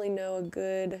don't really know a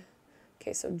good...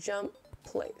 Okay, so jump,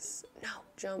 place. No,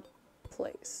 jump,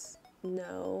 place.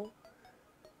 No.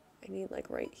 I need, like,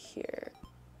 right here.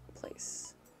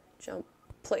 Place. Jump,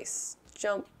 place.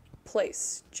 Jump,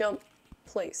 place. Jump,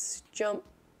 place. Jump,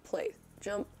 place.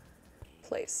 Jump,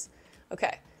 place.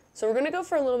 Okay, so we're gonna go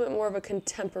for a little bit more of a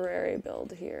contemporary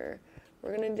build here.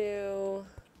 We're gonna do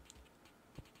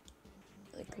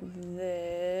like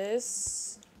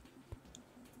this.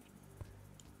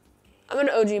 I'm an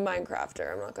OG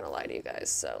Minecrafter, I'm not gonna lie to you guys.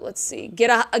 So let's see, get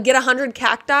 100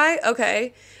 cacti,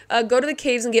 okay. Go to the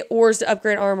caves and get ores to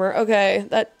upgrade armor. Okay,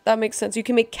 that makes sense. You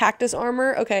can make cactus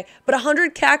armor, okay. But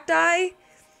 100 cacti?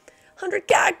 100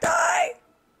 cacti!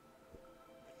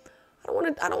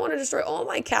 I don't wanna destroy all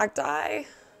my cacti. I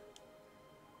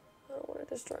don't wanna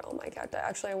destroy all my cacti.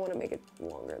 Actually, I wanna make it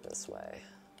longer this way.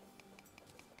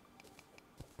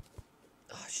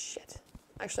 Oh shit.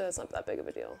 Actually, that's not that big of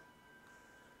a deal.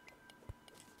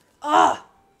 Ah!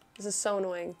 This is so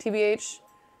annoying. TBH.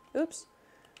 Oops.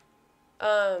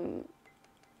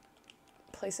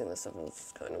 Placing this stuff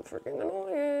is kind of freaking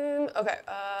annoying. Okay,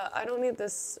 I don't need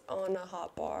this on a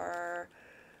hotbar.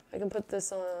 I can put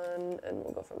this on and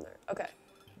we'll go from there. Okay.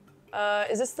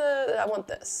 Is this I want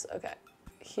this. Okay.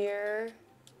 Here.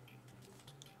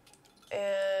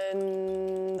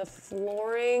 And the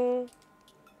flooring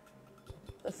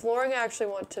I actually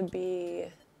want to be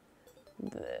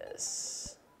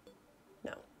this.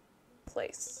 No.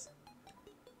 Place.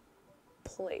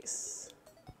 Place.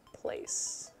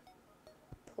 Place.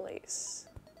 Place.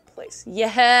 Place.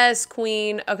 Yes,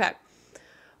 queen. Okay.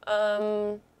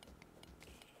 I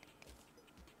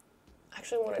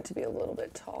actually want it to be a little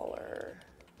bit taller,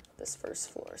 this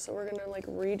first floor. So we're gonna like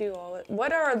redo all it.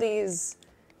 What are these?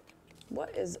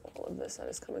 What is all of this that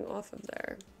is coming off of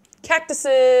there?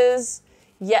 Cactuses!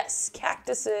 Yes,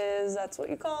 cactuses. That's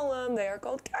what you call them. They are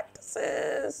called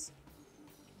cactuses.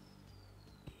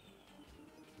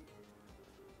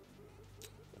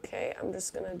 Okay, I'm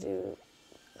just gonna do,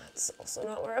 that's also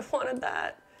not where I wanted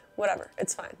that. Whatever,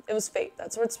 it's fine. It was fate.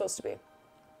 That's where it's supposed to be.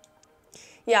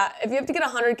 Yeah, if you have to get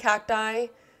 100 cacti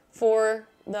for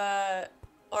the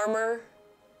armor,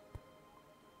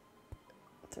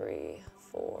 3,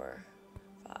 4,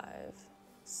 5,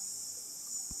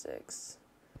 6,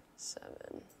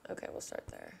 7. Okay, we'll start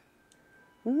there.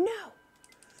 No!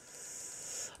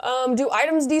 Do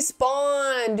items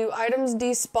despawn? Do items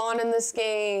despawn in this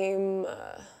game?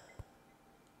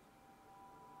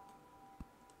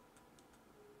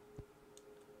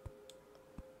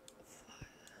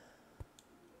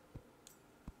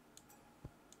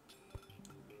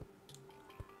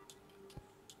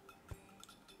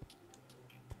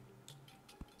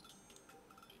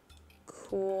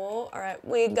 Cool. All right,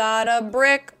 we got a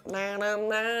brick.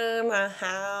 My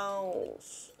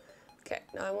house. Okay,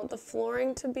 now I want the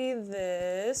flooring to be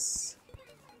this.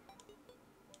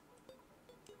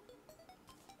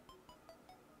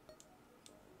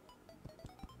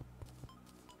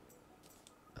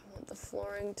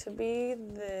 flooring to be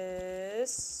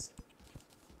this.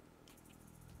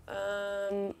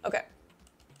 Okay.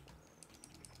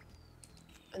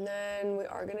 And then we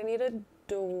are gonna need a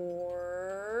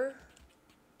door.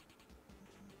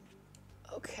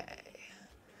 Okay.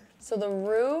 So the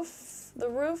roof,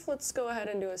 let's go ahead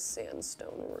and do a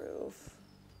sandstone roof.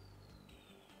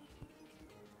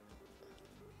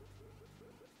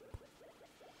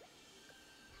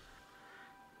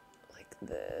 Like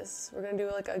this. We're gonna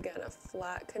do like, again, a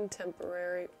flat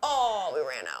contemporary. Oh, we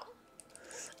ran out.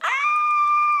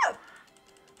 Ah!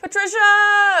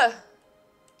 Patricia!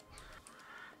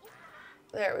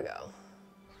 There we go.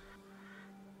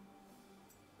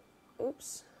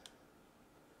 Oops.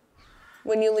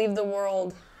 When you leave the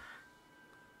world.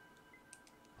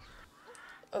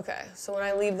 Okay, so when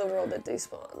I leave the world, it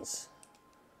despawns.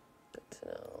 Good to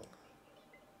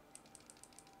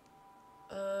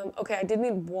know. Okay, I did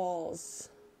need walls.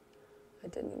 I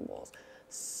did need walls.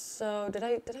 So, did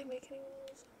I make any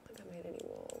walls? I don't think I made any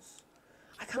walls.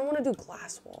 I kind of want to do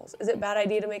glass walls. Is it a bad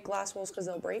idea to make glass walls because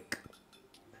they'll break?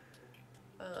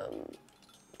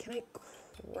 Can I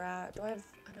craft? Do I have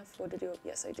enough wood to do it?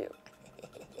 Yes, I do.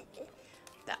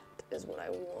 That is what I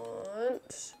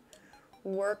want.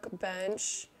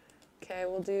 Workbench. Okay,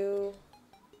 we'll do...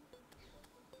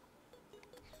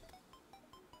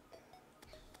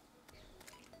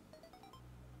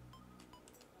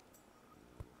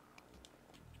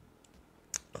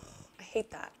 I hate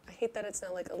that. I hate that it's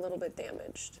now like a little bit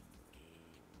damaged.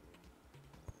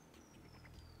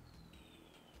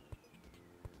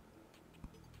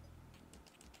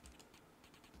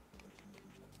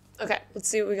 Okay, let's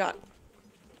see what we got.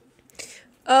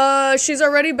 She's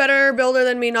already better builder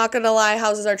than me, not gonna lie.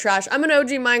 Houses are trash. I'm an OG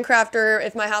Minecrafter.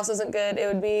 If my house isn't good, it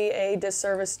would be a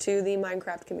disservice to the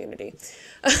Minecraft community.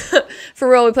 For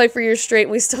real, we play for years straight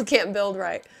and we still can't build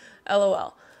right.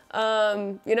 LOL.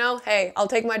 You know, hey, I'll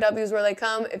take my W's where they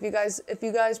come. If you guys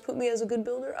put me as a good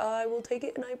builder, I will take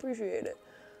it and I appreciate it.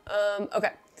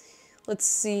 Okay. Let's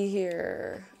see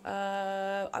here.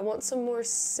 I want some more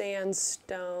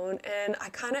sandstone, and I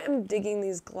kind of am digging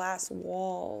these glass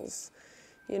walls,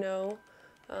 you know?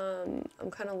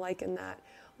 I'm kind of liking that.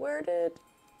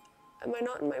 Am I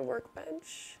not in my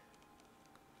workbench?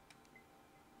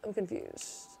 I'm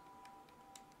confused.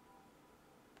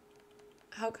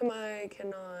 How come I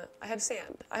cannot? I have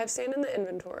sand. I have sand in the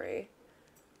inventory.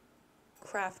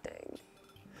 Crafting.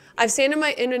 I have sand in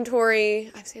my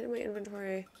inventory.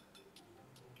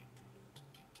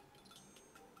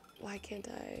 Why can't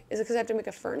I? Is it because I have to make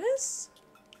a furnace?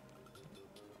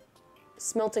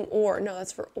 Smelting ore. No,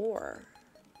 that's for ore.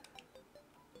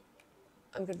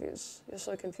 I'm confused. You're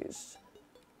so confused.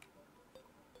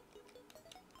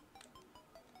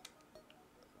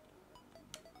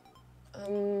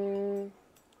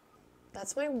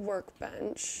 That's my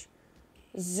workbench.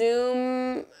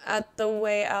 Zoom at the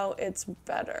way out, it's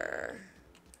better.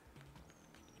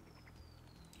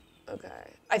 Okay.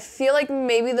 I feel like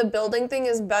maybe the building thing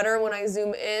is better when I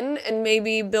zoom in, and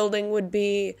maybe building would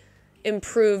be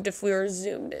improved if we were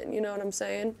zoomed in. You know what I'm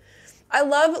saying? I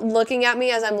love looking at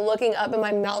me as I'm looking up and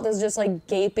my mouth is just like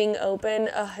gaping open.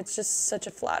 It's just such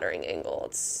a flattering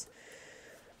angle.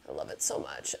 I love it so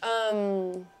much.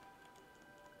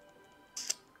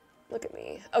 Look at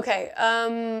me. Okay,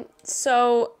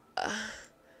 so,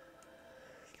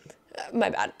 my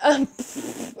bad.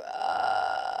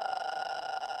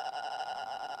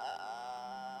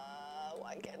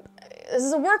 Why can't I? This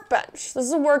is a workbench. This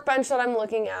is a workbench that I'm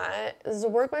looking at.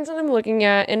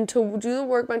 And to do the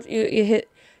workbench, you hit,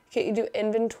 okay, you do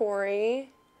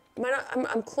inventory.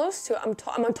 I'm close to it. I'm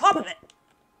on top of it.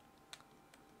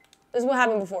 This is what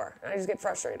happened before, and I just get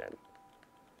frustrated.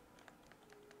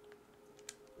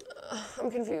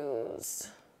 I'm confused.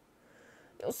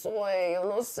 Yo soy, yo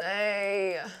no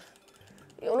sé.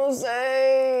 Yo no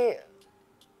sé.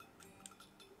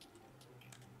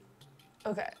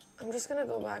 Okay, I'm just gonna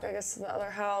go back, I guess, to the other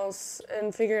house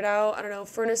and figure it out. I don't know,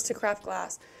 furnace to craft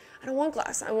glass. I don't want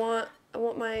glass. I want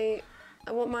my,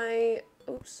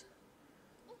 oops.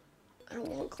 I don't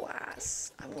want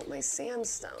glass. I want my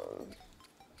sandstone.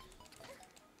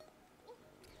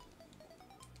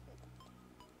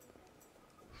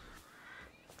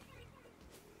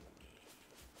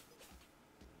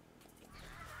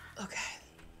 Okay.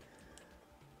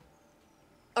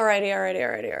 Alrighty.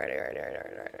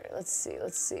 Let's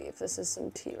see if this is some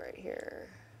tea right here.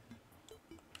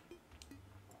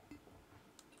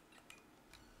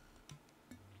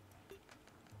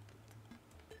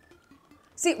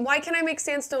 See, why can I make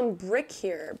sandstone brick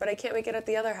here, but I can't make it at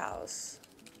the other house?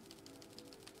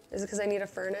 Is it because I need a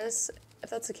furnace? If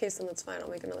that's the case, then that's fine.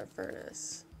 I'll make another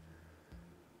furnace.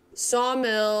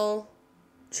 Sawmill.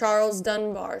 Charles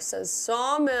Dunbar says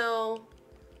sawmill.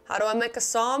 How do I make a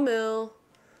sawmill?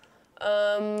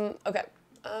 Okay.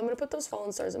 I'm gonna put those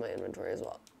fallen stars in my inventory as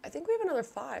well. I think we have another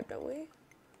 5, don't we?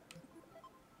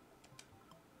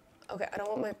 Okay, I don't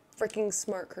want my freaking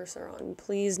smart cursor on.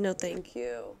 Please, no thank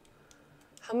you.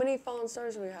 How many fallen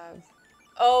stars do we have?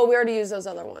 Oh, we already used those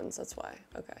other ones, that's why.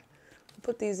 Okay.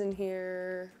 Put these in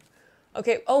here.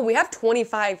 Okay, oh, we have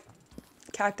 25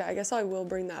 cacti. I guess I will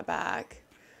bring that back.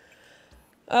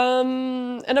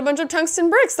 And a bunch of tungsten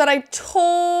bricks that I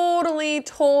totally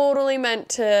meant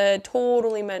to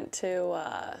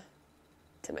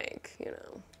make, you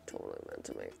know. Totally meant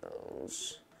to make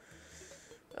those.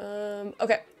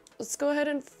 Okay, let's go ahead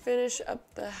and finish up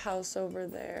the house over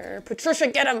there. Patricia,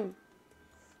 get him!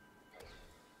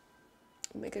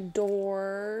 Make a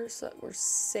door so that we're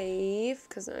safe,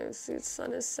 because now the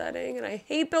sun is setting, and I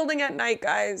hate building at night,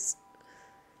 guys.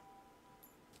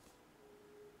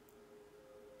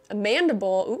 A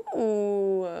mandible,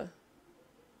 ooh.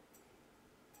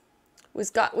 We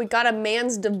got a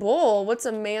man's de bull. What's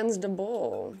a man's de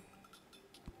bull?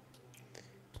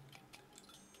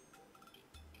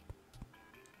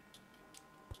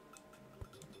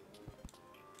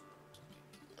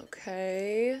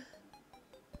 Okay.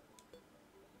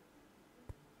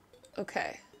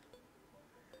 Okay.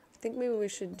 I think maybe we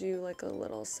should do like a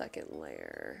little second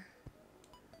layer.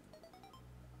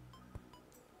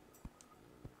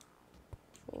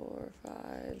 4,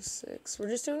 5, 6. We're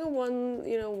just doing a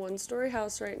one-story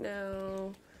house right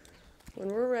now. When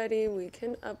we're ready, we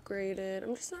can upgrade it.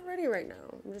 I'm just not ready right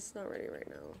now.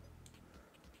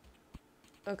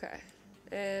 Okay.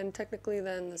 And technically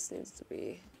then this needs to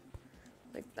be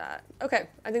like that. Okay,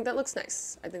 I think that looks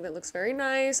nice. I think that looks very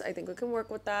nice. I think we can work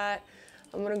with that.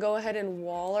 I'm gonna go ahead and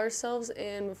wall ourselves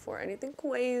in before anything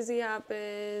crazy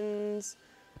happens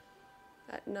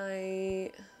at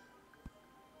night.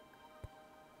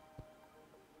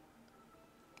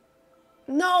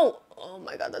 No! Oh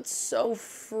my god, that's so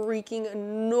freaking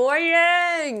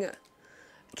annoying!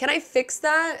 Can I fix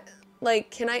that?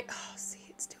 Like, can I... Oh, see,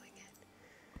 it's doing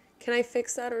it. Can I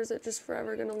fix that, or is it just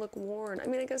forever gonna look worn? I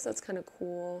mean, I guess that's kind of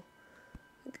cool.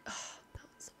 Like, oh, no,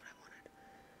 that's not what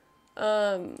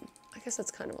I wanted. I guess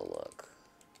that's kind of a look.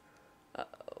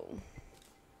 Uh-oh.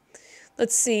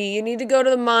 Let's see, you need to go to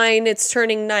the mine. It's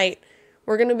turning night.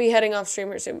 We're going to be heading off stream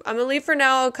here soon. I'm going to leave for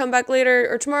now. I'll come back later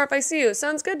or tomorrow if I see you.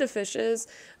 Sounds good to fishes.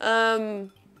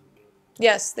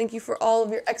 Yes, thank you for all of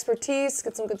your expertise.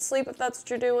 Get some good sleep if that's what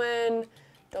you're doing.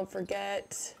 Don't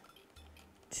forget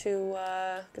to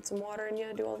get some water and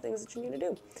do all the things that you need to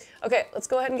do. Okay, let's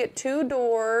go ahead and get 2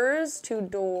 doors. 2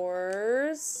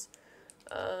 doors.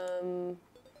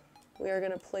 We are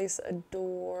going to place a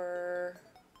door.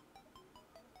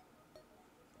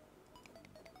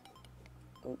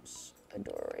 Oops. A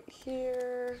door right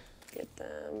here. Get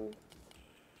them.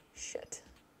 Shit.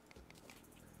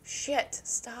 Shit.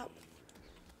 Stop.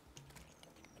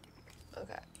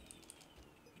 Okay.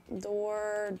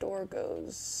 Door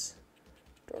goes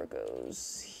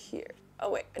here.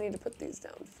 Oh wait, I need to put these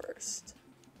down first.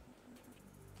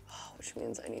 Oh, which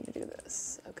means I need to do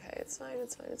this. Okay, it's fine.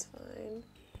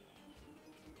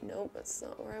 Nope, that's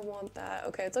not where I want that.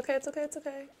 Okay, it's okay.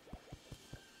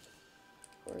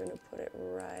 We're gonna put it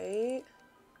right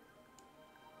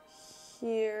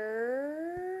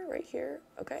here,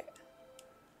 okay.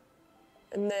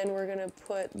 And then we're gonna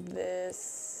put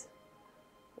this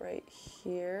right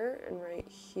here, and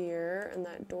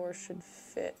that door should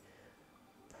fit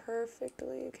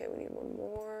perfectly. Okay, we need one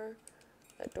more.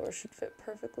 That door should fit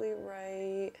perfectly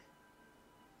right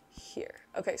here.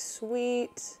 Okay,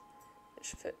 sweet. It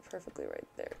should fit perfectly right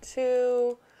there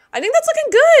too. I think that's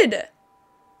looking good.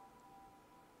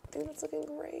 I think that's looking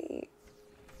great.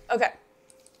 Okay.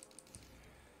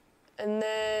 And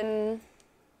then,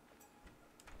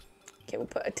 okay, we'll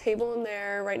put a table in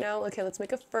there right now. Okay, let's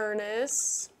make a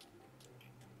furnace.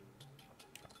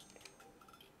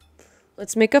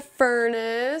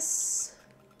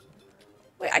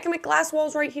 Wait, I can make glass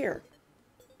walls right here.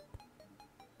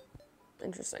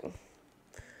 Interesting.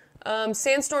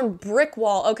 Sandstone brick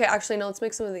wall. Okay, actually, no, let's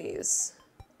make some of these.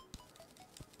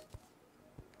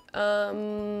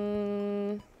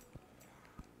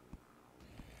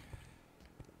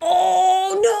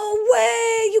 Oh, no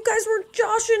way! You guys were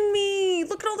joshing me!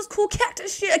 Look at all this cool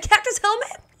cactus shit! A cactus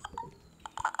helmet?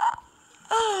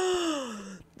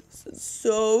 This is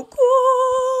so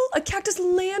cool! A cactus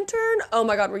lantern? Oh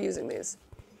my god, we're using these.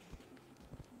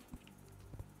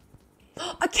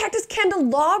 A cactus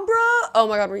candelabra? Oh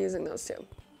my god, we're using those too.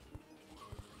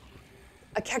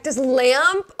 A cactus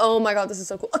lamp? Oh my god, this is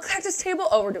so cool. A cactus table?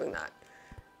 Oh, we're doing that.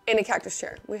 And a cactus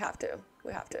chair. We have to.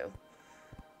 We have to.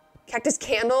 Cactus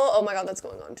candle. Oh my god, that's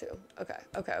going on too. Okay.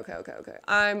 Okay. Okay. Okay. Okay.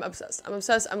 I'm obsessed. I'm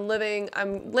obsessed. I'm living.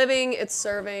 I'm living. It's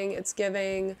serving. It's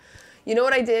giving. You know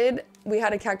what I did? We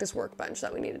had a cactus workbench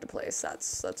that we needed to place.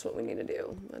 That's what we need to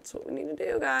do. That's what we need to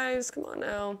do, guys. Come on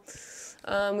now.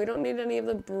 We don't need any of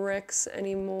the bricks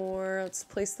anymore. Let's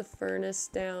place the furnace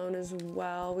down as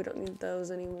well. We don't need those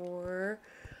anymore.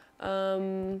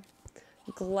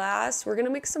 Glass. We're gonna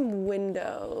make some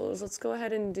windows. Let's go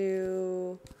ahead and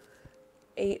do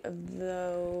 8 of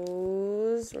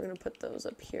those. We're gonna put those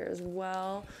up here as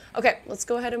well. Okay, let's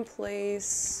go ahead and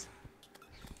place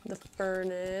the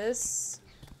furnace.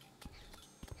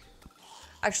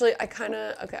 Actually,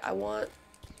 okay, I want,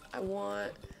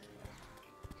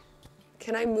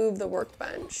 can I move the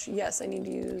workbench? Yes, I need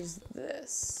to use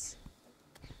this.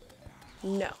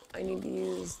 No, I need to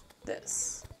use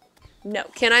this. No,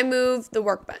 can I move the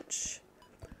workbench?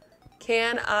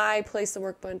 Can I place the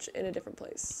workbench in a different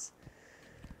place?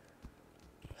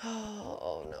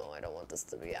 Oh no, I don't want this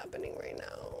to be happening right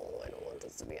now. I don't want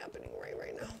this to be happening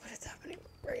right now, but it's happening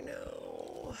right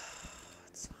now.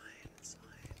 It's fine, it's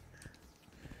fine.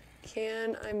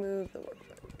 Can I move the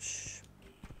workbench?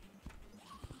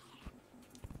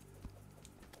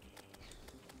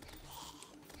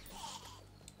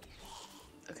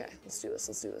 Okay, let's do this,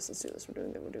 let's do this, let's do this. We're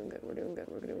doing good, we're doing good, we're doing good,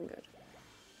 we're doing good.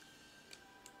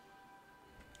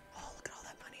 Oh, look at all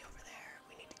that money over there.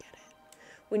 We need to get it.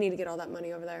 We need to get all that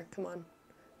money over there. Come on.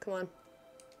 Come on.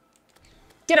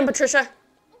 Get him, Patricia.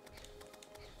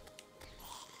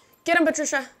 Get him,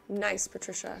 Patricia. Nice,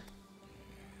 Patricia.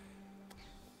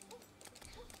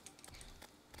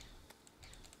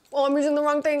 Oh, I'm using the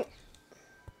wrong thing.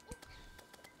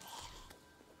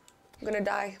 I'm gonna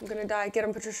die. I'm gonna die. Get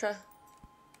him, Patricia.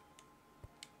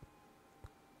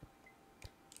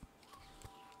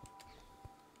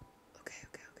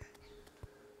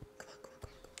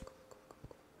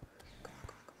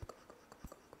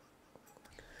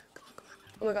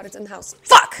 Oh my god, it's in the house.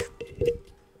 Fuck!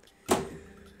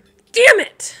 Damn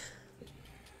it!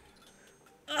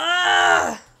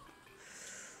 Ah!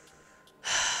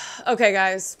 Okay,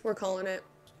 guys. We're calling it.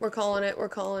 We're calling it. We're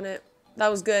calling it. That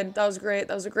was good. That was great.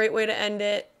 That was a great way to end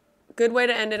it. Good way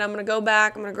to end it. I'm gonna go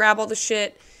back. I'm gonna grab all the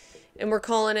shit. And we're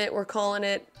calling it. We're calling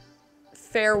it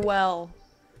farewell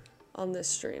on this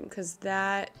stream. Because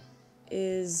that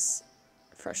is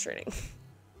frustrating.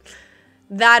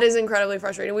 That is incredibly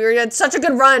frustrating. We had such a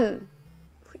good run.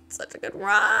 We had such a good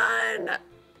run.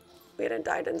 We hadn't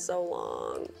died in so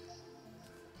long.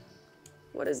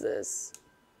 What is this?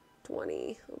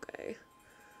 20. Okay.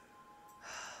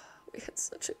 We had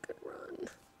such a good run.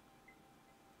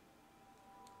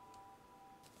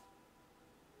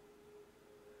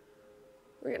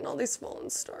 We're getting all these fallen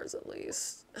stars at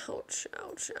least. Ouch,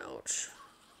 ouch, ouch.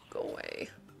 Go away.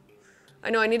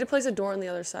 I know, I need to place a door on the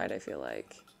other side, I feel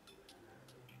like.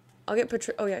 I'll get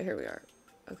oh yeah, here we are.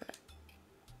 Okay.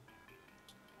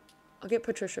 I'll get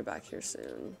Patricia back here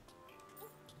soon.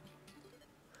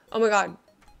 Oh my god.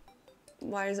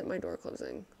 Why isn't my door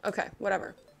closing? Okay,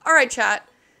 whatever. Alright, chat.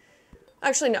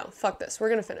 Actually, no. Fuck this. We're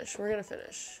gonna finish. We're gonna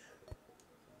finish.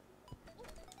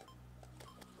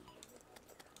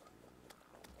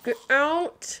 Get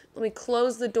out. Let me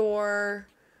close the door.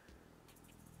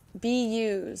 Be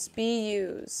used. Be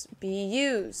used. Be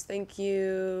used. Thank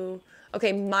you.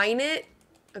 Okay, mine it.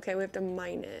 Okay, we have to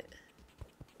mine it.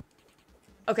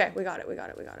 Okay, we got it, we got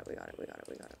it, we got it, we got it, we got it,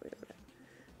 we got it, we got it.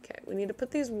 Okay, we need to put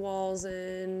these walls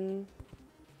in.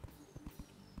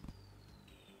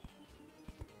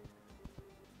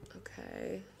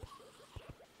 Okay.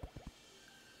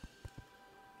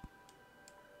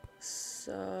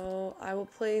 So, I will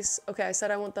place, okay, I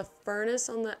said I want the furnace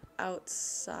on the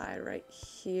outside right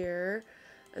here.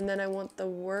 And then I want the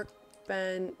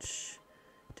workbench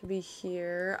to be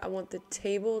here. I want the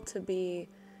table to be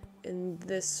in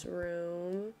this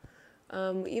room.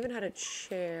 We even had a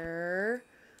chair.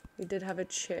 We did have a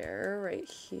chair right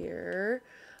here.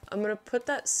 I'm gonna put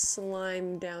that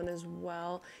slime down as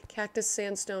well. Cactus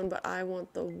sandstone, but I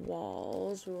want the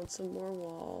walls. We want some more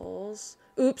walls.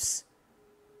 Oops.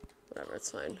 Whatever,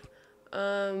 it's fine.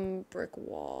 Brick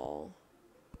wall.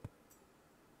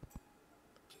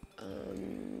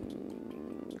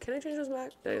 Can I change those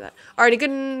back? Did I do that?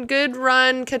 Alrighty, good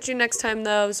run. Catch you next time,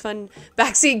 though. It was fun.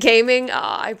 Backseat gaming.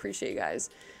 I appreciate you guys.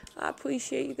 I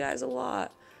appreciate you guys a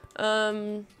lot.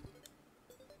 Okay,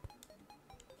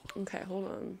 hold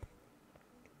on.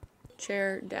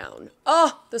 Chair down.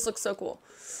 Oh, this looks so cool.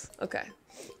 Okay.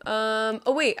 Oh,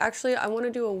 wait. Actually, I want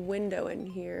to do a window in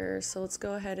here. So let's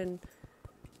go ahead and...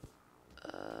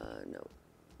 no.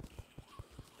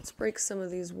 Let's break some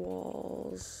of these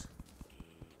walls.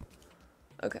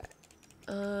 Okay.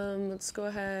 Let's go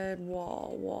ahead.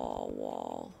 Wall, wall,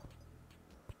 wall.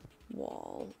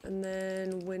 Wall. And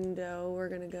then window. We're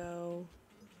gonna go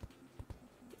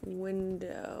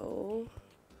window.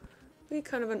 Be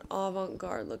kind of an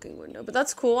avant-garde looking window. But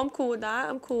that's cool. I'm cool with that.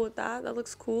 I'm cool with that. That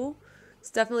looks cool. It's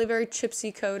definitely very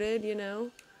chipsy coated, you know.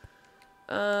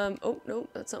 Oh, no,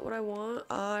 that's not what I want.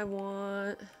 I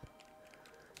want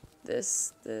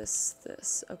this, this,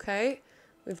 this. Okay.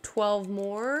 We have 12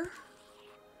 more.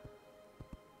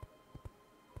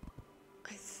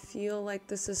 I feel like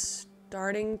this is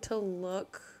starting to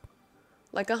look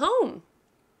like a home.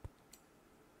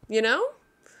 You know?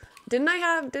 Didn't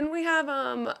we have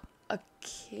a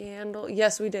candle?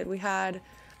 Yes, we did. We had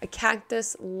a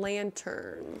cactus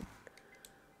lantern.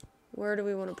 Where do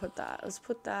we want to put that? Let's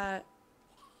put that.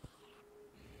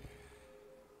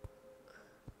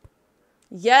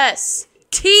 Yes!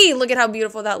 Tea! Look at how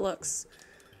beautiful that looks.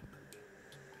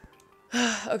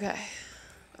 Okay.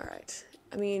 Alright.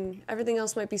 I mean, everything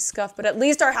else might be scuffed, but at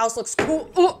least our house looks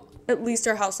cool. Ooh! At least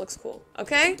our house looks cool.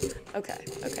 Okay? Okay.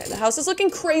 Okay. The house is looking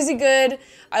crazy good.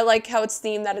 I like how it's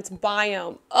themed, that it's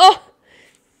biome. Oh!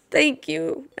 Thank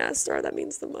you, Nastar. That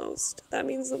means the most. That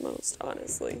means the most,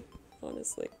 honestly.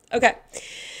 Honestly. Okay.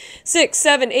 6,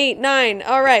 7, 8, 9.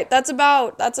 All right. That's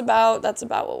about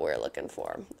what we're looking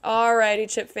for. Alrighty,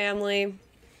 Chip family.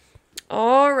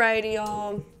 Alrighty,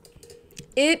 y'all.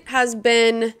 It has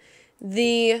been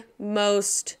the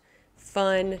most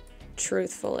fun,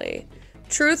 truthfully.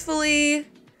 Truthfully,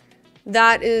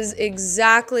 that is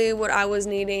exactly what I was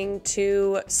needing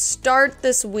to start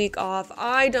this week off.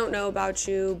 I don't know about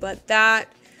you, but that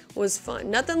was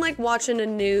fun. Nothing like watching a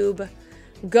noob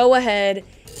go ahead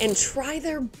and try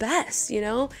their best, you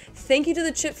know? Thank you to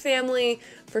the Chip family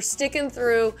for sticking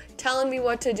through, telling me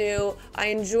what to do. I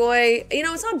enjoy, you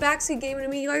know, it's not backseat gaming to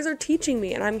me. You guys are teaching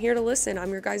me, and I'm here to listen.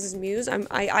 I'm your guys' muse.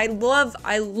 I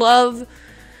love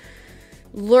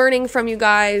learning from you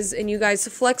guys and you guys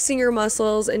flexing your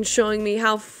muscles and showing me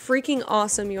how freaking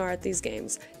awesome you are at these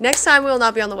games. Next time we will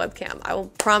not be on the webcam. I will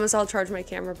promise I'll charge my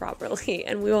camera properly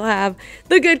and we will have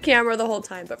the good camera the whole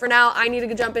time. But for now, I need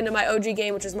to jump into my OG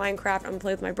game, which is Minecraft. I'm gonna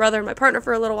play with my brother and my partner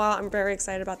for a little while. I'm very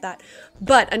excited about that.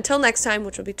 But until next time,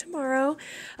 which will be tomorrow,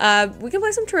 we can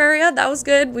play some Terraria. That was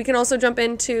good. We can also jump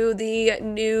into the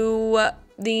new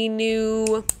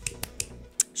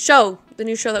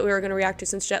show that we were going to react to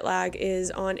since jet lag is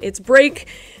on its break.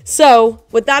 So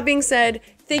with that being said,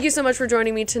 thank you so much for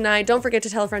joining me tonight. Don't forget to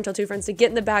tell a friend, tell two friends to get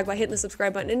in the bag by hitting the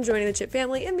subscribe button and joining the Chip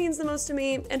family. It means the most to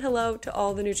me. And hello to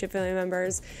all the new Chip family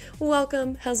members.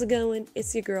 Welcome. How's it going?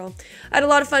 It's your girl. I had a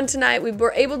lot of fun tonight. We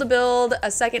were able to build a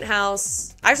second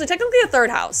house, actually technically a third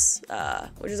house,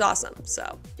 which is awesome.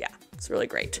 So yeah, it's really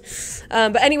great.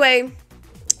 But anyway,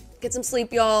 get some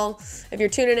sleep, y'all. If you're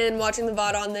tuning in, watching the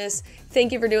VOD on this,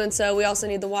 thank you for doing so. We also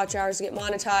need the watch hours to get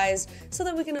monetized so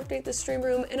that we can update the stream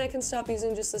room and I can stop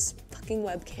using just this fucking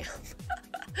webcam.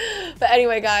 But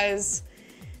anyway, guys,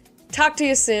 talk to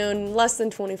you soon. Less than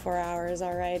 24 hours,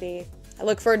 alrighty. I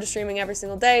look forward to streaming every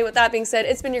single day. With that being said,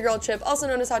 it's been your girl Chip, also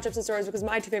known as Hot Chips and Stories, because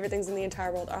my two favorite things in the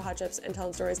entire world are hot chips and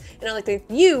telling stories. And I'd like to thank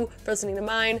you for listening to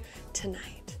mine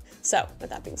tonight. So, with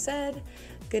that being said,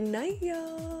 good night,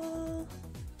 y'all.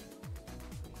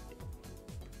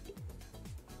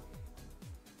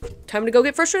 Time to go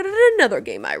get frustrated at another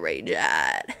game I rage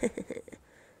at.